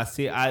seen one.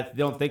 I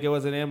don't think it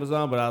was an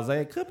Amazon, but I was like,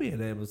 it could be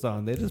an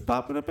Amazon. They're just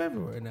popping up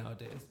everywhere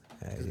nowadays.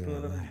 Hey, Just yeah,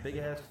 putting up man. big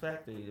ass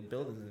factory, the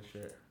buildings and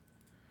shit.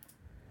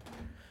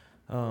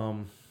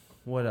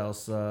 What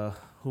else?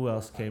 Who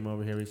else came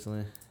over here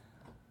recently?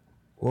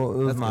 Well,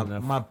 it was That's good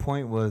enough. my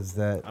point was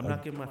that I'm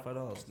not giving my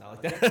 $5.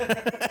 Not like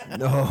that.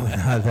 no,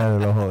 not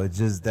that at all. It's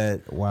just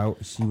that while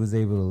she was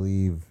able to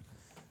leave,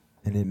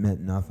 and it meant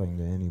nothing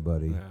to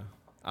anybody. Yeah.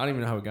 I don't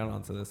even know how we got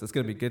onto this. It's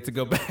gonna be good to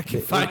go back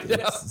and find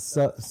out.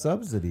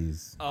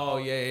 Subsidies. Oh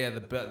yeah, the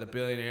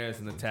billionaires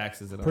and the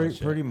taxes and all Pretty- that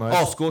shit. pretty much.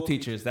 Oh, school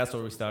teachers. That's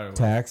what we started with.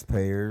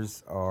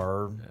 Taxpayers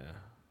are Yeah,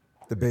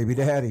 the baby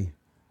daddy.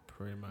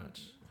 pretty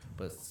much.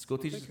 But school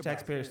teachers are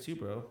taxpayers too,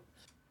 bro.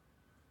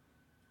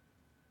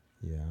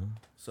 Yeah.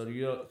 So do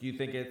you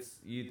think it's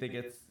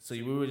so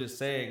we were just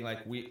saying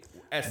like we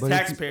as But if you-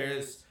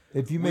 taxpayers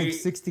If you make We-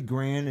 60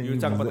 grand and you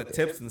were talking about li- the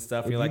tips and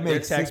stuff. if You're you like they're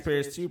make six-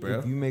 taxpayers too, bro.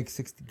 If you make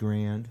 60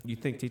 grand, You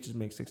think teachers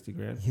make 60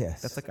 grand?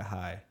 Yes. That's like a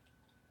high.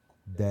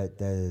 that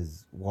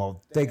is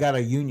well, they got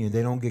a union.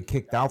 They don't get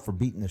kicked out for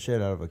beating the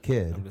shit out of a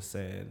kid. I'm just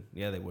saying.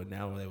 Yeah, they would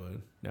now. They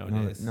would No,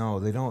 nowadays. no,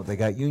 they don't. They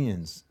got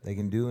unions. They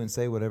can do and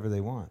say whatever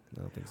they want.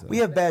 I don't think so. We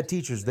have bad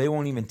teachers. They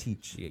won't even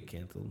teach. You get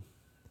canceled.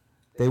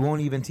 They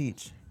won't even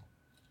teach.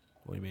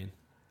 What do you mean?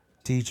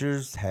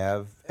 Teachers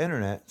have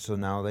internet, so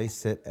now they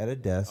sit at a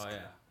desk. Oh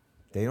yeah.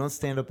 They don't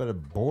stand up at a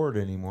board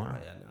Oh anymore.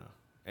 yeah, no.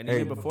 And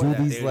Hey, even before do that,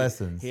 these dude,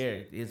 lessons.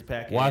 Here's a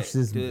packet. Watch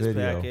this do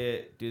video.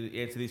 This packet.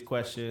 Answer these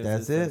questions.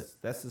 That's it?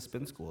 That's the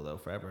spin school though,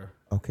 forever.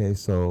 Okay,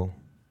 so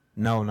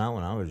no, not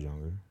when I was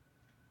younger.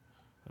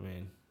 I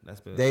mean,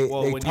 that's been. They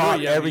when taught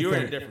you were young, you were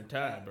in a everything. different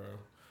time, bro.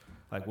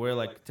 Like we're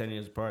like 10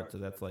 years apart, so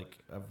that's like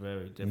a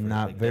very different.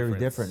 Not like, very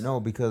difference. different. No,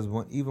 because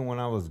even when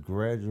I was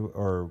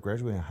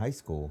graduating high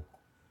school,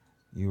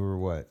 you were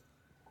what?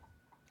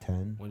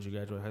 10? When did you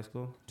graduate high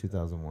school?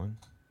 2001.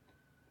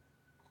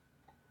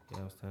 Yeah,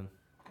 I was 10.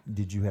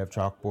 Did you have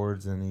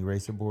chalkboards and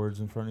eraser boards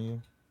in front of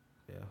you?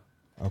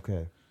 Yeah.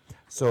 Okay.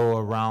 So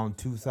around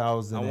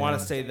 2000. I want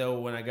to say though,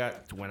 when I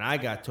got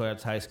to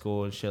high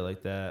school and shit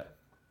like that,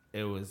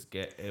 it was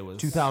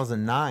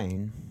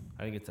 2009.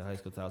 I didn't get to high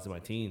school until I was in my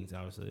teens,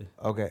 obviously.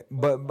 Okay,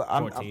 but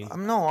I'm 14.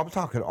 I'm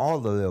talking all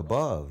of the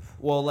above.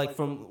 Well, like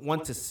from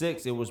 1 to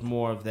 6, it was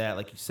more of that,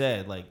 like you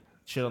said, like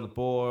shit on the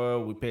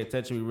board. We paid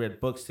attention. We read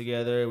books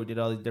together. We did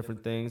all these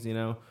different things, you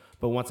know.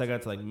 But once I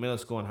got to like middle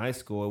school and high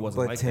school, it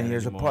wasn't But like 10 that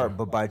years anymore. apart.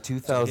 But by So get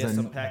 2000,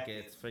 some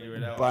packets, figure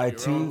it out by on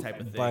your own type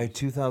of thing. by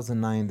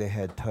 2009, they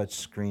had touch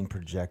screen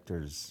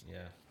projectors. Yeah.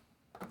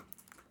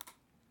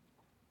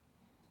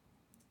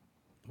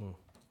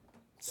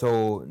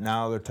 So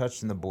now they're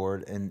touching the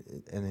board, and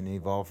then it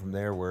evolved from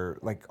there, where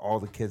like all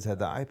the kids had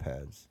the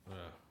iPads Yeah.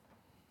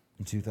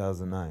 in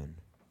 2009.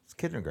 It's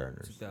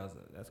kindergartners, 2000.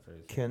 That's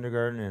crazy.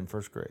 kindergarten and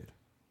first grade.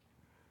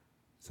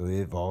 So it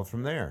evolved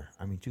from there.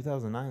 I mean,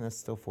 2009. That's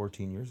still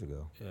 14 years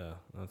ago. Yeah,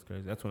 that's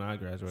crazy. That's when I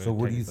graduated. So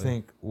what do you technically.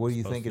 think? What do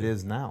you think it Supposed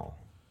is now?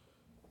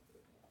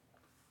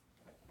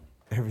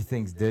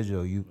 Everything's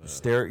digital. You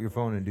stare at your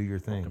phone and do your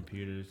thing.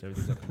 Computers,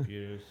 everything's on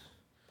computers.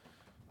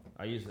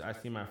 I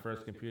see my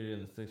first computer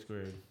in the 6th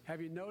grade.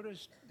 Have you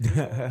noticed?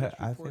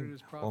 I think.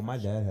 Well, my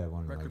dad had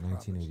one in like Record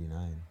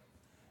 1989.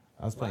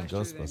 I was playing Last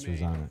year they Ghostbusters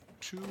made on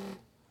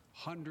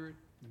it. $200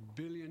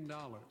 billion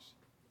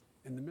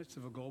in the midst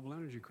of a global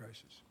energy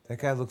crisis. That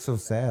guy looks so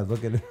sad.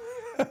 Look at it.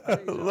 I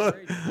think it's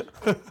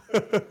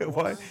outrageous.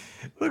 Why?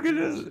 Look at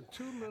It's this. a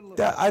too little of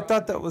That- a I thought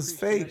product that was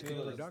increase fake.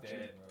 in production.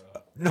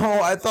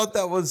 No, I thought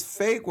that was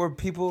fake. Where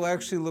people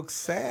actually look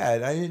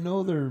sad. I didn't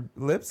know their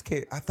lips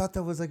came. I thought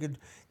that was like a.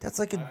 That's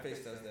like a. face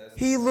does that.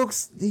 He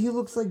looks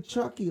like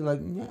Chucky.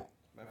 Like My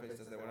face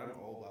does that. When I'm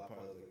old, I'll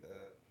probably look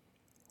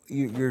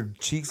that. your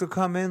cheeks will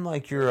come in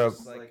like you're a.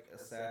 It's like a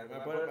sad. My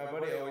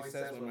buddy always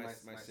says when my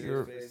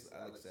You're- serious face,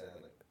 I look sad.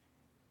 Like,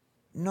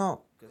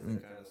 No, because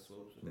it kind of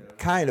swoops down.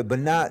 kind of, but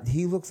not.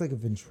 He looks like a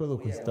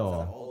ventriloquist Once I'm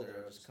doll. older,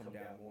 it'll just come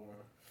down more.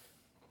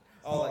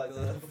 Oh, like the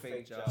little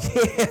fake jaw.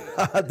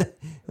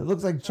 It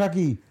looks like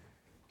Chucky.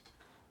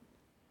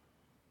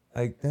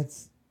 Like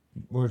that's.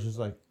 We're just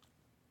like.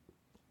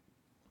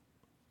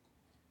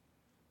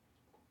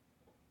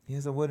 He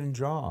has a wooden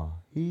jaw.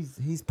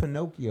 He's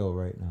Pinocchio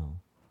right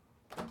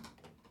now.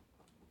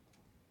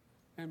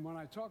 And when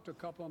I talk to a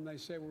couple of them, they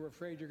say, we're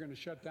afraid you're going to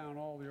shut down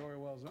all the oil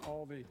wells,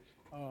 all the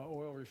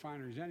oil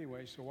refineries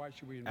anyway, so why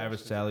should we invest Average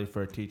in it? salary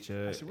for a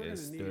teacher I said, we're gonna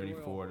is need oil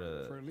 34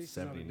 for at to least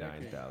another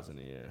 79,000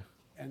 a year.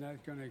 And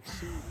that's going to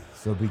exceed.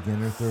 So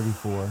beginner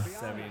 34.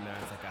 79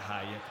 is like a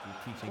high. You have to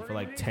be teaching for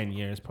like 10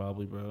 years,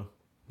 probably, bro.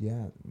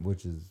 Yeah,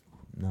 which is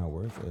not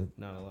worth it.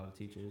 Not a lot of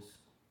teachers.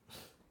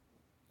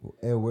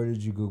 Hey, where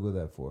did you Google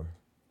that for?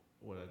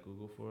 What I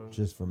Google for?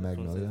 Just for This one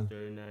Magnolia? says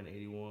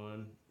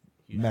 3981.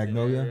 Houston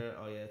Magnolia? area.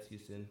 Oh yeah, it's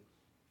Houston.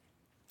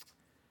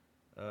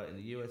 In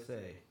the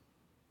USA,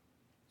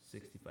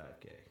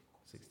 65K,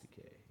 60K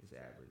is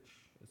average.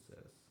 It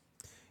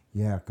says.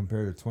 Yeah,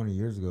 compared to 20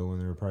 years ago when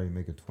they were probably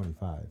making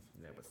 25.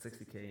 Yeah, but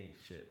 60K ain't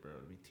shit, bro.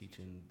 To be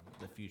teaching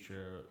the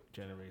future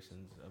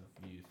generations of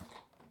youth,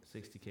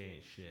 60K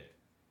ain't shit.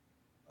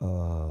 I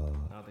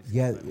don't think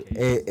Yeah,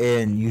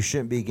 65K and you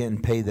shouldn't be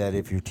getting paid that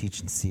if you're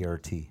teaching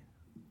CRT.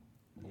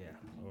 Yeah,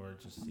 or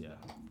just yeah.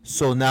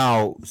 So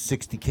now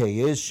 60K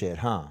is shit,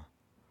 huh?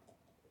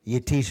 You're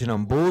teaching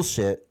them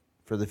bullshit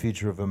for the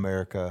future of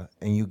America,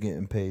 and you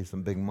getting paid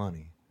some big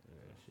money. Yeah,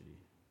 shitty.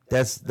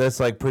 That's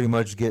like pretty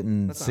much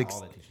getting That's not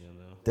all they teach them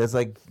though. That's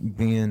like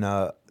being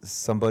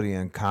somebody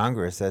in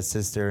Congress that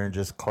sits there and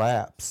just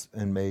claps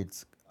and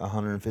makes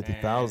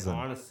 $150,000. And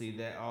honestly,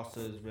 that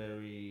also is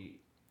very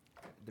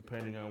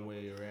depending on where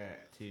you're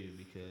at too,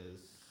 because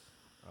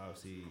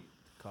obviously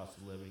cost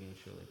of living and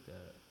shit like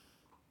that.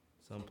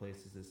 Some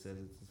places it says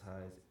it's as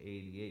high as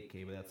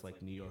 $88K, but that's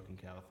like New York and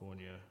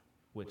California,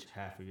 which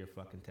half of your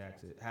fucking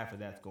taxes, half of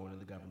that's going to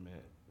the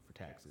government for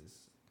taxes.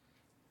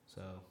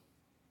 So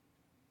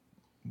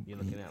you're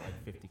looking at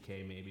like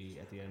 $50K maybe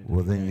at the end.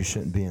 Well, of the then day. you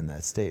shouldn't be in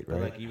that state, But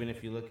right? like even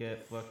if you look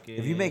at fucking,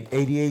 If you make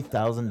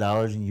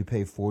 $88,000 and you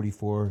pay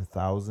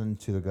 $44,000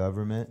 to the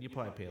government, you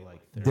probably pay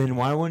like 30. then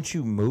why wouldn't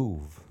you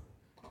move?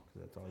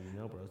 That's all you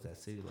know, bro. It's that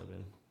city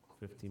living.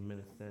 15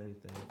 minutes to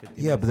anything.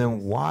 50 Yeah, but then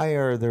minutes. why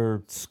are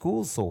their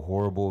schools so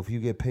horrible if you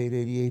get paid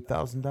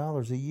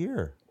 $88,000 a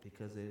year?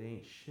 Because it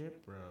ain't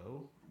shit,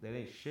 bro. That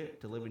ain't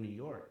shit to live in New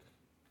York.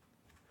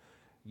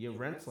 Your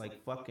rent's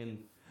like fucking.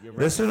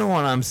 Listen to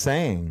what I'm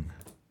saying.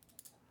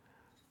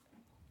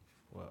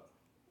 What?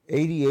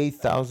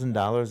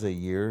 $88,000 a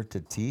year to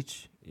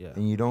teach, Yeah.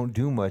 and you don't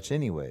do much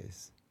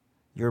anyways.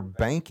 You're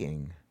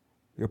banking.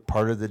 You're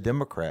part of the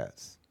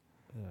Democrats.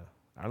 Yeah.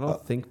 I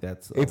don't think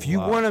that's. If you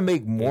want to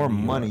make more in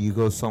New money, York. you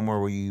go somewhere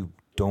where you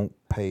don't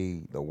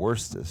pay the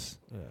worstest.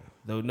 Yeah.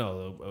 Though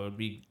no, it would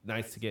be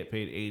nice to get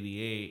paid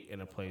 88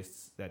 in a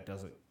place that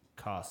doesn't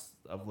cost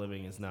of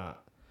living is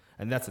not.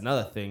 And that's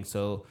another thing.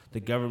 So the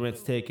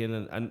government's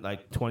taking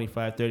like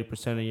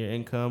 25-30% of your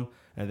income,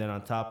 and then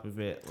on top of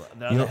it,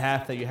 the other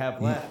half that you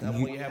have left, of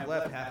what you have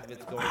left, half of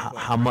it's going to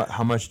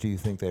How much do you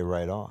think they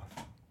write off?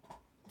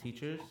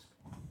 teachers.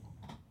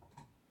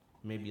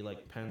 Maybe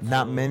like pencils.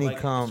 Not many like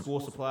come- school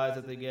supplies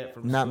that they get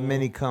from Not school,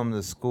 many come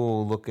to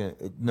school looking.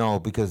 No,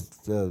 because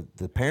the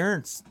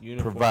parents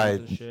uniforms provide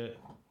and shit.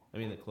 I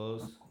mean the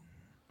clothes.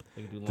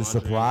 They can do the laundry.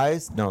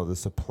 supplies. No, the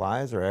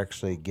supplies are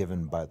actually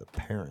given by the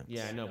parents.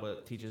 Yeah, I know,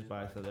 but teachers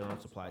buy their own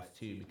supplies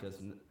too because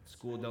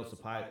school don't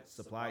supply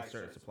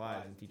certain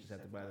supplies, and teachers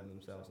have to buy them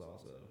themselves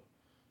also.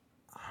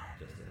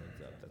 Just a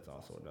heads up, that's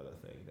also another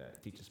thing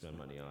that teachers spend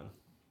money on.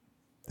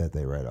 That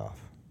they write off.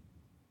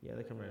 Yeah,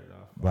 they can write it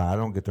off. But I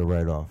don't get to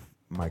write off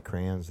my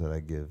crayons that I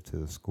give to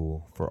the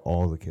school for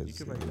all the kids.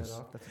 You can to write that use.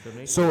 off. That's a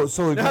donation. So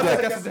if you got,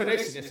 that's a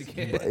donation. Yes, you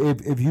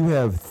can. if you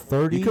have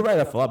 30, You can write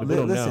off a lot, but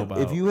people don't know listen, about.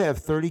 if you have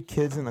 30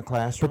 kids in the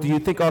classroom, But do you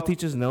think all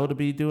teachers know to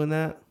be doing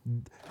that?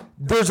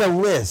 there's a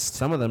list.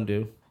 Some of them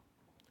do,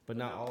 but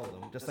not all of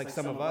them. Just like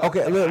some of us.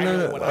 Okay, like, no, I no,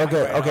 know no, what I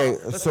okay, write okay,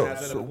 off. Listen, so-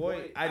 as so- a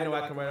boy, I know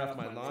I can write off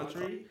my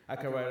laundry. I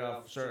can write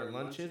off certain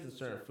lunches and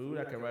certain food.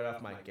 I can write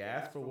off my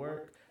gas for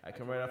work. I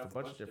can write off a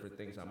bunch of different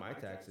things on my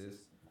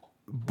taxes.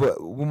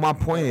 But well, my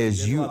point is,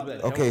 There's a you lot of people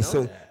that don't okay? know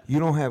So that. you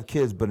don't have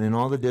kids, but in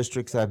all the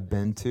districts I've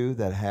been to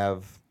that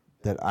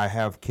I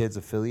have kids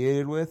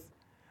affiliated with,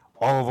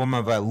 all of them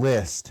have a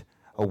list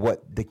of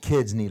what the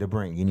kids need to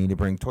bring. You need to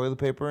bring toilet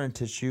paper and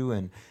tissue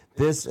and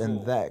this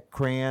and that,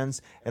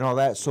 crayons and all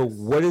that. So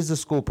what is the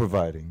school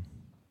providing?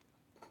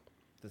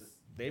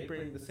 They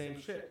bring the same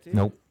shit too.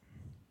 Nope.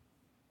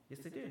 Yes,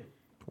 they do.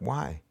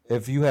 Why?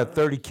 If you have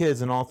 30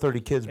 kids and all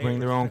 30 kids bring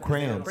their own They don't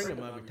crayons. bring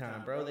them every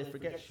time, bro. They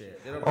forget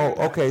shit. They don't Oh,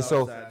 bring okay. pencils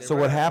So outside. They so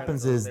run what out of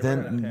happens pencils. is They run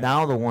out of then pens.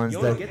 now the ones You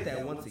only that get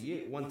that once a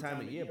year, one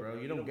time a year, bro.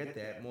 You don't get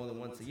that more than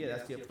once a year.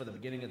 That's just for the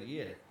beginning of the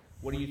year.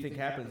 What do you think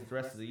happens the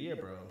rest of the year,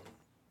 bro?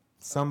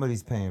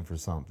 somebody's paying for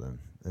something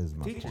is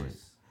my point.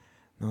 Teachers.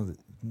 No,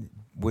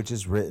 which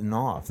is written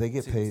off. They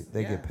get paid.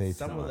 They get paid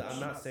Some too of much. I'm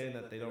not saying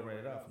that they don't write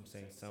it off. I'm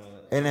saying some of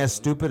them. And as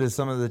stupid as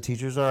some of the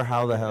teachers are,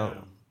 how the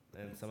hell?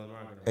 And some of them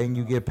aren't gonna. And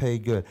you get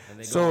paid good. And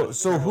they go So on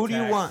so who do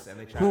you TurboTax want? and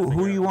they try to Who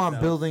figure do it you out want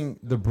themselves. building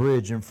the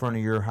bridge in front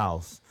of your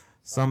house?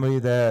 Somebody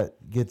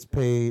that gets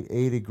paid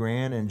 80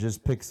 grand and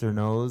just picks their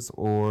nose,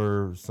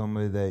 or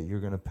somebody that you're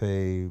gonna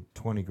pay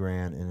 20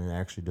 grand and it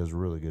actually does a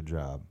really good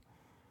job?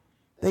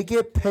 They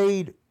get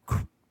paid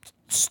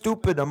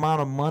stupid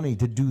amount of money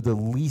to do the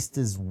least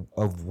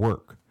of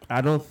work.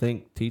 I don't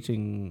think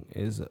teaching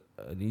is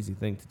an easy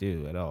thing to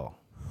do at all.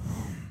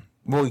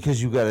 Well,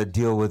 because you got to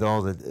deal with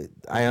all the.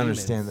 I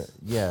understand that.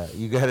 Yeah,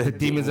 you got to.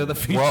 demons of the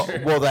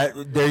future. Well,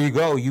 that there you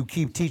go. You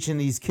keep teaching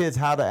these kids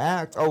how to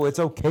act. Oh, it's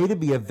okay to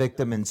be a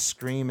victim and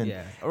scream and,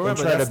 Yeah, and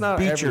remember try that's to not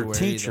beat your everywhere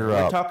teacher either.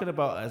 We're up. talking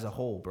about as a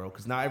whole, bro,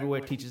 because not everywhere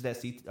teaches that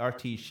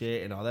CRT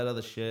shit and all that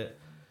other shit.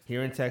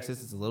 Here in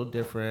Texas, it's a little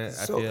different.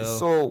 I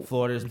feel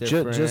Florida's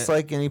different. Just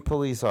like any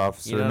police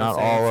officer, You know what I'm not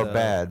saying? all are So,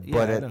 bad. yeah,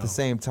 But I at know. the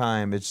same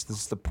time, it's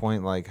just the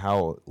point, like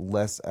how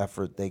less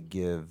effort they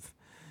give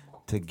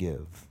to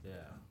give Yeah.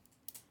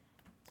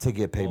 to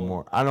get paid Well,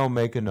 more. I don't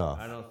make enough.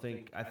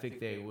 I think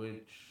they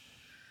would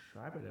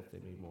strive it if they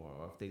made more,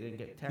 or if they didn't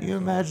get taxed. You so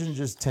imagine much.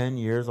 just 10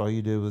 years, all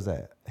you did was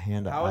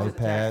hand an How is a iPad.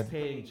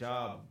 tax-paying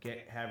job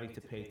having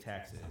to pay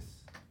taxes?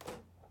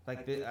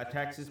 Like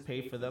taxes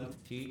pay for them to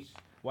teach.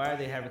 Why are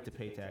they having to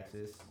pay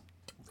taxes?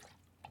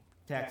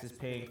 Taxes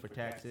paying for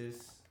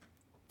taxes.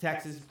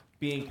 Taxes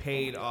being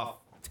paid off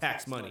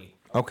tax money.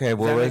 Okay, Does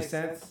well, that make it's,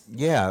 sense?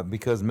 yeah,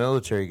 because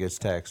military gets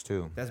taxed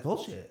too. That's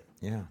bullshit.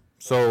 Yeah.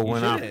 So You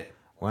when shouldn't.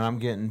 I'm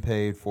getting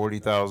paid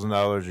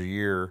 $40,000 a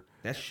year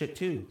That's shit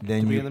too.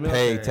 Then to be you in the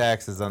pay military.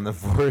 taxes on the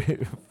That's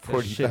shit,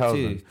 40,000.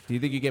 too. Do you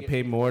think you get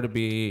paid more to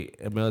be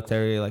a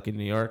military like in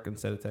New York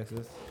instead of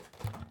Texas?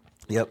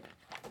 Yep.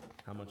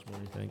 How much more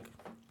do you think?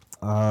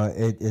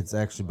 It's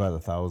actually by the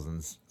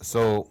thousands.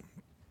 So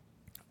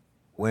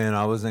when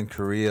I was in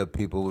Korea,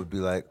 people would be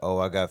like, "Oh,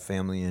 I got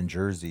family in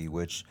Jersey,"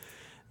 which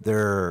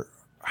their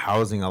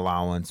housing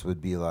allowance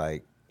would be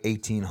like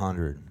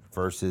 $1,800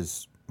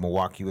 versus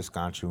Milwaukee,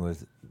 Wisconsin,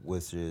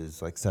 which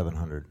is like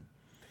 $700.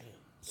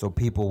 So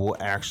people will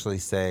actually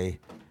say,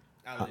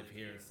 I live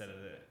here instead of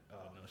it. Oh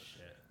no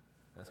shit.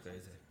 That's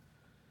crazy.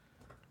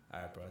 All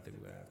right, bro. I think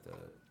we're gonna have to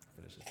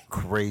finish this.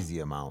 crazy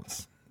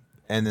amounts.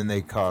 And then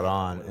they caught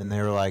on, and they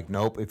were like,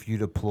 "Nope, if you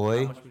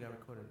deploy." How much we got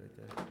recorded right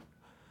there?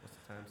 What's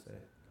the time say?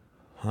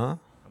 Huh?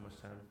 How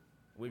much time?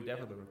 We've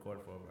definitely been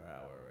recording for over an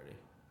hour already.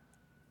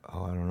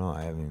 Oh, I don't know.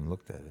 I haven't even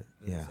looked at it.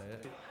 Does it Yeah. say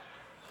it?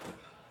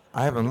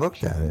 I haven't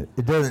looked at it.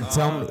 It doesn't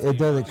tell me. It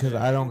doesn't because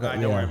I don't got.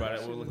 Don't worry Yeah. about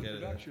it. We'll look at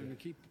it. Production to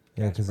keep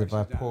Yeah, gas because if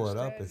I prices down. pull it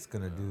up, Instead, it's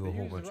gonna do a they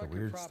whole use the bunch of record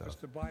weird profits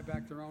stuff. to buy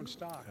back their own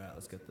stock, All right,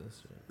 let's get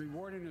this.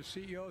 rewarding the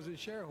CEOs and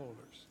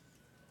shareholders.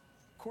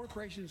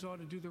 Corporations ought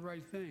to do the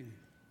right thing.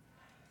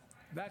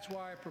 That's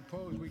why I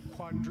propose we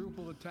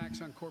quadruple the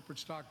tax on corporate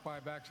stock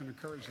buybacks and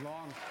encourage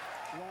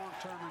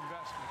long-term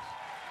investments.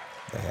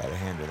 They had a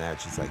hand in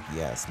that. She's like,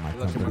 "Yes, my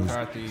Look, company's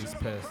McCarthy's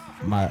pissed.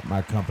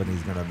 my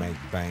company's gonna make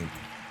bank,"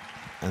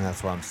 and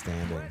that's why I'm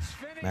standing.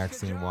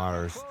 Maxine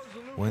Waters.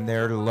 When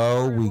they're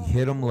low, we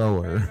hit them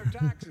lower.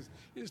 Taxes.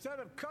 Instead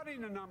of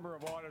cutting the number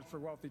of audits for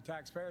wealthy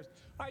taxpayers,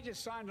 I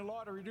just signed a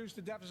law to reduce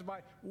the deficit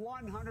by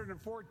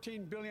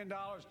 $114 billion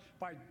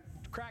by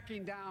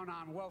cracking down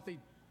on wealthy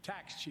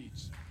tax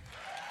cheats.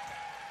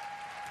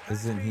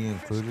 Isn't he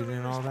included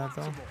in all that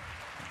though? Responsible.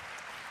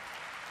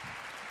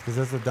 Because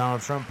that's what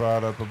Donald Trump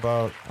brought up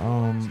about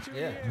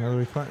Yeah.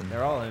 Hillary Clinton.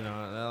 They're all in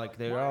on it.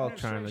 They're My all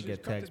trying to administration's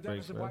get cut tax the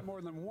breaks, deficit bro. by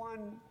more than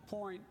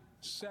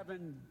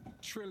 $1.7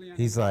 trillion.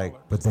 He's like,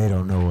 "But they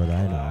don't know what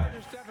I know."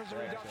 Largest deficit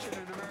reduction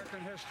in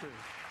American history.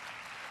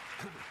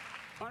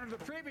 Under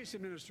the previous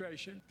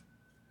administration,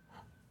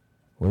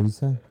 What did he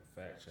say?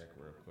 Fact check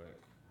real quick.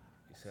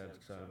 He said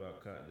something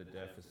about cutting the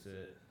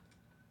deficit.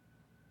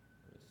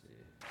 Let's see.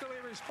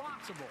 fiscally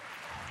responsible.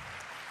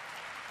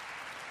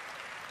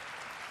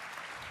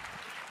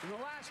 In the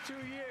last 2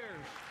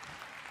 years,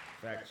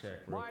 Fact check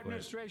real my quick.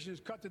 administration has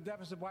cut the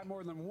deficit by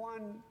more than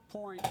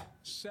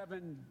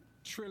 $1.7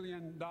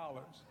 trillion.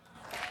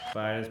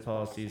 Biden's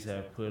policies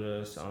have put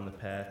us on the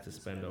path to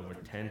spend over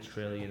 $10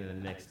 trillion in the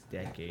next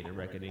decade, a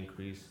record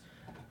increase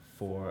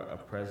for a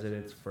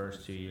president's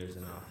first 2 years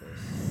in office.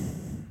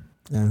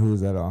 And who was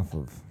that off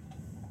of?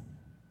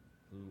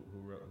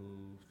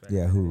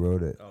 Who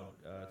wrote it? Oh,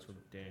 it's from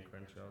Dan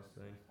Crenshaw's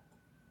thing.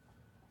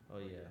 Oh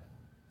yeah,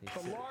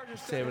 The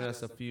largest saving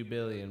us a few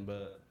billion,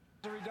 but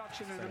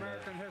reduction in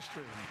American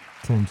history.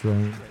 10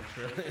 trillion.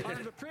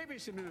 Under the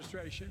previous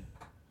administration,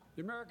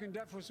 the American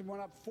deficit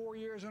went up 4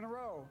 years in a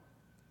row.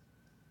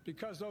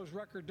 Because those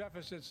record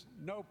deficits,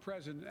 no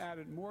president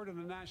added more to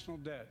the national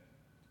debt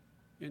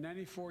in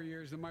any 4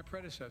 years than my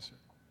predecessor.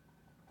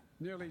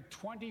 Nearly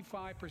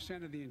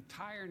 25% of the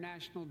entire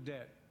national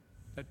debt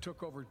that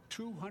took over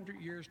 200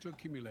 years to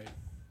accumulate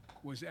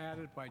was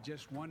added by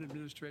just one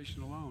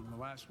administration alone, the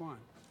last one.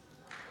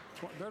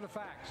 They're the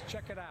facts.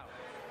 Check it out.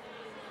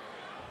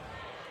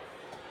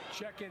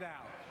 Check it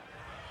out.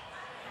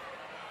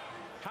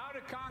 How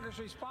did Congress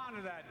respond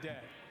to that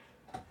debt?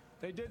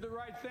 They did the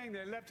right thing.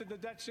 They lifted the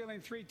debt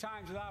ceiling 3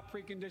 times without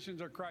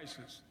preconditions or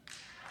crisis.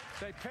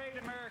 They paid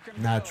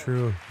American Not bills.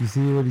 true. You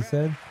see what he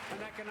said? An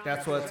economic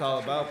that's what it's all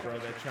disaster. about, bro.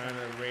 They're trying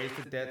to raise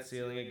the debt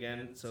ceiling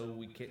again, so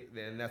we can,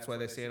 and that's why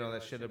they're saying all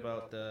that shit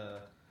about the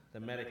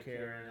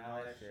Medicare and all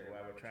that shit. Why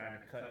we're trying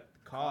to cut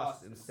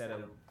costs instead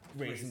of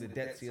raising the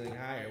debt ceiling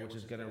higher, which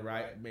is gonna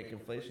make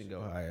inflation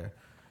go higher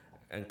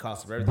and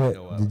cost of everything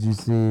go But up. did you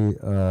see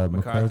McCarthy,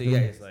 McCarthy? yeah,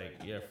 he's like,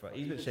 yeah,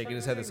 he's been shaking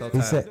his head this whole He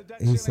time. said- The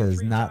debt he ceiling says,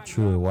 3 "Not times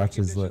true." without Watch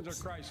his preconditions or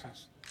lips.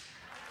 crisis.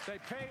 They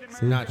paid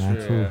See? Not American true.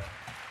 Not true. Yeah.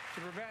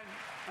 to prevent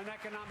an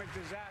economic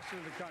disaster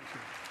in the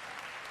country.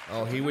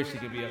 Oh, he wished he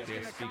could be up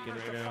there speaking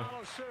right now.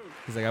 Follow suit.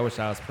 He's like, I wish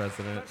I was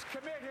president. Let's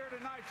commit here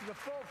tonight to the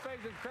full faith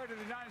and credit of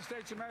the United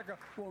States of America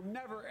will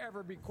never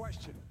ever be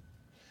questioned.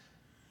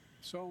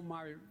 So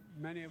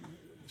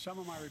some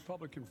of my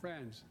Republican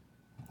friends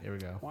Here we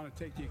go. want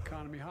to take the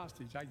economy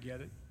hostage. I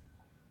get it,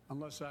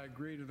 unless I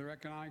agree to their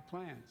economic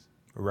plans.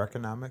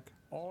 Economic?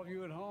 All of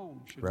you at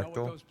home should know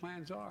Rectal? what those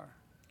plans are.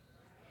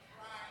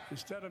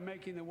 Instead of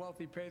making the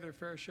wealthy pay their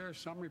fair share,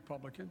 some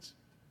Republicans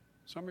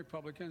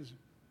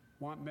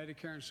want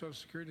Medicare and Social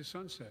Security to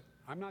sunset.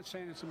 I'm not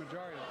saying it's a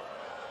majority.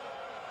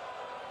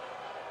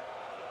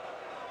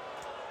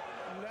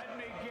 Let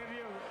me give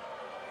you,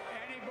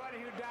 anybody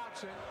who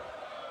doubts it,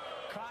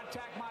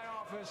 contact my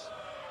office.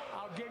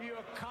 I'll give you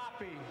a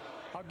copy.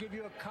 I'll give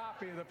you a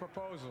copy of the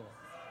proposal.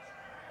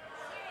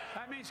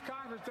 That means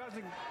Congress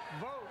doesn't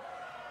vote.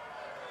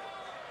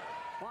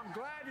 Well, I'm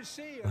glad to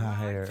see you. I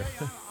Higher.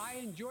 tell you, I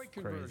enjoy Crazy,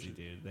 conversion.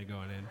 dude. They're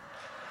going in.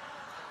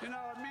 You know,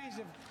 it means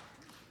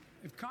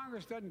if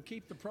Congress doesn't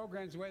keep the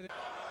programs the way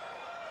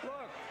they...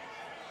 Look,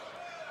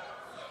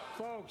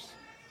 folks,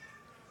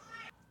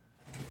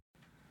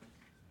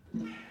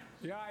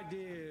 the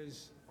idea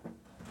is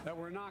that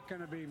we're not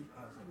going to be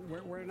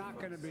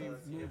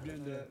moved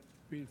into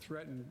being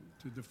threatened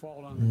to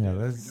default on the Yeah, debt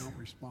if that's- we don't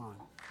respond.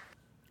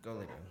 Go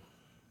later.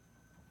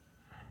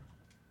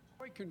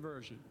 Point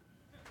conversion.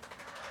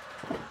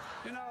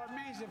 You know, it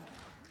means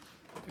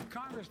if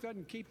Congress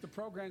doesn't keep the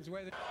programs the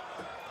way they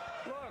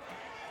look,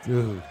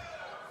 Dude,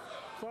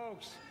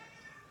 folks,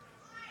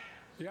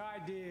 the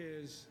idea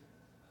is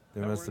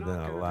there that must we're have been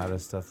not a gonna lot be-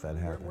 of stuff that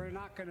we're happened.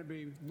 not going to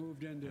be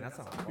moved into That's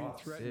on being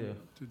Fox, threatened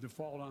too. to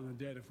default on the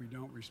debt if we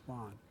don't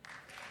respond.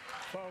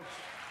 Folks,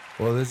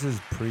 Well, this is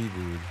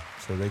previewed,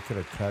 so they could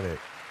have cut it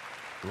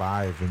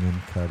live and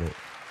then cut it.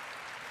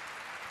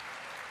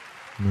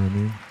 You know what I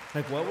mean?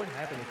 Like, what would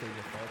happen if they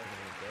defaulted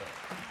on the debt?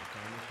 The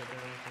Congress shut down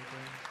or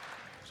something?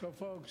 so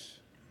folks,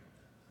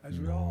 as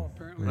we all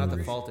apparently Not agree,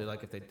 defaulted,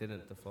 like if they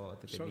didn't default, I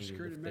think Social they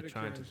Security, needed, if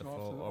they're trying to Medicare is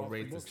default off or the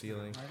raise the books now,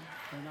 ceiling. right?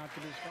 They're not to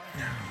be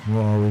stopped.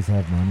 We'll always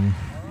have money.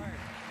 All right.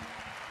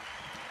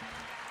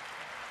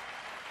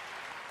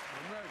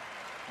 I'm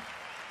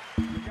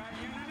ready. We got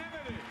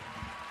unanimity.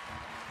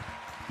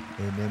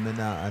 Anemone.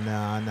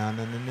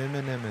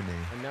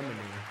 Anemone.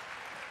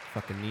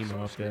 Fucking Nemo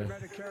Social up there.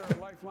 Security, Medicare,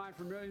 a lifeline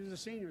for millions of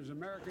seniors.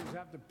 Americans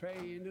have to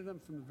pay into them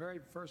from the very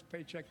first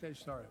paycheck they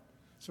started.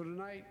 So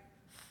tonight,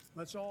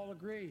 let's all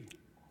agree,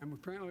 and we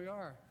apparently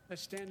are.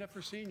 Let's stand up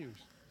for seniors.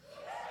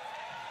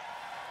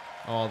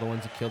 All the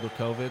ones that killed with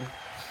COVID.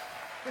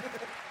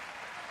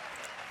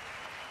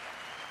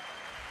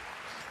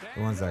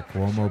 The ones that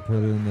Cuomo put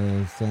in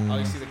the same. Oh,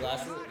 you see the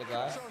glasses? The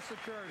glass? Social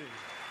Security.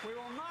 We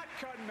will not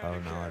cut Medicare.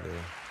 Oh, no, I do.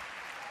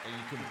 And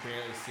you can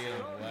barely see it on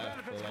Those the left,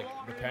 benefits but like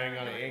belong to the depending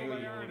on the American angle, people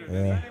you that want earn to.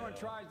 it. Yeah. If anyone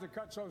tries to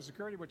cut Social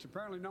Security, which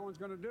apparently no one's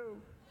going to do,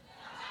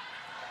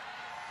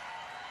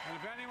 and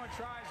if anyone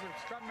tries to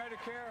cut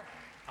Medicare,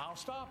 I'll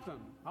stop them.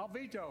 I'll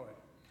veto it.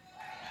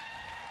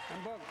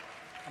 And look,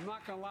 I'm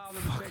not going to allow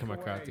them to Fucking take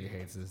McCarthy away.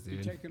 hates this be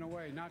dude. taken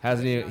away. Not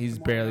Hasn't today, he- not he's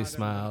tomorrow, barely not ever.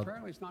 smiled.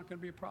 Apparently, it's not going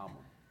to be a problem.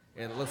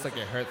 It looks like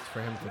it hurts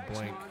for him to Next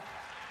blink. month,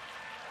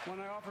 when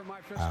I offer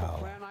my fiscal Ow.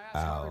 plan, I ask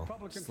my Ow.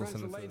 Republican Just friends to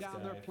listening lay this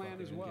down their guy plan as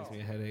fucking well. gives me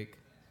a headache.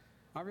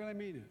 I really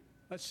mean it.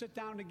 Let's sit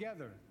down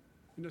together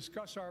and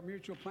discuss our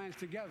mutual plans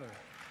together.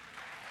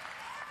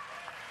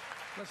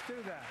 Let's do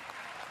that.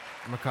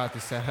 McCarthy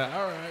said,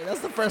 "All right."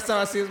 That's the first time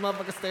I see this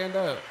motherfucker stand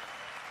up.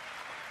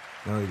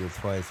 No, he did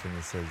twice when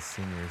he said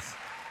seniors.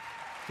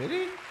 Did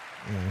he?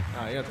 Yeah.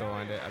 Oh, you have to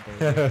rewind it. I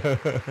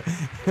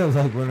believe. It was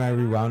like when I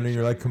rewound it,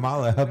 you're like,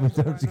 Kamala, help me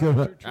don't you go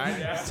back.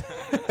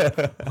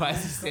 Why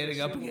is he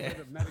standing up Of again?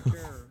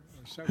 Medicare or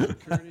Social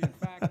Security. In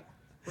fact,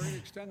 we're going to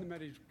extend the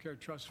Medicare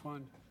Trust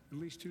Fund at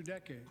least 2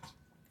 decades,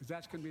 because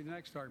that's going to be the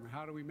next argument.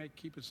 How do we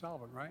keep it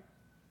solvent, right?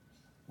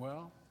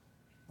 Well,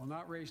 we'll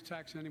not raise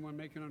tax on anyone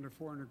making under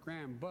 400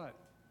 grand, but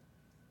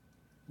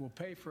we'll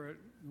pay for it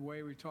the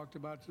way we talked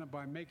about tonight,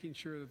 by making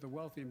sure that the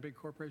wealthy and big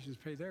corporations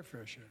pay their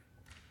fair share.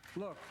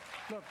 Look.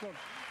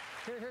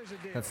 Here's the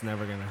deal. That's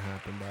never gonna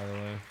happen, by the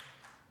way.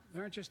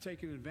 They aren't just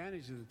taking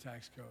advantage of the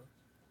tax code.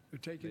 They're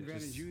taking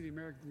advantage of you, the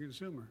American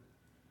consumer.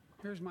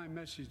 Here's my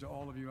message to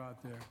all of you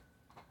out there.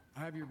 I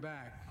have your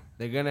back.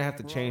 They're gonna have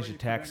to We're change the already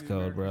tax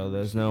preventing code, bro. Americans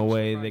There's from no receiving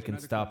way they surprise can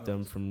medical stop them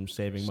bills. from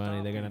saving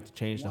money. They're gonna have to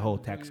change the whole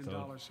tax $1 code.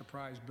 billion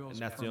surprise bills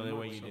And that's the per only way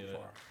month you so do it.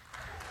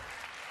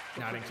 far.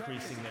 Not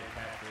increasing their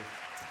taxes.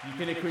 You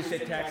can increase their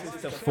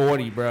taxes to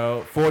 40,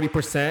 bro.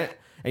 40%.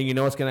 And you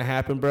know what's gonna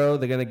happen, bro?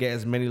 They're gonna get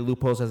as many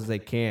loopholes as they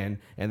can,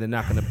 and they're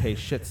not gonna pay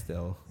shit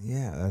still.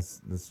 Yeah,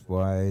 that's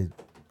why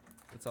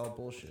It's all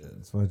bullshit.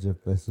 Jeff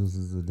Bezos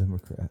is a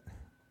Democrat.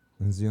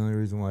 That's the only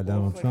reason why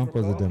Donald Trump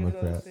was a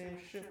Democrat. Same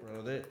shit,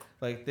 bro.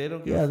 They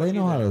don't. Give Yeah, a fuck they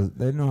know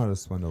either. how to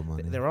swindle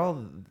money. They're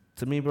all,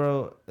 to me,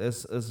 bro.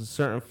 There's a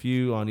certain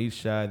few on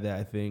each side that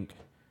I think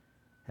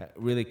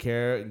really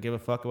care and give a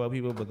fuck about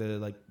people, but they're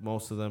like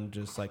most of them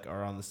just like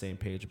are on the same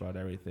page about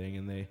everything,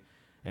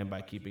 and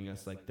by keeping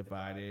us like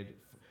divided,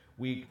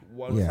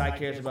 one Yeah, side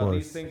cares of about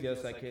these course. things, the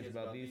other side cares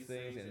about these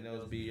things, and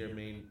those be your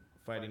main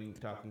fighting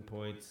talking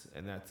points,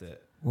 and that's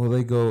it. Well,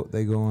 they go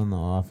in the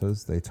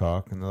office, they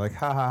talk, and they're like,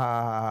 ha ha ha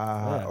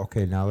ha ha. Yeah.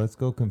 Okay, now let's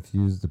go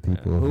confuse the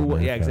people. of Yeah,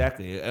 America.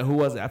 exactly. And who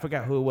was it? I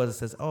forgot who it was. It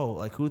says, oh,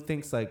 like who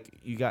thinks like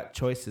you got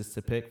choices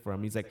to pick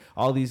from? He's like,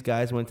 all these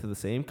guys went to the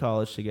same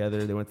college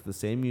together. They went to the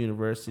same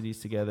universities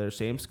together,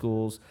 same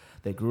schools.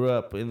 They grew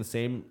up in the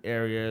same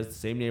areas, the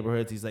same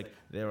neighborhoods. He's like,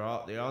 they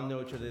all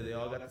know each other. They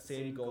all got the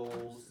same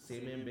goals,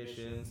 same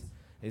ambitions.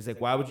 And he's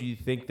like, why would you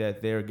think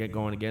that they're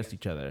going against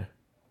each other?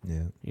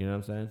 Yeah. You know what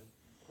I'm saying?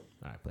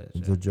 All right, play that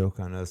It's shit. a joke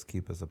on us,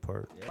 keep us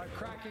apart. By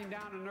cracking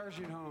down on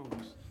nursing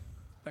homes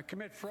that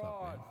commit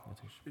fraud,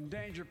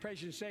 endanger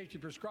patient safety,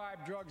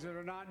 prescribe drugs that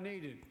are not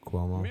needed.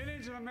 Cuomo.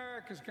 Millions of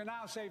Americans can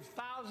now save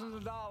thousands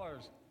of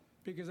dollars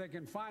because they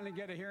can finally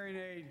get a hearing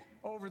aid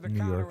over the New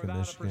counter York and without a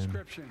Michigan.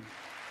 prescription.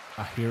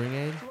 A hearing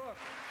aid? Look,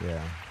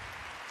 Yeah.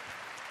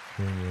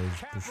 Hearing aids,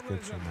 Capitalism.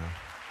 prescription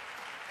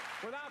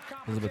now. without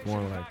Elizabeth competition,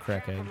 Warren without like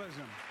crackhead.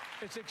 capitalism,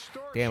 it's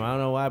extortion. Damn, I don't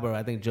know why, bro.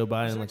 I think Joe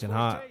Biden It's looking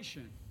hot.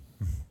 exploitation.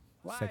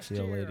 Sexy Last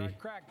old year, lady. I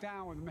cracked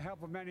down with the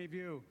help of many of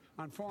you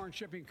on foreign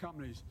shipping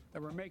companies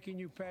that were making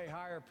you pay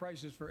higher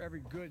prices for every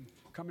good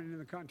coming into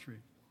the country.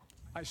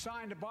 I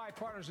signed a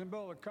bipartisan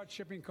bill that cut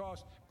shipping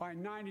costs by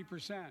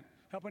 90%,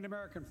 helping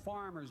American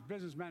farmers,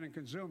 businessmen, and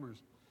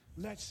consumers.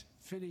 Let's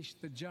finish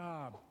the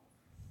job.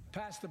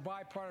 Pass the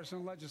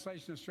bipartisan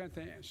legislation to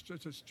strengthen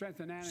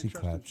antitrust She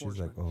clapped. She's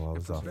like, enforcement. "Oh, I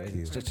was and off prevent-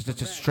 cue." and Just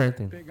prevent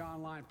strengthen. Big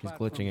online He's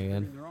platforms glitching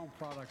again. giving their own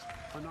products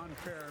an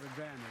unfair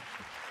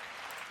advantage.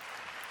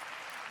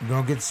 You're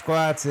gonna get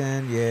squats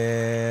in.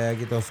 Yeah,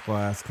 get those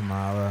squats,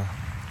 Kamala.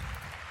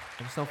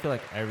 I just don't feel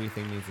like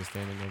everything needs a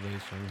standing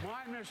ovation.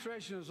 My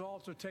administration is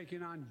also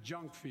taking on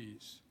junk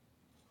fees,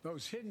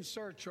 those hidden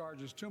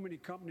surcharges too many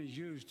companies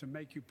use to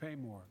make you pay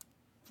more.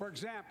 For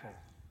example,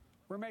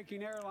 we're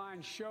making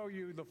airlines show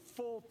you the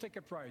full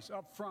ticket price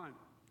up front,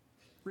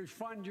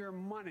 refund your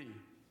money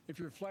if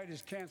your flight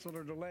is canceled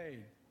or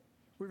delayed.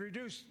 We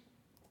reduced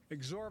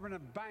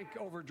exorbitant bank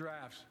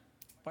overdrafts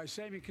by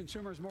saving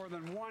consumers more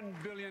than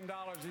 $1 billion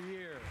a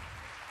year.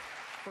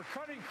 We're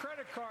cutting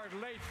credit card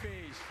late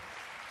fees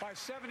by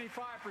 75%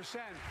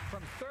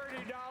 from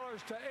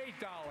 $30 to $8.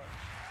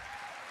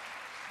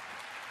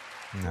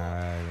 Nah,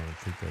 I don't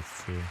think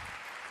that's true.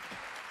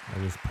 I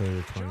just paid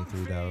a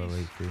 $23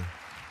 late fee.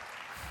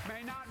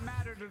 May not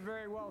matter to the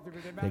very wealthy,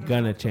 but they They're matter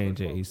gonna to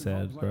change it, folks he in said,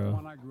 homes like the bro.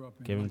 one I grew up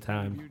in, Give him like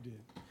many of time. you did.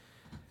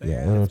 They Yeah,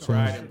 had it'll to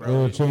Biden, change. bro.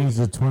 It'll change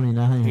to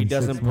 29. He in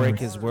doesn't 6 break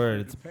months. his word.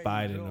 It's To pay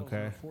Biden, bills okay?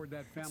 and afford that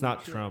It's family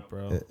not trip. Trump,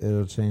 bro.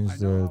 It'll change I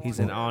know the. He's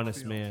an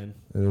honest man.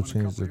 It'll When a change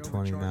to company overcharges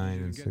 29 you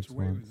in and gets 6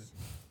 away with months.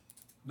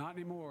 it. Not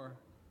anymore.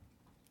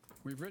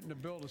 We've written a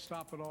bill to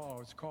stop it all.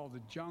 It's called the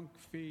Junk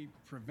Fee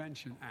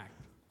Prevention Act.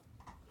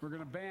 We're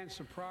going to ban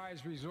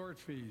surprise resort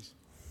fees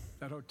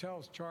that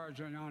hotels charge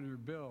on your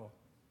bill.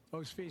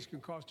 Those fees can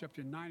cost you up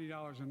to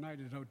 $90 a night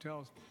at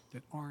hotels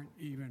that aren't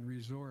even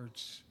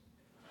resorts.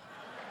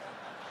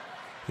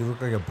 You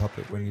look like a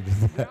puppet when you did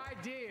The that.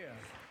 idea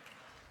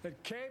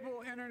that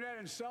cable, internet,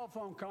 and cell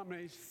phone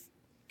companies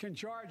can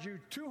charge you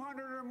 $200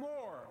 or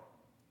more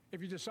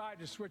if you decide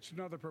to switch to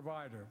another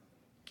provider.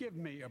 Give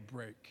me a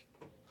break.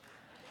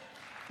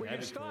 We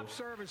can stop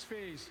service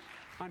fees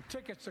on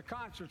tickets to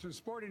concerts and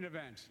sporting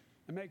events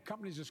and make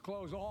companies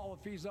disclose all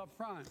the fees up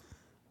front.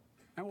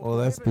 And we'll Well,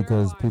 that's prohibit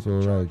because airlines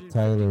people from are charging like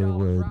Tyler $50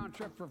 would round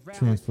trip for families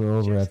transfer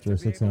over just after a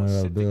to be able to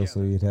 $600 sit bill, so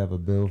together. you'd have a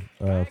bill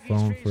Baggage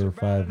phone fees for are bad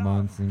 5 enough.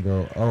 months and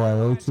go, oh, I owe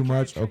Airlines too can't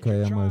much. treat Okay,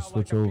 your I'm gonna child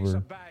switch like a piece over.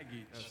 of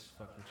baggage.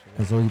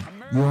 And so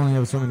you only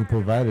have so many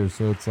providers,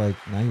 so it's like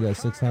now you got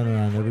 600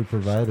 on every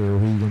provider.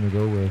 Who you gonna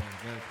go with?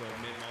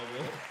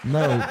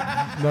 No,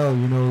 no,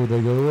 you know who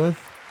they go with?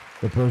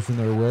 The person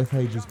they're with.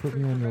 Hey, just put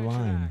me on your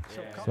line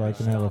so I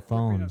can have a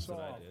phone.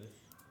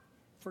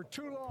 For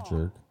too long,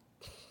 Jerk.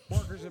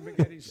 workers have been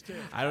getting stiff.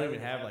 I don't even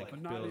have like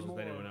But not bills with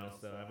anymore. anyone else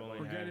though. I've only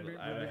We're had getting-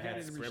 I've we're had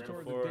beginning to Sprint restore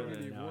the before, and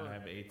dignity then of now work. I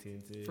have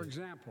AT&T. For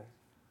example,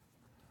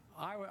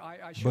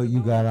 I should But have you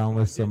known got this on when I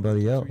with did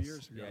somebody 2 else.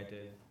 years ago. Yeah, I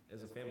did.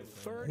 As a family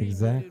friend. 30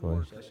 Exactly. million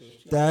workers.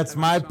 That's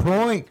my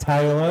point, I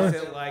Tyler.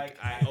 wasn't like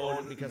I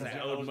owed because I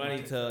owed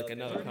money to like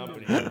another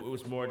company. It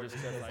was more just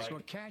because So a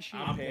like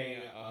cashier I'm paying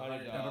at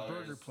a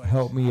burger $100. place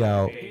Help me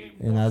out,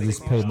 and I'll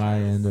just pay my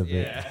end of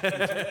it.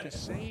 Yeah. the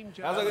same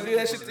job. I was like, do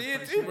that shit to you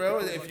too, bro.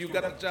 If you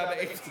got the job at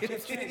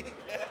AT&T.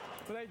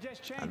 But they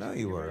just changed I know it.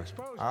 you were were.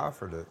 exposed. I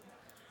offered it.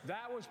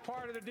 That was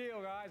part of the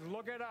deal, guys.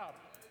 Look it up.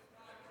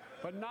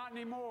 But not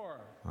anymore.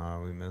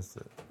 Oh, we missed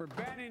it. We're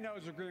banning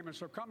those agreements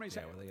so companies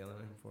Yeah, what are they yelling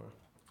at him for?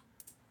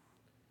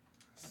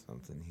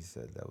 Something he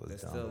said that was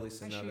There's still at dumb.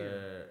 least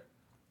another.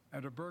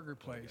 at a burger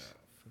place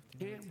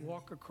can't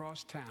walk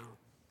across town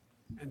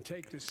and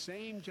take the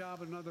same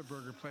job at another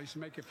burger place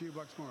and make a few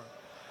bucks more.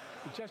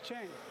 It just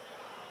changed.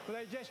 But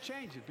they just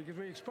changed it because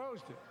we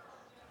exposed it.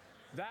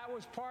 That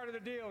was part of the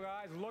deal,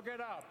 guys. Look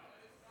it up.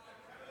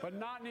 But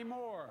not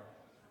anymore.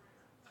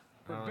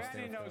 We're don't understand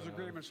banning what's those going on.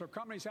 agreements so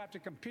companies have to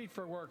compete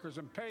for workers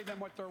and pay them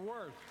what they're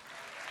worth.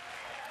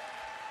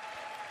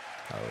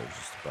 I was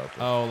just about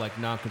to. Oh, like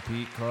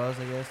non-compete clause,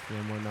 I guess.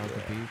 No more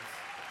non-competes.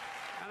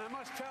 And I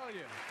must tell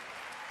you,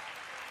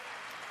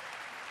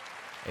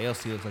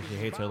 ALC looks like she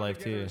hates her bound to life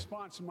get a too.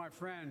 response from my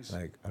friends.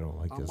 Like, I don't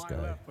like On this my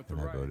guy, left, but the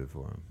and I right. voted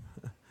for him.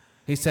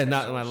 He said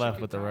not to my So left,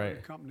 sick but the and tired right.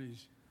 of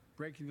companies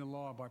breaking the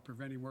law by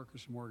preventing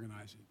workers from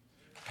organizing.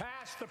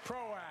 Pass the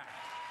PRO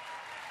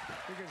Act.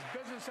 Because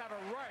business have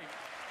a right.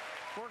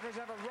 Workers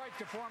have a right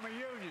to form a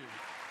union.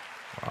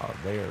 Wow,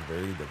 they are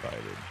very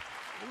divided.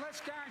 And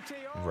let's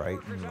guarantee all Right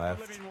workers and have a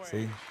left. living wage.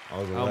 See?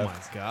 All the Oh my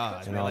left.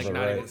 God, And they're all like the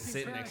not right. even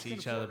sitting next to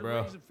each other,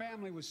 bro. Raise a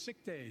family with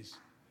sick days,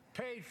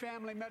 paid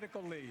family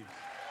medical leave,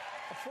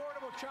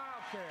 affordable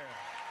child care.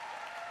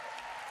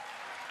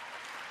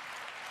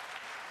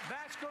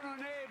 That's going to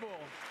enable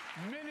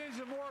millions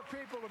of more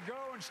people to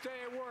go and stay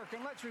at work.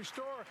 And let's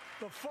restore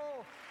the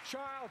full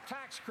child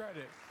tax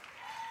credit,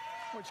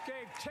 which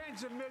gave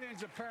tens of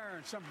millions of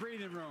parents some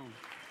breathing room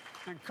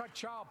and cut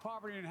child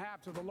poverty in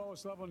half to the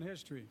lowest level in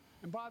history.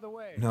 And by the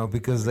way, No,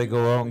 because they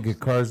go out and get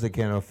cars they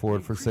can't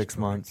afford for increase 6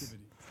 months.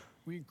 productivity.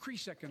 We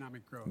increase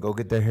economic growth. Go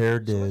get their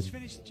hair So let's did.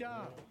 finish the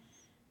job.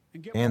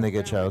 And And more they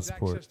get child families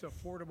support. access to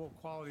affordable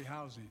quality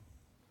housing.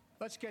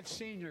 Let's get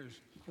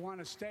seniors who want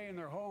to stay in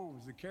their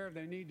homes the care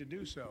they need to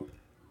do so.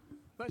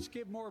 Let's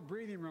give more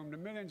breathing room to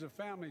millions of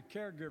family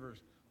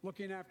caregivers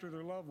looking after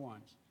their loved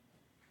ones.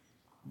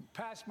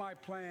 Pass my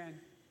plan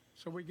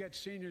so we get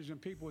seniors and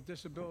people with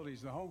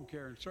disabilities the home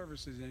care and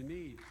services they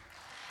need.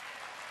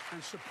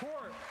 And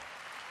support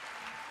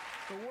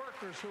the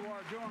workers who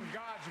are doing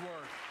God's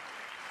work.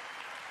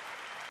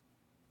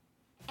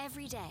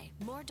 Every day,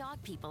 more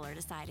dog people are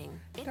deciding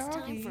it's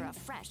time for a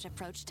fresh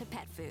approach to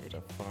pet food.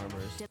 The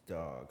farmer's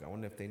dog. I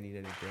wonder if they need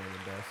any brand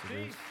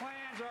ambassadors. These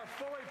plans are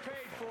fully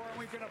paid for and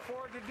we can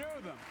afford to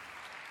do them.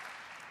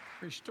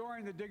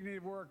 Restoring the dignity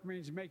of work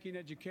means making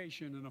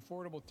education an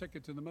affordable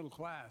ticket to the middle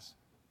class.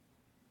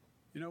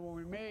 You know, when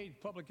we made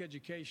public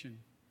education,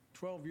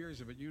 12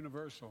 years of it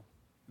universal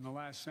in the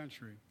last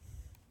century,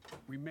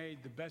 we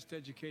made the best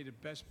educated,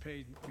 best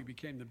paid, we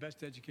became the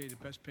best educated,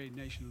 best paid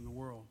nation in the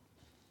world.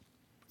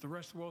 But the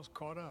rest of the world's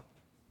caught up.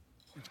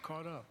 It's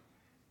caught up.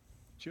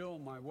 Jill,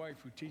 my wife,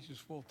 who teaches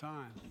full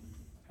time,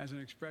 has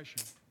an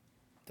expression.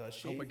 Does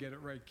she? Hope I get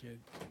it right, kid.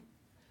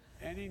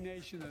 Any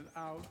nation that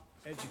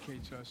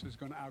out-educates us is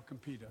going to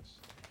outcompete us.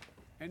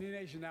 Any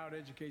nation that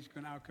out-educates is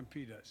going to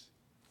outcompete us.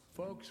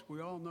 Folks,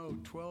 we all know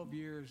 12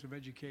 years of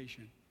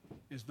education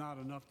is not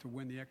enough to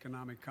win the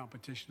economic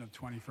competition of the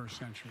 21st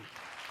century.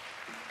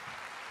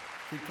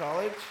 Free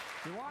college?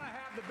 We want to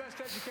have the best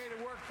educated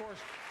workforce.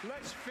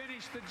 Let's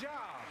finish the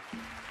job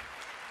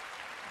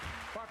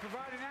by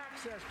providing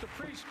access to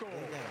preschool.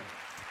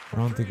 I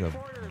don't think a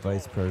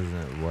vice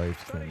president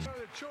wife can So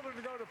that children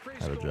to go to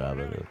preschool have a job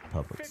are at a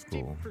public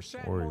school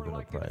 50% or more even a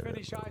likely to private.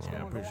 finish high school Yeah,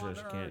 I'm and pretty go sure on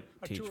she to can't earn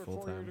a teach 2 or 4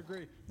 year full-time.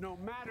 degree, no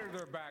matter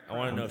their background. I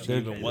want to know if she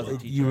They'd- even was a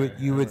teacher.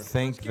 you would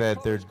think Let's give that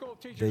public school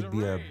teachers they'd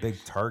be a raise.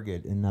 big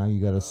target, and now you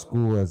got a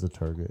school as a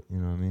target. You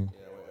know what I mean? Yeah,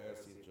 well, I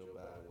gotta see if Joe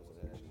Biden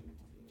wasn't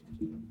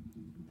actually.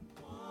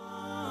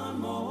 One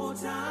more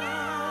time.